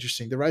quite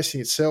interesting. The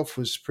racing itself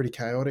was pretty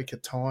chaotic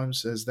at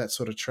times, as that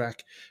sort of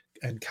track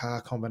and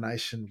car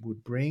combination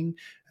would bring,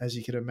 as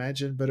you could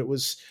imagine. But it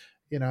was,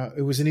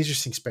 it was an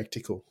interesting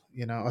spectacle.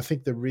 I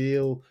think the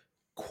real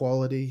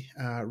quality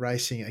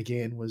racing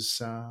again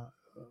was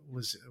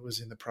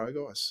in the pro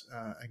guys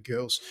and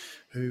girls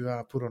who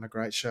put on a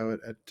great show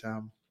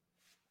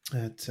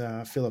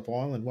at Phillip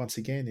Island once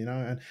again,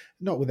 and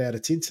not without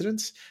its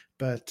incidents,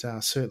 but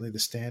certainly the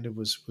standard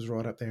was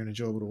right up there and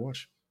enjoyable to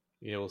watch.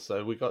 Yeah, well,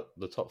 so we got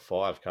the top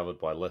 5 covered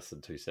by less than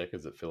 2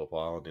 seconds at Phillip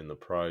Island in the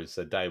pros.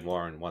 So Dane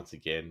Warren, once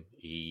again,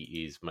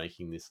 he is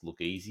making this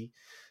look easy,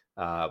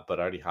 but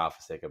only half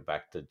a second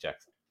back to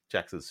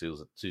Jackson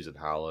Susan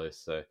Harlow.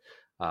 So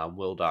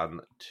well done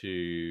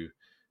to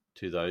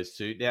those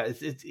two. Now,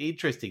 it's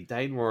interesting.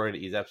 Dane Warren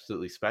is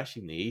absolutely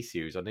smashing the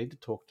E-Series. I need to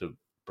talk to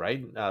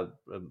Braden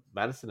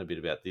Madison a bit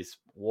about this.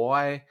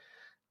 Why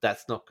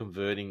that's not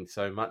converting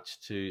so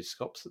much to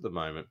Scops at the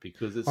moment?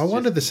 Because I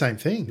wondered the same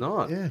thing.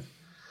 Not. Yeah.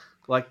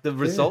 Like, the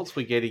results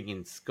we're getting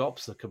in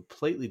Scops are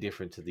completely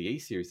different to the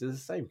E-Series. They're the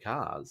same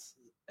cars.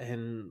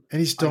 And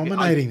he's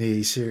dominating the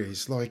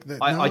E-Series. Like, no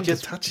one can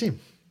touch him.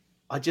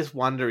 I just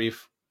wonder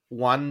if a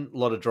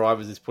lot of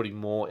drivers is putting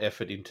more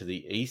effort into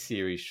the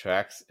E-Series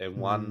tracks and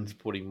one's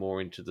putting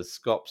more into the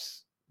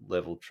Scops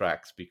level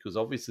tracks, because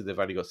obviously they've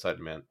only got a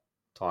certain amount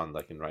of time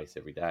they can race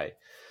every day.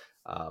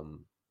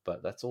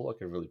 But that's all I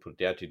can really put it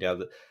down to. Now,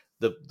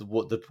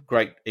 the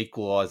great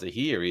equalizer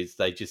here is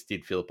they just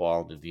did Phillip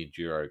Island in the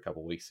Enduro a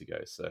couple of weeks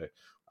ago, so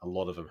a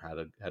lot of them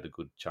had a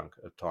good chunk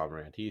of time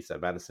around here. So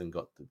Madison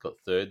got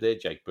third there,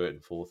 Jake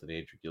Burton fourth, and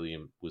Andrew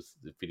Gilliam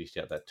finished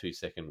out that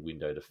 2-second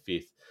window to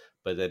fifth.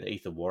 But then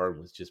Ethan Warren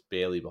was just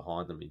barely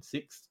behind them in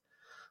sixth.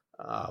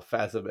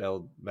 Fazem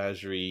El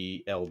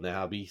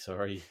Nabi,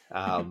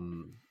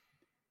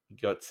 he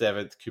got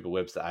 7th, Cooper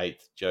Webster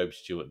 8th, Job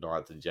Stewart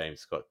 9th, and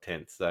James Scott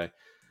 10th. So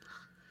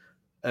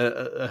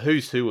a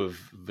who's who of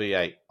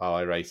V8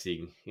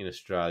 iRacing in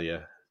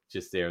Australia,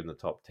 just there in the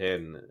top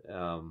 10.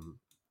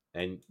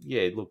 And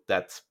yeah, look,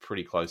 that's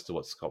pretty close to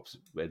what Scops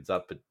ends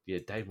up. But yeah,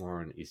 Dave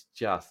Warren is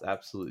just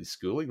absolutely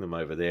schooling them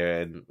over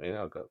there. And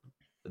I've got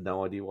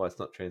no idea why it's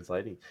not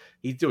translating.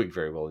 He's doing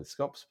very well in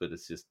Scops, but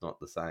it's just not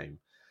the same.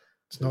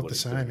 It's not the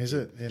same, is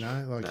it?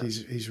 No.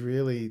 He's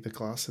really the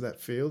class of that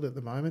field at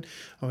the moment.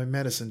 I mean,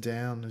 Madison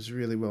Down is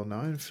really well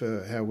known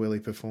for how well he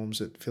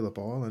performs at Phillip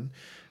Island,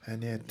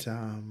 and yet,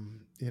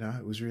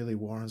 it was really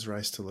Warren's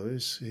race to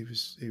lose. He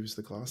was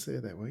the class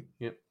there that week.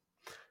 Yep,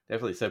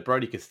 definitely. So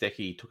Brody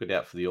Kostecki took it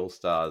out for the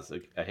All-Stars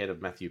ahead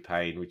of Matthew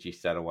Payne, Richie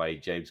Stanaway,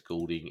 James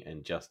Goulding,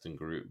 and Justin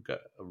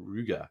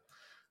Ruger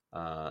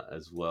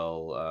as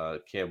well.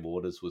 Cam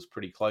Waters was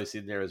pretty close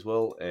in there as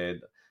well, and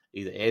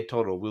either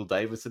Anton or Will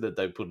Davison,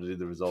 they put it in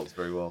the results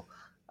very well.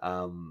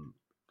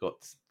 Got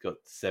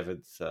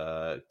 7th,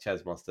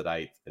 Chaz Mostert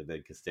 8th, and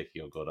then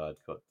Kostecki or Goddard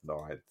got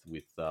 9th,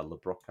 with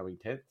LeBrock coming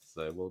 10th.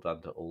 So well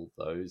done to all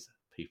those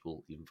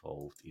people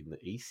involved in the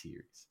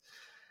E-Series.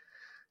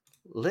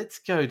 Let's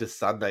go to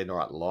Sunday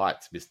Night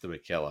Lights, Mr.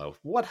 McKellar.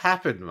 What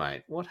happened,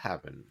 mate? What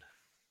happened?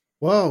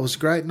 Well, it was a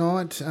great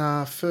night.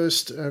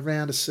 First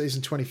round of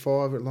season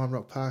 25 at Lime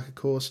Rock Park, of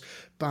course.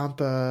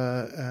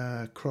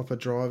 Bumper crop of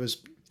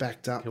drivers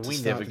backed up. Can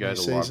we never go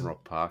to Lime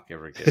Rock Park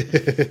ever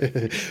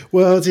again?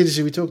 Well, it's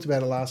interesting. We talked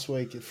about it last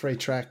week. A free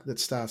track that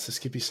starts the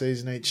Skippy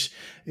season each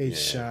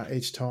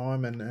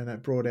time, and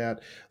it brought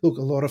out a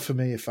lot of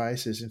familiar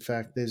faces. In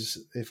fact,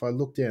 if I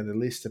look down the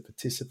list of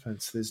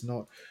participants, there's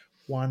not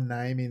one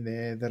name in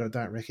there that I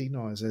don't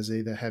recognise as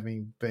either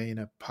having been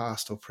a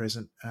past or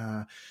present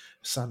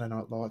Sunday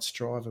Night Lights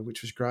driver,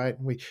 which was great.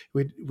 And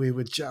we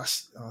were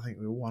just, I think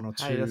we were one or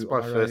two. Hey, that's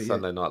my first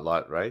Sunday Night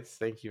Light race.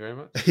 Thank you very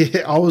much.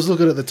 Yeah, I was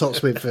looking at the top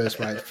split first,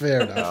 mate.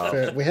 Fair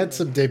enough. We had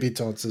some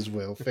debutantes as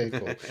well. Fair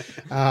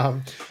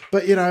call.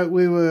 But,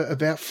 we were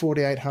about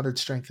 4,800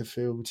 strength of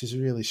field, which is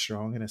really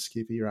strong in a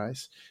Skippy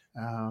race.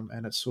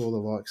 And it saw the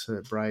likes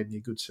of Braden,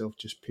 your good self,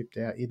 just pipped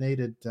out. You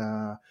needed...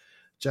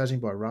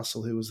 judging by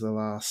Russell, who was the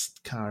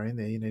last car in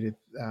there, you needed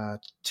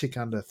tick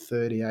under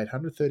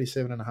 3,800,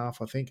 37.5,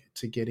 I think,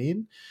 to get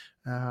in,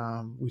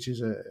 which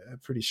is a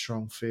pretty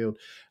strong field.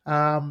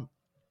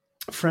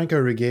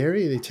 Franco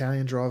Righieri, the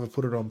Italian driver,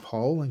 put it on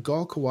pole, and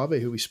Guy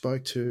Kawabe, who we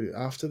spoke to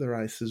after the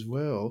race as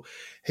well,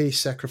 he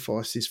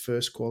sacrificed his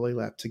first quali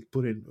lap to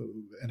put in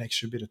an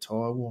extra bit of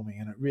tyre warming,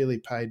 and it really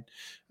paid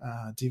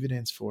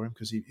dividends for him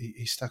because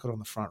he stuck it on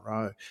the front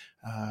row,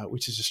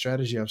 which is a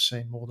strategy I've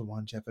seen more than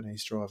one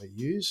Japanese driver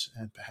use,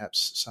 and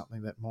perhaps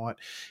something that might,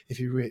 if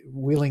you're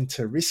willing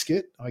to risk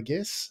it, I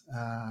guess,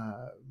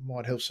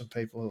 might help some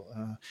people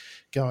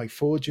going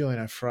forward. Julian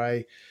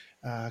O'Fray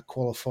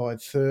qualified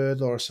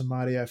third, Lawrence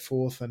Mario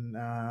fourth, and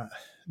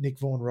Nick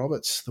Vaughan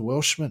Roberts, the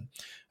Welshman,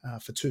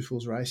 for Two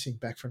Fools Racing,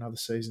 back for another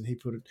season. He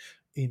put it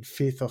in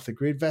fifth off the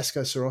grid.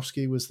 Vasco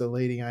Sorowski was the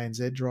leading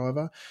ANZ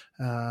driver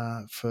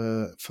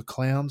for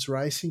Clowns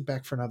Racing,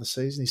 back for another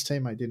season. His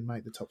teammate didn't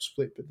make the top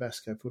split, but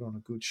Vasco put on a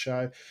good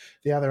show.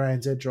 The other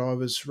ANZ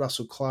drivers,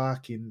 Russell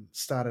Clark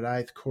started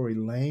 8th, Corey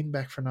Lean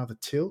back for another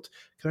tilt.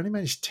 Could only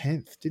manage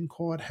 10th, didn't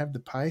quite have the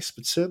pace,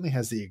 but certainly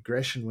has the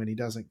aggression when he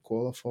doesn't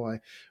qualify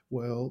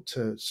well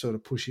to sort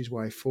of push his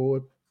way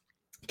forward.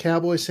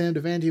 Cowboy Sam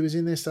Devanti was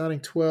in there starting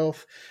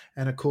 12th.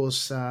 And, of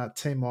course,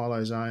 Team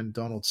Milo's own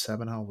Donald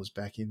Sabanal was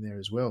back in there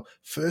as well.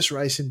 First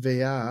race in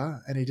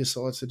VR, and he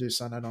decides to do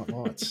Sunday Night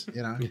Lights.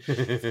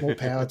 More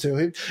power to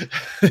him.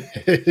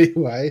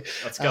 Anyway,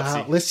 that's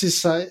gutsy. Let's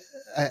just say...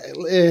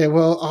 I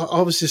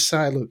was just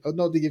saying, look,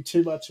 not to give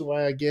too much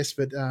away, I guess,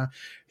 but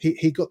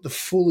he got the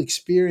full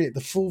experience,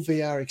 the full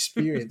VR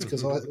experience,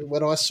 because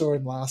when I saw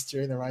him last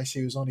year in the race,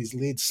 he was on his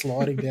lid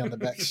sliding down the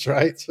back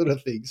straight sort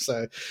of thing.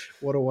 So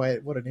what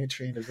an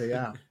entry into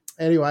VR.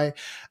 Anyway,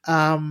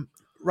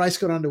 race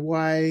got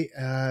underway.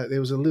 There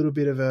was a little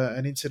bit of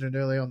an incident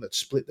early on that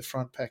split the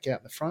front pack out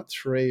in the front.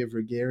 3 of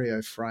Righieri,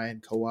 O'Fray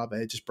and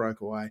Kawabe just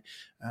broke away,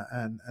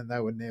 and they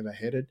were never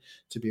headed,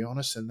 to be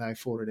honest, and they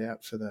fought it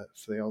out for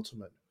the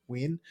ultimate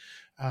win.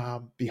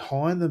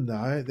 Behind them,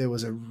 though, there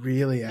was a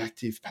really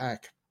active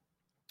pack,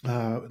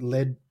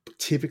 led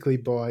typically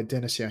by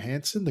Dennis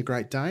Johansson, the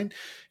Great Dane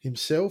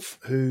himself,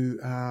 who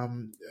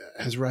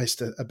has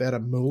raced about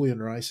 1 million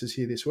races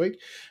here this week.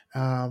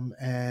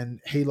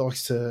 And he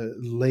likes to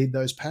lead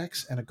those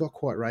packs, and it got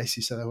quite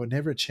racy, so they were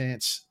never a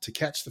chance to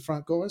catch the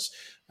front guys,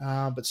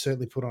 but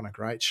certainly put on a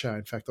great show.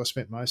 In fact, I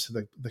spent most of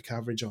the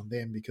coverage on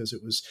them because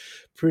it was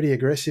pretty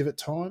aggressive at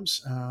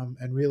times,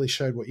 and really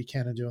showed what you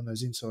can do on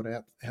those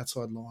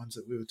outside lines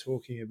that we were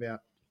talking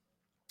about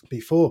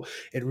before.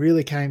 It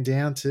really came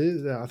down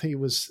to, I think it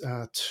was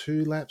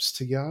 2 laps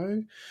to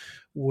go,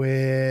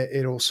 where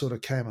it all sort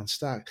of came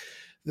unstuck.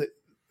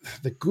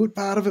 The good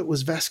part of it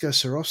was Vasco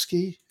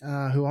Sorowski,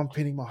 who I'm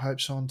pinning my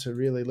hopes on to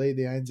really lead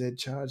the ANZ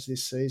charge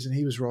this season.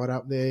 He was right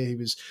up there. He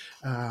was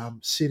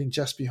sitting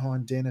just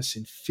behind Dennis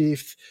in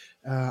 5th.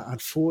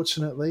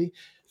 Unfortunately,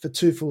 for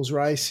Two Fools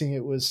Racing,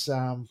 it was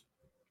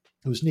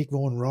it was Nick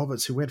Vaughan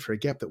Roberts who went for a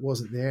gap that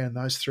wasn't there, and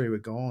those three were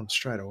gone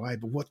straight away.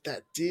 But what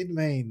that did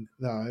mean,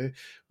 though,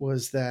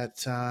 was that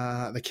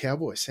the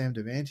Cowboy, Sam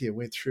Devantia,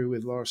 went through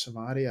with Loris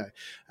Amadio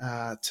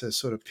to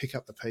sort of pick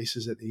up the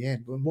pieces at the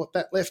end. And what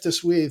that left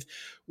us with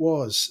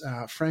was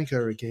Franco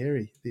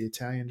Ruggieri, the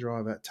Italian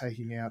driver,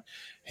 taking out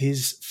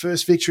his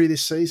first victory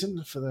this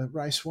season for the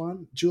race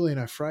one. Julian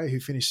O'Fray, who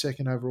finished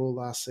second overall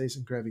last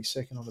season, grabbing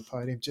second on the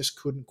podium, just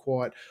couldn't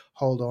quite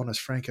hold on as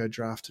Franco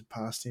drafted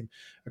past him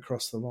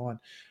across the line.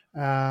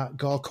 Guy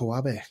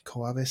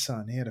Kawabe's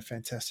son, he had a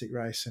fantastic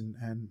race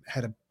and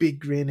had a big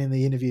grin in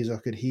the interviews I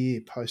could hear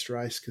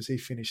post-race because he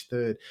finished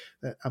third.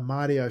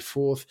 Amadio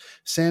fourth.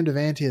 Sam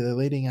Devantia, the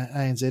leading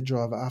ANZ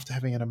driver, after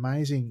having an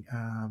amazing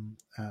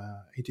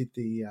he did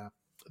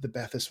the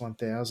Bathurst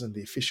 1000,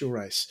 the official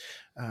race,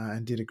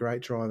 and did a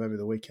great drive over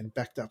the weekend,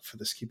 backed up for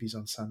the Skippies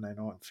on Sunday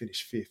night and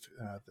finished fifth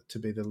to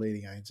be the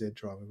leading ANZ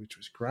driver, which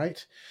was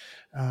great.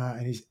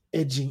 And he's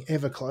edging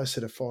ever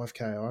closer to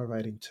 5K I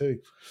rating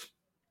too.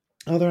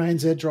 Other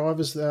ANZ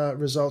drivers'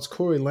 results,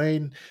 Corey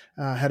Lean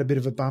had a bit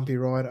of a bumpy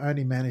ride,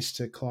 only managed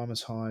to climb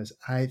as high as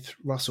 8th.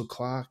 Russell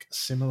Clark,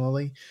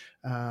 similarly,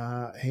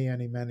 he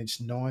only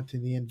managed 9th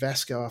in the end.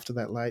 Vasco, after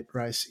that late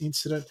race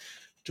incident,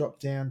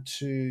 dropped down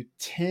to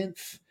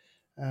 10th.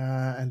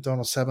 And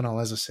Donald Sabinal,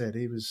 as I said,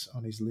 he was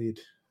on his lid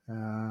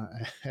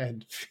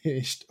and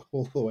finished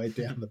all the way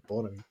down the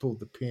bottom. He pulled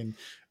the pin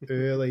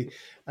early.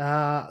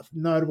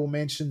 Notable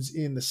mentions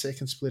in the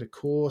second split, of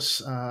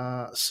course,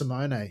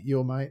 Simone,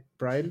 your mate,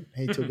 Braden,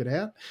 he took it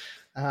out.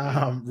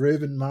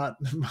 Ruben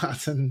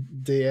Martin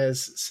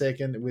Diaz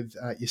second, with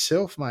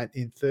yourself, mate,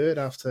 in third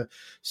after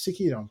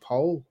sticking it on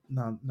pole,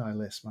 no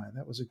less, mate.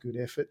 That was a good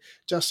effort.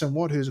 Justin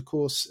Watt, who's, of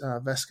course,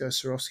 Vasco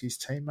Sorowski's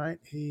teammate,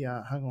 he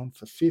hung on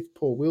for fifth.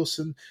 Paul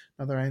Wilson,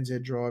 another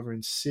ANZ driver,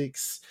 in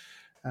sixth.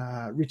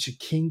 Richard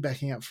King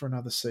backing up for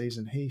another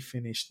season. He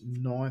finished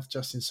 9th,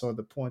 just inside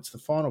the points. The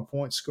final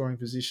point scoring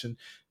position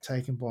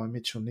taken by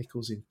Mitchell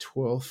Nichols in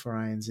 12th for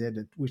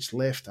ANZ, which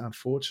left,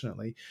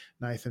 unfortunately,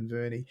 Nathan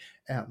Verney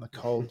out in the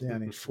cold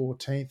down in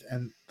 14th.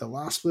 And the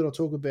last split I'll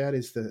talk about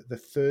is the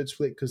third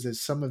split, because there's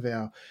some of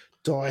our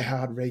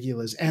die-hard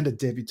regulars and a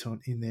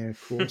debutant in there,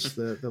 of course.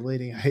 The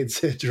leading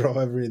ANZ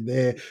driver in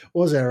there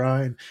was our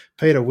own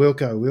Peter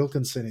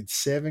Wilkinson in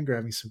 7,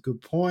 grabbing some good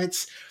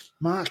points.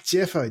 Mark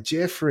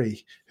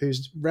Jeffrey,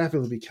 who's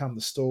rapidly become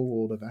the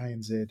stalwart of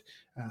ANZ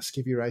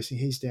Skippy Racing,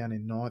 he's down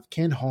in 9th.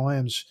 Ken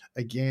Hyams,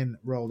 again,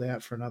 rolled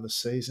out for another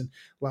season.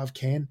 Love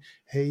Ken.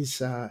 He's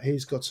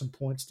got some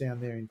points down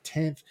there in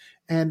 10th.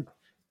 And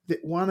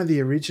one of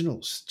the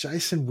originals,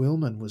 Jason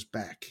Willman, was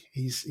back.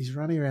 He's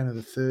running around in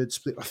the third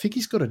split. I think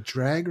he's got a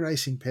drag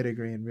racing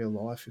pedigree in real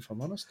life, if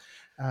I'm honest.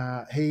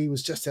 He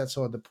was just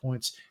outside the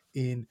points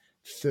in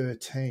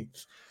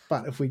 13th.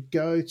 But if we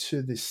go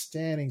to the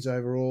standings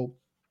overall,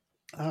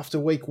 after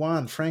week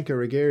one, Franco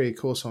Ruggieri, of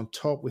course, on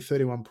top with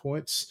 31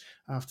 points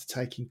after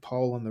taking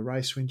pole on the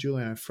race win.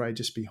 Julian O'Fray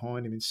just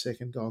behind him in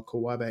second. Guy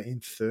Kawabe in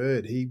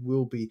third. He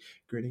will be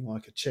grinning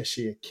like a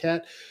Cheshire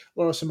cat.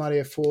 Loris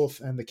Amadio fourth,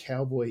 and the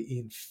Cowboy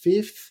in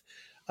fifth.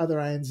 Other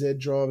ANZ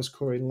drivers,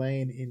 Corey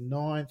Lean in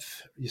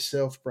 9th.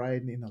 Yourself,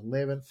 Braden, in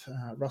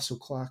 11th. Russell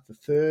Clark the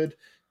third.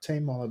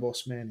 Team Milo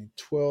Bossman in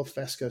 12th.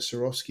 Vasco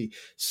Sorowski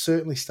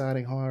certainly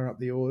starting higher up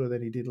the order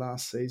than he did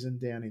last season,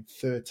 down in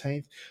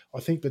 13th. I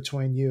think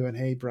between you and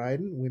he,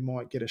 Braden, we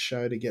might get a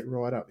show to get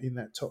right up in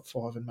that top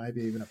 5 and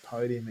maybe even a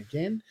podium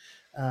again.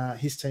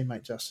 His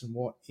teammate Justin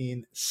Watt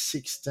in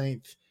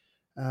 16th.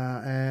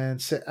 And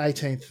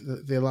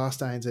 18th, their last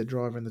ANZ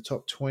driver in the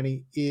top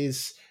 20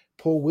 is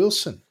Paul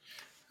Wilson.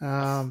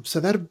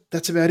 So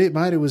that's about it,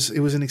 mate. It was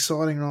an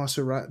exciting, nice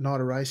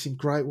night of racing.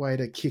 Great way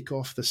to kick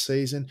off the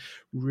season.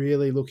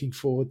 Really looking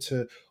forward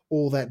to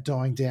all that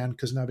dying down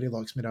because nobody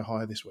likes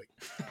Mid-Ohio this week.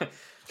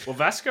 Well,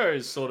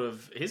 Vasco's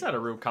he's had a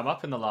real come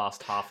up in the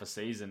last half a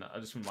season. I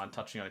just wouldn't mind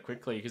touching on it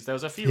quickly because there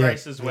was a few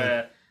races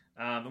where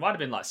it might have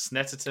been like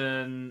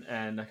Snetterton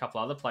and a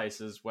couple other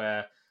places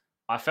where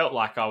I felt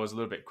like I was a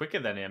little bit quicker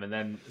than him. And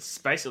then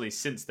basically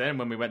since then,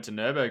 when we went to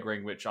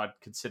Nürburgring, which I'd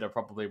consider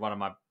probably one of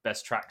my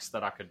best tracks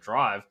that I could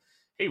drive,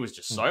 he was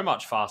just so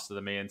much faster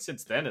than me. And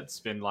since then, it's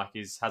been like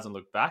he hasn't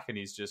looked back and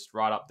he's just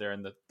right up there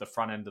in the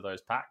front end of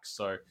those packs.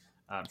 So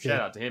shout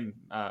out to him.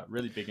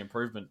 Really big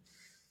improvement.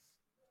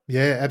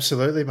 Yeah,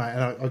 absolutely, mate.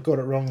 And I got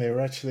it wrong there.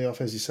 We're actually off,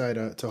 as you say,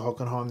 to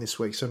Hockenheim this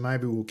week. So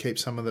maybe we'll keep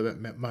some of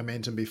the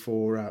momentum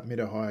before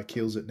Mid-Ohio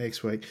kills it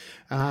next week.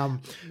 But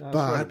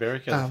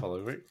America the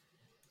following week.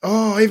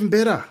 Oh, even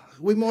better.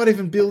 We might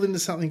even build into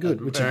something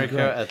good. Which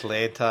America,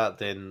 Atlanta,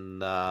 then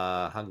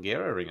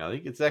Hungaroring. I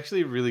think it's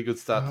actually a really good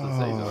start to the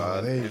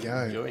season. There you go.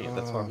 Enjoying it.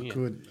 That's why I'm here.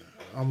 Good.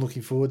 I'm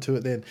looking forward to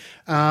it then.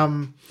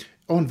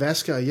 On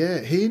Vasco, yeah.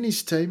 He and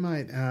his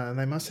teammate,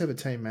 they must have a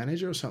team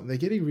manager or something. They're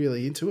getting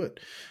really into it.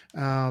 They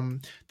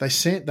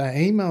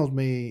emailed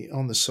me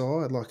on the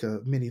side like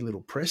a mini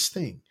little press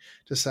thing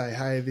to say,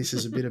 hey, this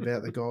is a bit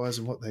about the guys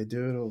and what they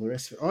do and all the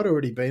rest of it. I'd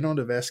already been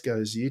onto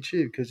Vasco's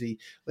YouTube because he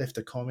left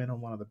a comment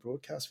on one of the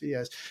broadcast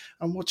videos.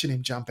 I'm watching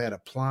him jump out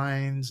of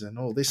planes and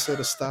all this sort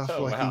of stuff.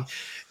 Oh, wow.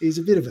 He's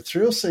a bit of a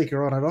thrill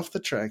seeker on and off the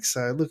track.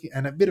 So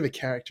and a bit of a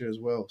character as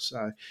well.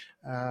 So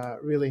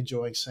really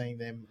enjoying seeing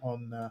them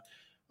on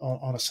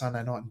a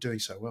Sunday night and doing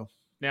so well.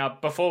 Now,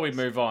 before we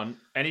move on,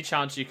 any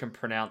chance you can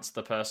pronounce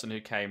the person who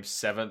came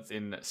 7th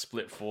in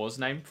Split 4's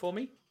name for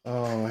me?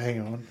 Oh,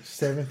 hang on.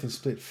 7th in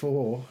Split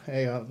 4.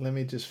 Hang on. Let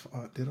me just...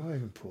 did I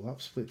even pull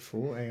up Split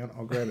 4? Hang on.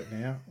 I'll grab it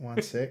now.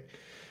 One sec.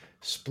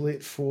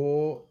 Split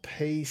 4,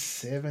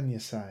 P7, you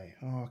say?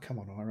 Oh, come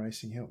on,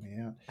 iRacing. Help me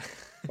out.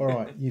 All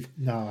right.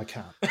 No, I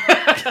can't.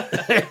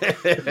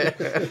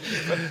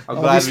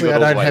 Obviously, I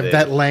don't have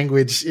that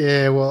language.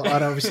 Yeah, well,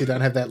 I obviously don't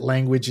have that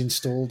language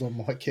installed on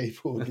my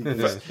keyboard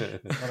because,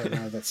 I don't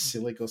know, that's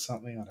Silic or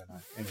something. I don't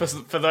know.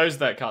 Anyway. For those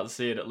that can't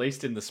see it, at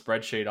least in the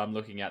spreadsheet I'm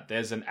looking at,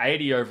 there's an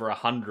 80 over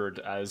 100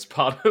 as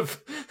part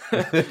of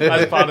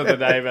the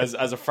name as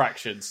a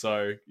fraction.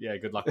 So, yeah,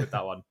 good luck with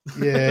that one.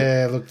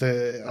 Yeah, look,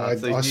 I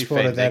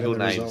spotted that in the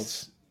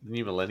results.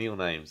 New millennial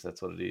names,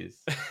 that's what it is.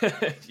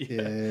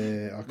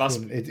 Yeah, I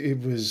couldn't. It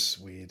was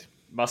weird.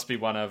 Must be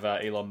one of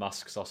Elon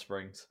Musk's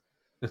offsprings.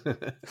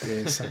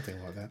 Yeah,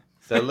 something like that.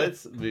 So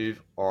let's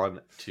move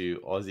on to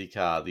Aussie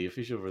Car, the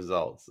official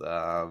results.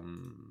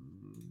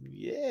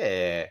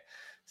 Yeah.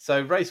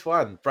 So race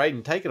 1,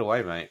 Braden, take it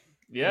away, mate.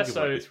 Yeah,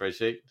 so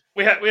spreadsheet.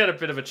 We had a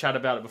bit of a chat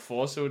about it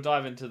before, so we'll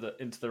dive into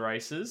the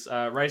races.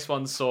 Race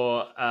 1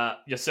 saw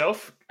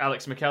yourself,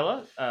 Alex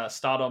McKellar,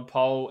 start on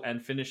pole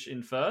and finish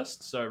in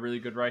first. So a really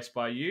good race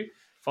by you.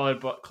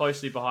 Followed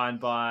closely behind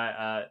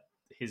by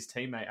his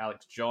teammate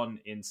Alex John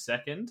in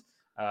second,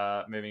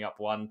 moving up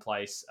one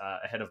place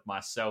ahead of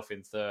myself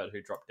in third,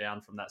 who dropped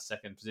down from that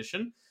second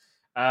position.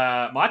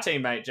 My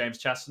teammate James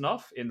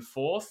Chastanoff in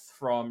fourth,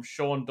 from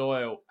Sean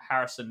Doyle,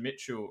 Harrison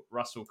Mitchell,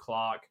 Russell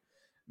Clark,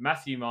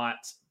 Matthew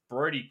Might,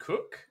 Brody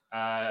Cook,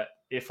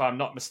 if I'm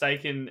not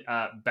mistaken,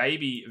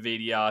 baby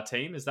VDR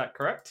team. Is that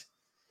correct?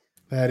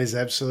 That is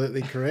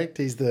absolutely correct.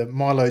 He's the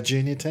Milo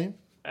Junior team.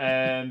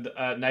 And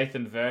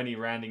Nathan Verney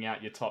rounding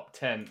out your top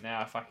 10.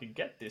 Now, if I could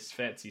get this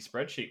fancy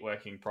spreadsheet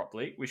working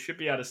properly, we should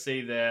be able to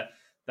see there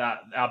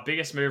that our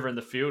biggest mover in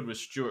the field was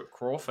Stuart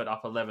Crawford,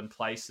 up 11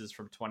 places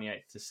from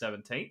 28th to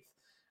 17th.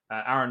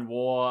 Aaron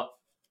Waugh,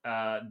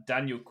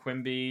 Daniel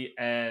Quimby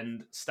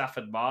and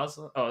Stafford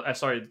Marsland.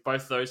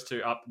 Both those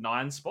two up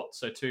 9 spots.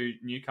 So 2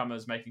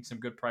 newcomers making some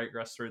good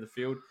progress through the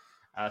field.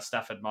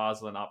 Stafford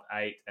Marsland up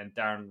 8, and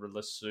Darren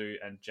Relissu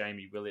and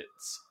Jamie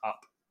Willits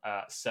up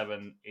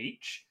 7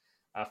 each.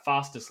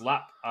 Fastest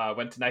lap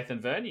went to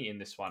Nathan Verney in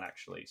this one,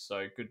 actually.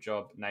 So good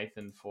job,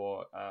 Nathan,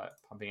 for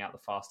pumping out the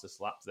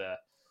fastest lap there,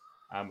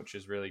 which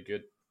is really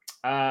good.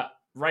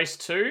 Race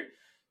 2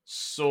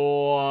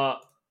 saw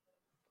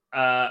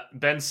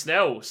Ben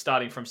Snell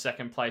starting from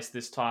second place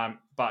this time,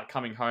 but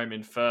coming home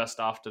in first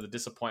after the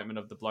disappointment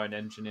of the blown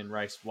engine in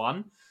race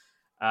 1.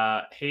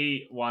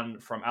 He won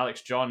from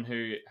Alex John,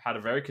 who had a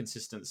very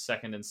consistent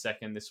second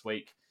this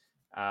week,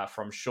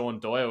 from Sean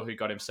Doyle, who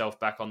got himself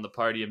back on the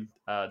podium.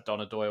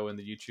 Donna Doyle in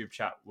the YouTube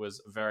chat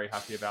was very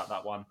happy about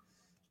that one.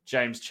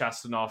 James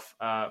Chastanoff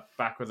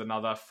back with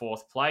another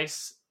 4th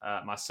place.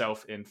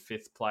 Myself in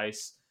 5th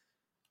place.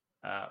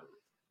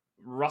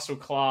 Russell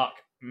Clark,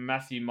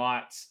 Matthew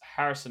Mites,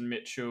 Harrison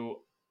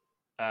Mitchell,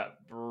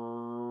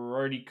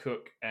 Brody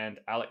Cook, and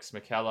Alex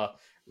McKellar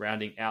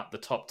rounding out the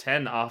top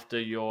 10 after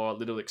your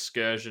little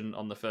excursion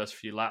on the first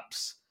few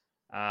laps.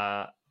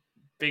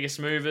 Biggest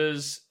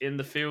movers in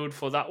the field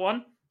for that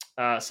one.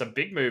 Some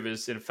big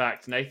movers, in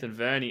fact. Nathan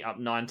Verney up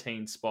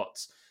 19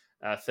 spots,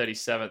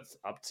 37th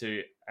up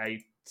to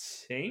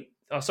 18th.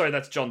 Oh, sorry,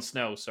 that's John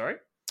Snell, sorry.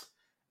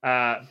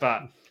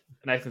 But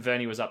Nathan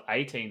Verney was up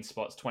 18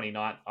 spots,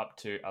 29th up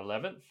to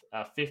 11th.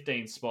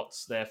 15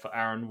 spots there for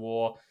Aaron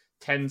Waugh,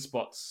 10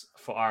 spots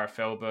for Ira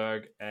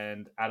Felberg,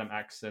 and Adam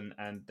Axon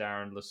and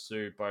Darren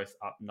Lassou both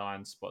up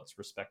 9 spots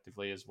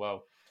respectively as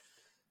well.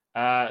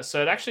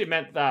 So it actually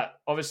meant that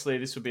obviously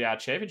this would be our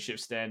championship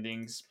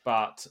standings,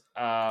 but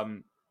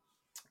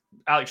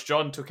Alex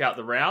John took out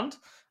the round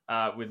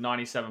with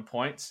 97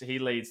 points. He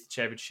leads the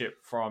championship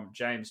from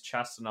James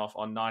Chastanoff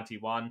on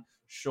 91,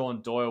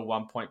 Sean Doyle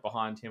 1 point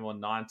behind him on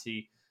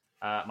 90,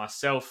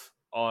 myself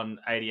on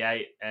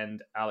 88,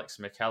 and Alex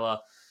McKellar.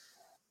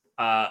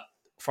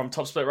 From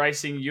Top Split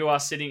Racing, you are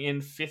sitting in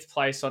 5th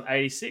place on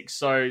 86.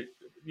 So,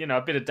 you know,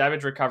 a bit of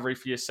damage recovery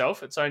for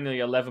yourself. It's only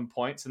 11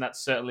 points, and that's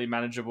certainly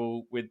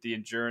manageable with the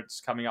endurance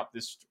coming up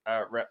this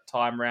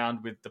time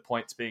round, with the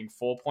points being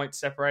 4 points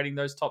separating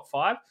those top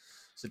 5.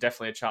 So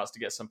definitely a chance to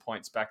get some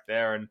points back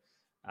there, and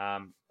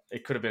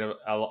it could have been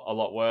a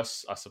lot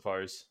worse, I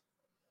suppose.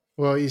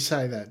 Well, you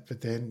say that,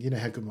 but then you know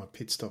how good my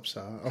pit stops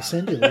are. I'll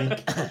send you a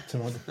link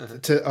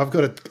to I've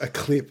got a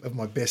clip of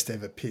my best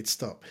ever pit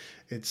stop.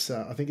 It's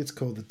I think it's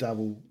called the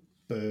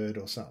bird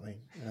or something.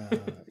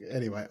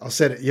 Anyway, I'll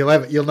send it.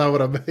 You'll know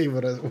what I mean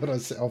when I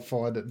I'll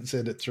find it and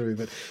send it through.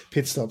 But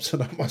pit stops are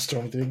not my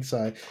strong thing.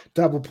 So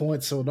double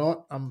points or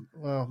not,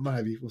 well,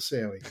 maybe we'll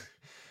see how we go.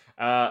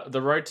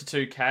 The road to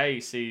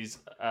 2K sees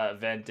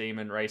Van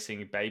Diemen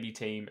Racing baby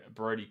team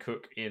Brody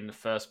Cook in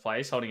first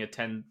place, holding a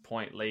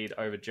 10-point lead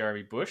over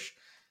Jeremy Bush.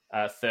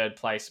 Third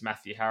place,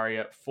 Matthew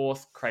Harrier.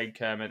 Fourth, Craig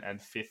Kerman.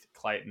 And fifth,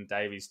 Clayton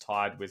Davies,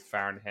 tied with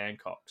Farron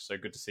Hancock. So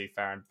good to see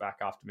Farron back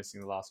after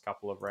missing the last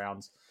couple of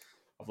rounds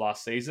of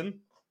last season.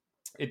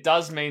 It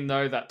does mean,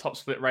 though, that Top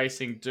Split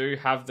Racing do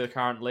have the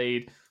current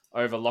lead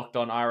over Locked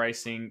On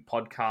iRacing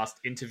podcast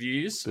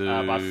interviews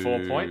by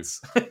 4 points.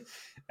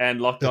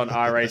 And Locked On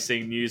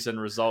iRacing news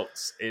and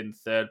results in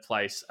third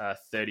place,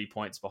 30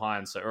 points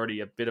behind. So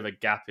already a bit of a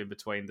gap in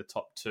between the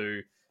top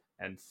two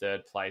and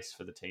third place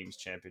for the team's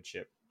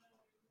championship.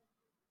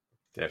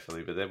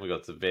 Definitely, but then we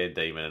got some Van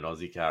Diemen and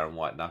Aussie Car and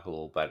White Knuckle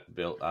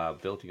all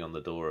belting on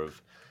the door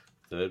of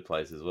third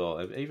place as well.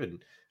 And even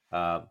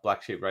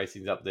Black Sheep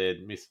Racing's up there,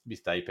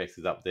 Missed Apex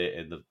is up there,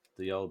 and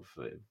the old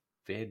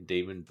Van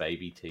Diemen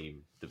baby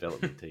team,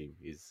 development team,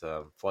 is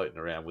floating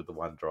around with the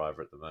one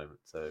driver at the moment.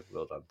 So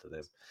well done to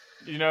them.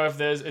 You know, if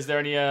is there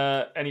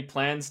any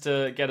plans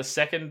to get a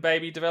second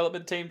baby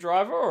development team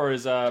driver, or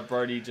is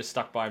Brody just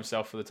stuck by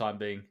himself for the time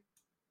being?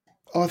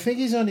 I think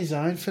he's on his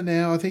own for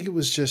now. I think it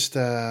was just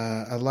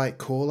a late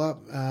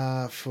call-up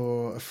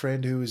for a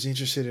friend who was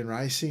interested in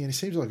racing, and he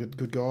seems like a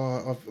good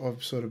guy.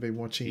 I've sort of been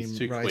watching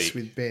him race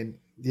with Ben.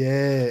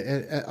 Yeah,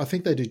 and I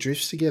think they do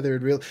drifts together.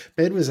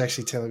 Ben was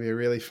actually telling me a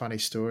really funny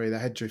story. They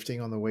had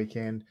drifting on the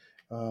weekend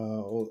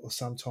or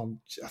sometime,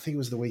 I think it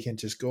was the weekend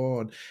just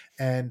gone,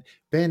 and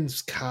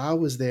Ben's car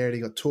was there and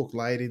he got talked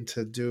late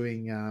into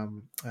doing,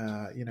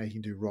 you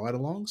can do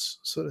ride-alongs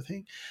sort of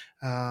thing.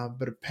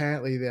 But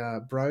apparently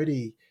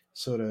Brody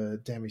sort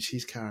of damaged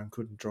his car and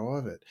couldn't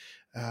drive it.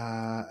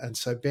 And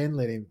so Ben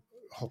let him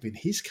hop in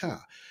his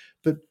car.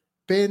 But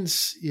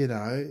Ben's,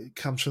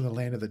 comes from the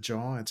land of the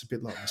giants, a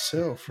bit like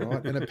myself,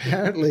 right? And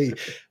apparently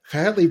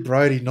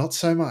Brody, not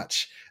so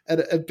much.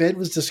 And Ben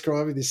was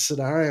describing this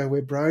scenario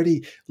where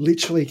Brody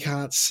literally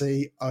can't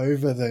see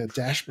over the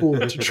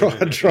dashboard to try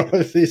and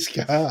drive this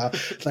car.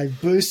 They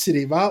boosted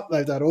him up.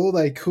 They've done all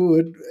they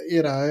could,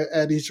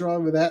 and he's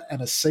driving with that and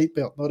a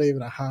seatbelt, not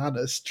even a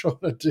harness, trying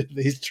to do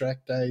these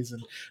track days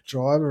and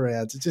drive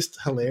arounds. It's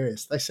just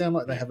hilarious. They sound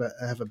like they have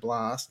a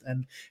blast,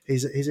 and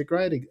he's a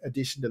great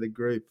addition to the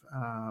group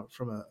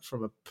from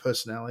a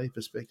personality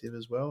perspective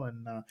as well,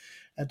 and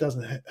it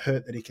doesn't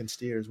hurt that he can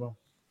steer as well.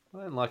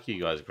 I don't like you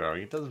guys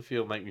growing. It doesn't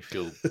make me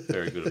feel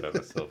very good about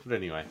myself. But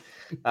anyway,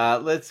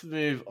 let's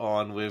move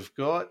on. We've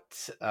got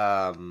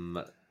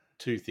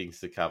two things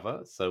to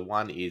cover. So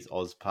one is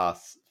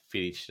OzPass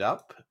finished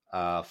up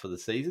for the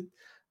season.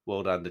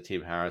 Well done to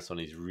Tim Harris on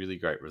his really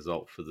great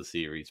result for the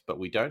series. But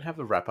we don't have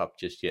a wrap-up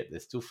just yet. They're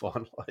still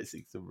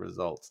finalising some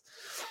results.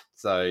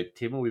 So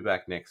Tim will be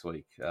back next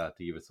week to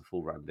give us a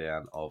full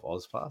rundown of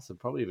OzPass and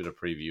probably even a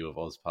preview of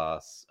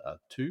OzPass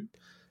 2.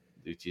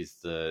 Which is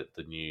the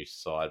new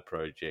side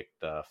project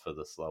for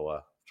the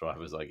slower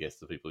drivers, I guess,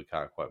 the people who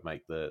can't quite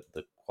make the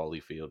quali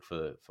field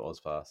for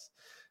OzPass.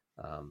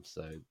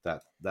 So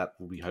that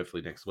will be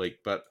hopefully next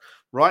week. But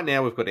right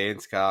now we've got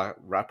ANSCAR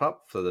wrap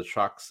up for the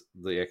trucks,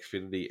 the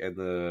Xfinity, and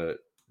the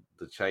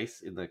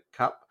Chase in the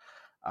Cup.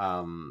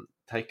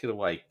 Take it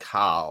away,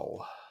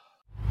 Carl.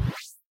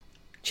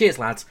 Cheers,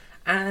 lads.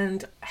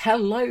 And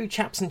hello,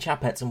 chaps and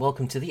chapettes, and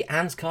welcome to the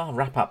ANSCAR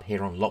wrap-up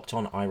here on Locked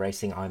On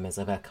iRacing. I'm, as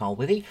ever, Carl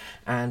Withy,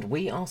 and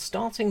we are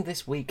starting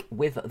this week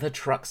with the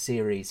Truck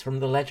Series from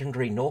the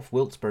legendary North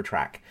Wilkesboro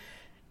track.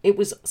 It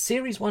was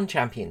Series 1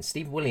 champion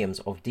Steve Williams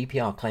of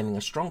DPR claiming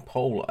a strong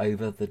pole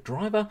over the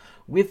driver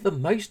with the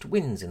most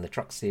wins in the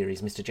Truck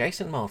Series, Mr.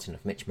 Jason Martin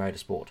of Mitch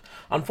Motorsport.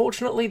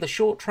 Unfortunately, the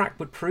short track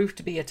would prove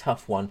to be a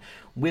tough one.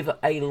 With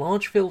a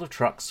large field of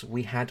trucks,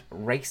 we had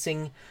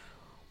racing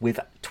with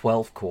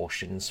 12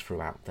 cautions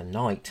throughout the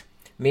night,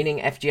 meaning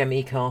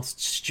FGM eCast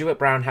Stuart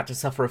Brown had to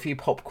suffer a few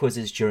pop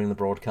quizzes during the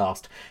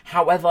broadcast.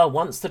 However,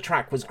 once the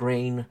track was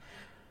green,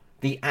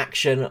 the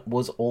action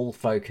was all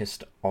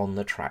focused on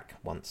the track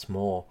once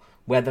more,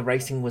 where the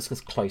racing was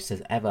as close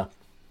as ever.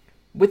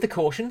 With the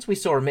cautions, we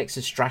saw a mix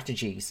of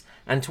strategies,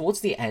 and towards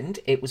the end,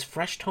 it was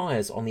fresh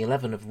tyres on the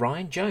 11 of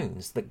Ryan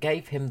Jones that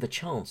gave him the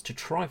chance to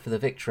try for the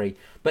victory,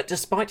 but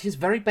despite his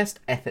very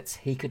best efforts,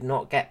 he could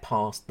not get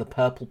past the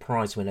purple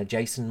prize winner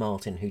Jason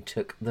Martin, who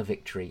took the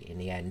victory in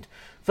the end.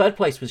 Third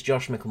place was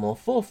Josh Mickelmore,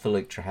 fourth for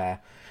Luke Traher,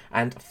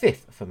 and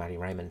fifth for Matty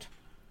Raymond.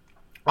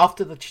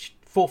 After the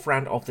fourth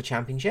round of the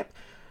championship,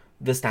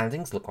 the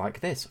standings look like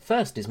this.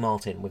 First is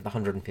Martin with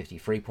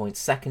 153 points,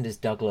 second is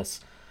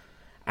Douglas,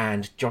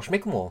 and Josh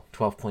Mickelmore,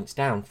 12 points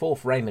down.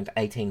 Fourth, Raymond,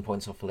 18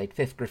 points off the lead.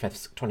 Fifth,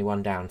 Griffiths,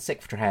 21 down.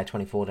 Sixth, Traher,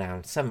 24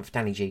 down. Seventh,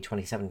 Danny G,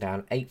 27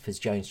 down. Eighth is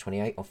Jones,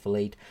 28 off the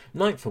lead.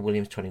 Ninth for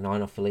Williams,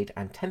 29 off the lead.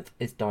 And 10th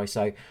is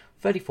Daiso,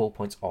 34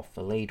 points off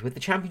the lead. With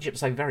the championship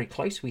so very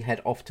close, we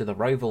head off to the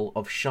Roval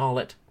of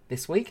Charlotte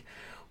this week.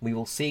 We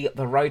will see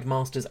the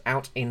Roadmasters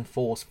out in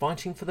force,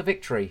 fighting for the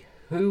victory.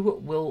 Who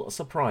will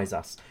surprise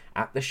us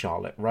at the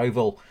Charlotte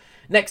Roval?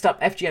 Next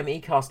up,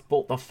 FGM eCast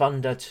brought the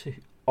thunder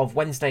of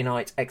Wednesday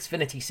night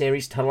Xfinity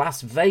Series to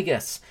Las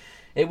Vegas.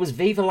 It was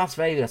Viva Las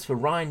Vegas for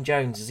Ryan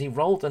Jones as he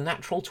rolled a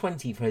natural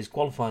 20 for his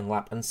qualifying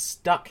lap and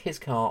stuck his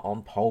car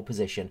on pole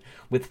position,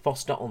 with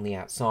Foster on the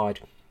outside.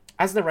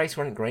 As the race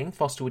went green,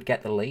 Foster would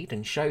get the lead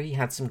and show he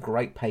had some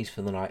great pace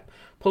for the night,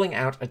 pulling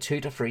out a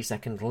 2 to 3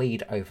 second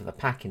lead over the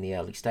pack in the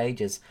early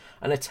stages,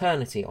 an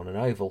eternity on an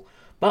oval.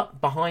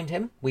 But behind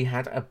him, we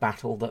had a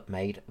battle that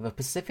made the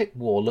Pacific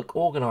War look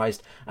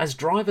organised as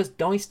drivers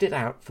diced it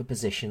out for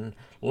position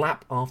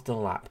lap after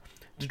lap.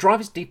 The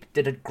drivers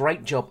did a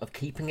great job of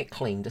keeping it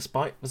clean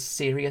despite the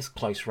serious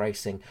close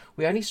racing.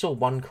 We only saw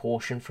one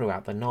caution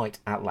throughout the night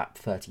at lap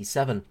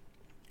 37.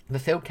 The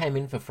field came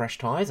in for fresh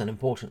tyres and,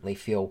 importantly,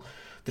 fuel.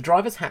 The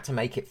drivers had to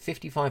make it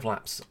 55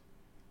 laps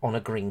on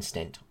a green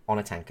stint on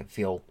a tank of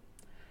fuel,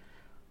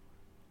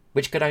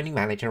 which could only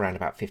manage around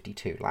about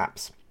 52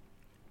 laps.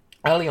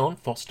 Early on,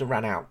 Foster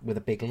ran out with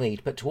a big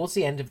lead, but towards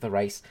the end of the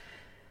race,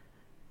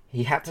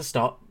 he had to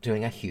start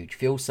doing a huge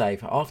fuel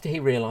save after he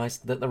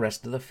realised that the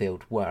rest of the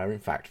field were in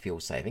fact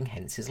fuel saving,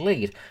 hence his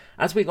lead.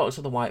 As we got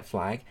to the white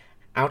flag,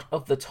 out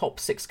of the top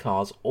 6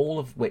 cars, all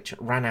of which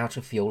ran out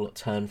of fuel at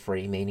turn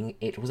 3, meaning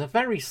it was a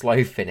very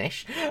slow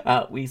finish,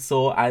 we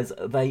saw as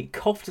they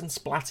coughed and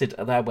splattered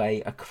their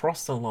way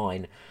across the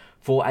line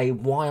for a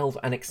wild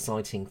and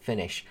exciting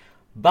finish.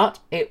 But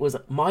it was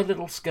my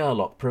little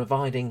Skurlock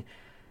providing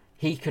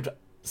he could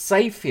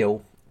save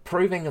fuel,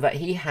 proving that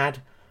he had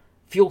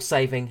fuel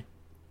saving,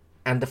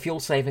 and the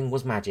fuel saving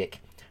was magic,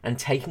 and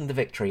taking the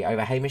victory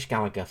over Hamish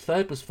Gallagher.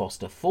 Third was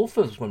Foster, fourth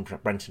was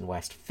Brenton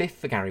West, fifth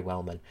for Gary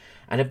Wellman,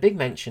 and a big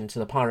mention to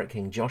the Pirate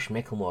King Josh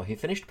Micklemore, who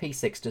finished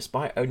P6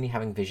 despite only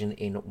having vision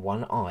in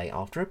one eye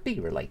after a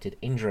B-related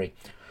injury.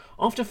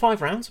 After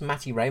 5 rounds,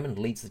 Matty Raymond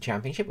leads the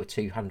championship with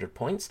 200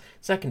 points.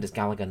 Second is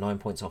Gallagher, 9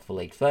 points off the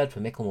lead. Third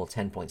for Micklemore,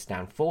 10 points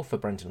down. Fourth for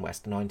Brenton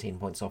West, 19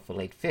 points off the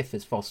lead. Fifth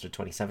is Foster,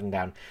 27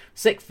 down.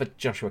 Sixth for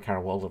Joshua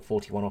Carroll-Walden,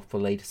 41 off the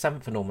lead.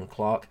 Seventh for Norman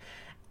Clark.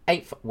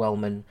 Eighth,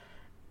 Wellman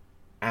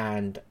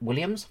and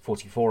Williams,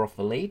 44 off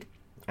the lead.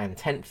 And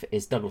 10th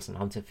is Douglas and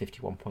Hunter,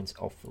 51 points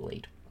off the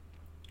lead.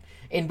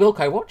 In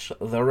Wilco Watch,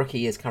 the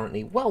rookie is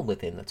currently well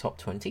within the top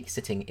 20,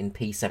 sitting in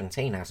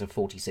P17 out of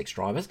 46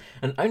 drivers,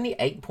 and only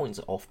 8 points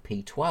off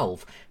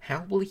P12.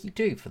 How will he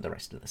do for the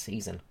rest of the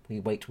season? We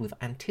wait with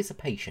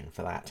anticipation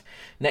for that.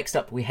 Next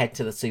up, we head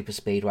to the Super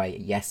Speedway.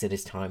 Yes, it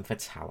is time for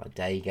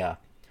Talladega.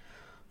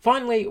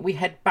 Finally, we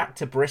head back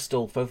to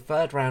Bristol for the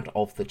third round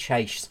of the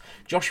chase.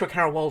 Joshua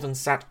Carroll-Walden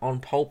sat on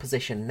pole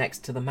position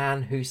next to the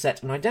man who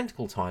set an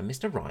identical time,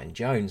 Mr. Ryan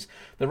Jones.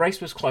 The race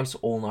was close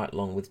all night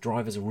long, with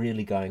drivers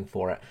really going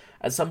for it.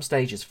 At some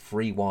stages,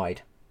 3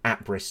 wide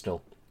at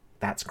Bristol.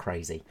 That's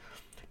crazy.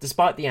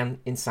 Despite the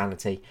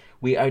insanity,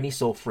 we only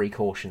saw 3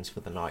 cautions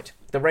for the night.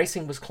 The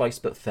racing was close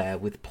but fair,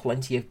 with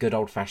plenty of good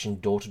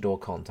old-fashioned door-to-door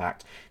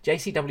contact.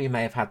 JCW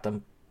may have had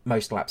the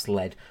most laps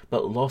led,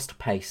 but lost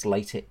pace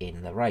later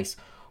in the race,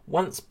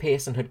 once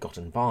Pearson had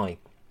gotten by.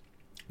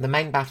 The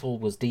main battle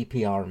was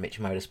DPR and Mitch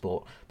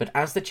Motorsport, but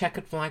as the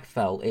checkered flag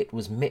fell, it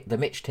was the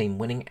Mitch team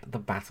winning the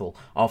battle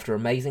after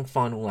an amazing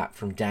final lap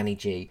from Danny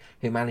G,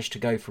 who managed to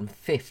go from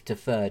 5th to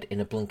 3rd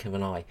in a blink of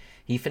an eye.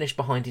 He finished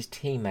behind his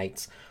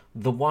teammates,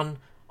 the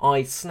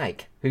one-eyed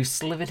snake, who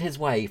slithered his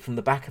way from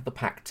the back of the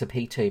pack to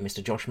P2,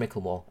 Mr. Josh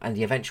Micklemore, and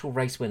the eventual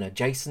race winner,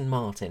 Jason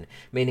Martin,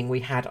 meaning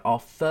we had our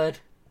 3rd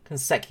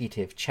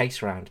consecutive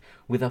chase round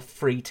with a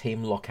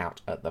 3-team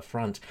lockout at the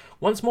front.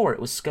 Once more, it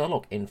was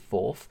Skurlock in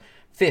 4th,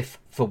 5th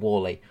for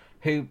Worley,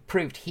 who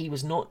proved he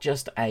was not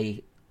just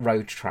a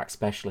road track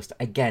specialist,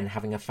 again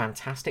having a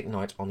fantastic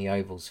night on the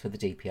ovals for the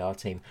DPR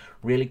team,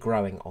 really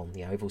growing on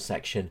the oval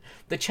section.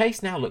 The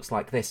chase now looks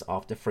like this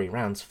after 3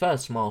 rounds.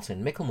 First,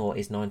 Martin. Micklemore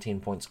is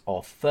 19 points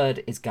off.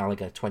 3rd is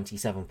Gallagher,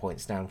 27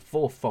 points down.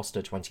 4th,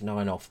 Foster,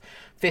 29 off.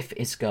 5th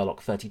is Skurlock,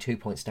 32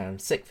 points down.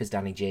 6th is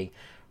Danny G,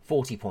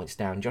 40 points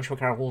down. Joshua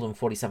Carroll-Walden,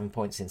 47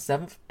 points in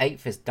 7th.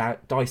 8th is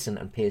Dyson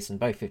and Pearson,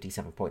 both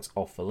 57 points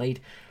off the lead.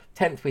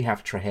 10th we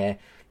have Trahere,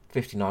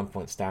 59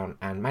 points down,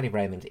 and Matty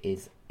Raymond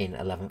is in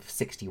 11th,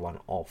 61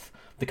 off.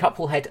 The Cup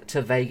will head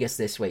to Vegas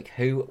this week.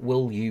 Who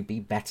will you be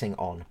betting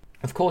on?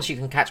 Of course, you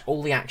can catch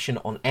all the action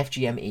on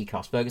FGM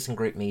eCast, Ferguson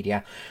Group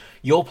Media,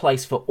 your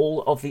place for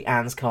all of the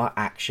ANSCAR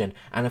action.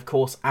 And of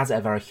course, as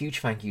ever, a huge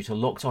thank you to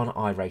Locked On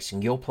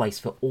iRacing, your place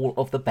for all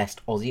of the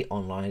best Aussie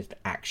online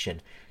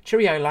action.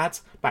 Cheerio,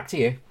 lads. Back to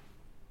you.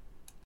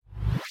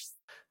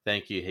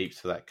 Thank you heaps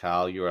for that,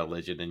 Carl. You're a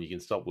legend, and you can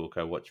stop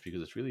Wilco Watch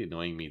because it's really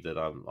annoying me that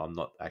I'm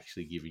not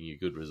actually giving you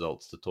good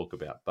results to talk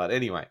about. But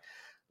anyway,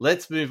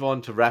 let's move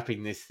on to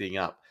wrapping this thing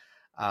up.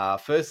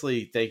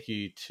 Firstly, thank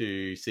you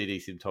to CD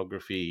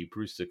Symptography,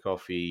 Brewster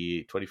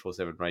Coffee,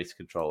 24/7 Race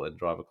Control, and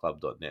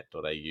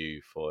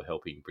driverclub.net.au for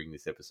helping bring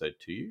this episode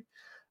to you.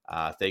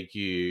 Thank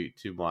you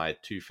to my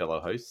 2 fellow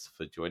hosts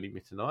for joining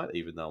me tonight,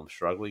 even though I'm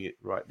struggling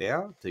right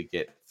now to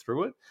get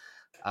through it.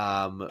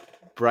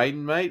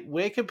 Braden, mate,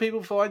 where can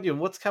people find you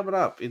and what's coming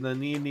up in the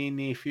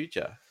near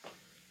future?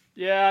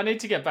 Yeah, I need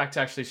to get back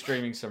to actually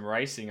streaming some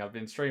racing. I've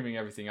been streaming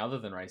everything other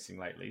than racing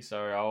lately, so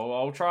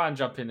I'll try and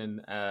jump in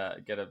and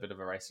get a bit of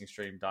a racing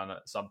stream done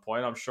at some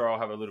point. I'm sure I'll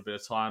have a little bit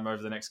of time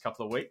over the next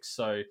couple of weeks,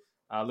 so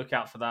look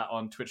out for that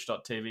on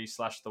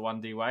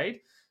twitch.tv/the1DWade.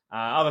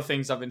 Other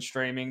things I've been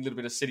streaming, a little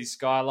bit of City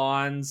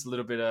Skylines, a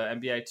little bit of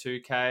NBA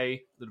 2K,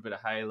 a little bit of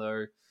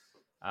Halo.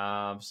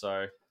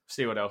 So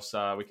see what else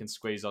we can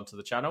squeeze onto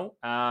the channel.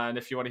 And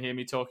if you want to hear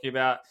me talking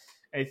about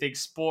anything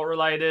sport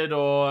related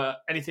or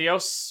anything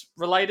else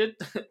related,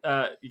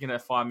 you can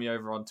find me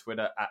over on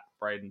Twitter at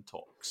Braden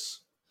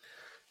Talks.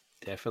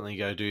 Definitely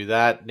go do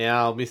that.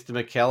 Now, Mr.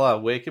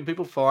 McKellar, where can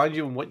people find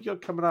you and what you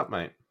got coming up,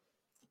 mate?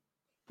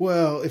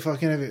 Well, if I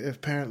can have it,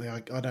 apparently I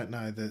don't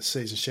know the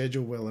season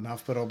schedule well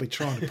enough, but I'll be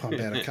trying to pump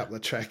out a couple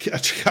of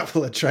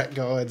track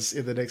guides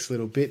in the next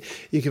little bit.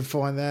 You can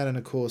find that, and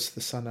of course the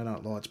Sunday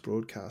Night Lights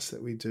broadcast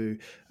that we do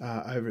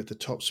over at the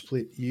Top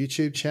Split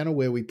YouTube channel,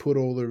 where we put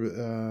all the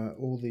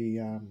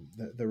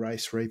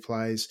race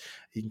replays.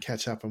 You can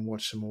catch up and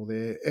watch them all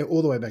there,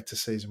 all the way back to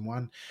season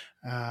 1.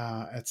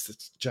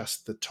 It's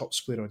just the Top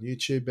Split on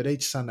YouTube, but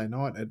each Sunday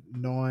night at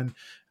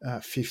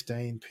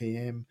 9:15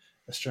 p.m.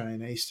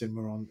 Australian Eastern,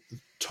 we're on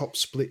Top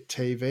Split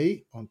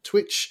TV on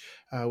Twitch,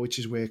 which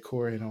is where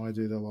Corey and I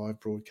do the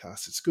live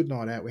broadcast. It's a good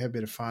night out. We have a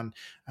bit of fun,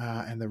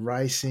 and the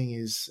racing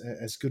is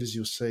as good as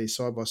you'll see,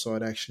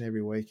 side-by-side action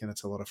every week, and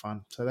it's a lot of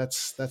fun. So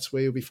that's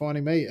where you'll be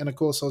finding me, and of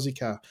course Aussie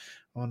Car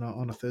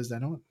on a Thursday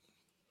night.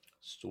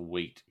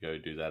 Sweet. Go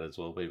do that as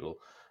well, people.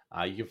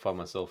 You can find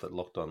myself at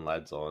Locked On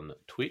Lads on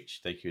Twitch.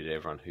 Thank you to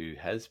everyone who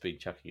has been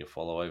chucking a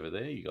follow over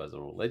there. You guys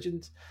are all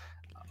legends.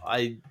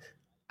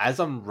 As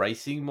I'm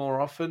racing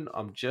more often,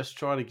 I'm just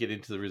trying to get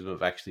into the rhythm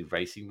of actually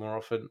racing more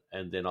often,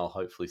 and then I'll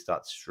hopefully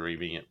start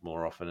streaming it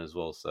more often as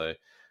well. So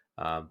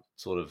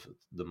sort of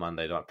the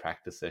Monday night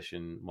practice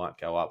session might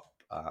go up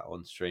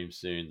on stream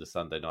soon. The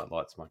Sunday Night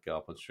Lights might go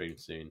up on stream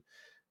soon.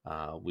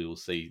 We will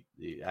see.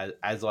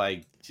 As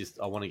I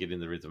want to get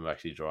in the rhythm of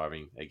actually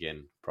driving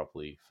again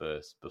properly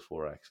first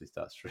before I actually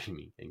start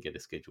streaming and get a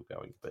schedule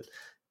going. But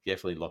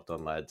definitely Locked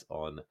On Lads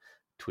on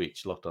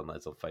Twitch, Locked On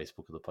Lads on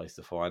Facebook are the place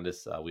to find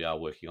us. We are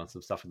working on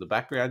some stuff in the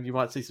background. You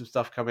might see some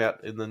stuff come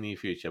out in the near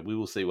future. We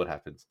will see what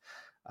happens.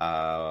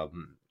 Other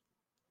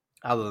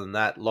than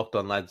that,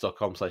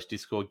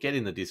 lockedonlads.com/Discord. Get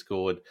in the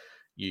Discord.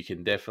 You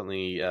can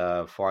definitely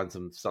find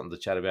something to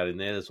chat about in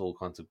there. There's all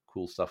kinds of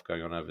cool stuff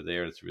going on over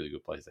there. It's a really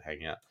good place to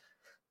hang out.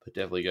 But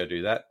definitely go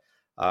do that.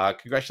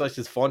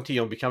 Congratulations,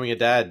 Fonty, on becoming a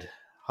dad.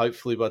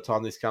 Hopefully by the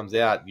time this comes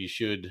out, you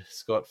should,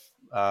 Scott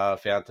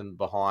Fountain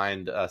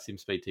behind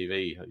SimSpeed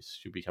TV,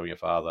 should be becoming a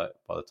father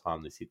by the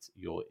time this hits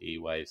your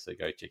earwaves. So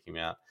go check him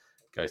out.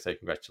 Go say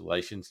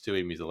congratulations to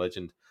him. He's a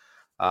legend.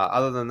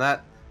 Other than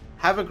that,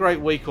 have a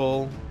great week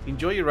all.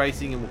 Enjoy your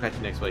racing, and we'll catch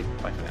you next week.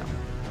 Bye for now.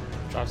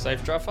 Drive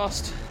safe, drive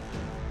fast.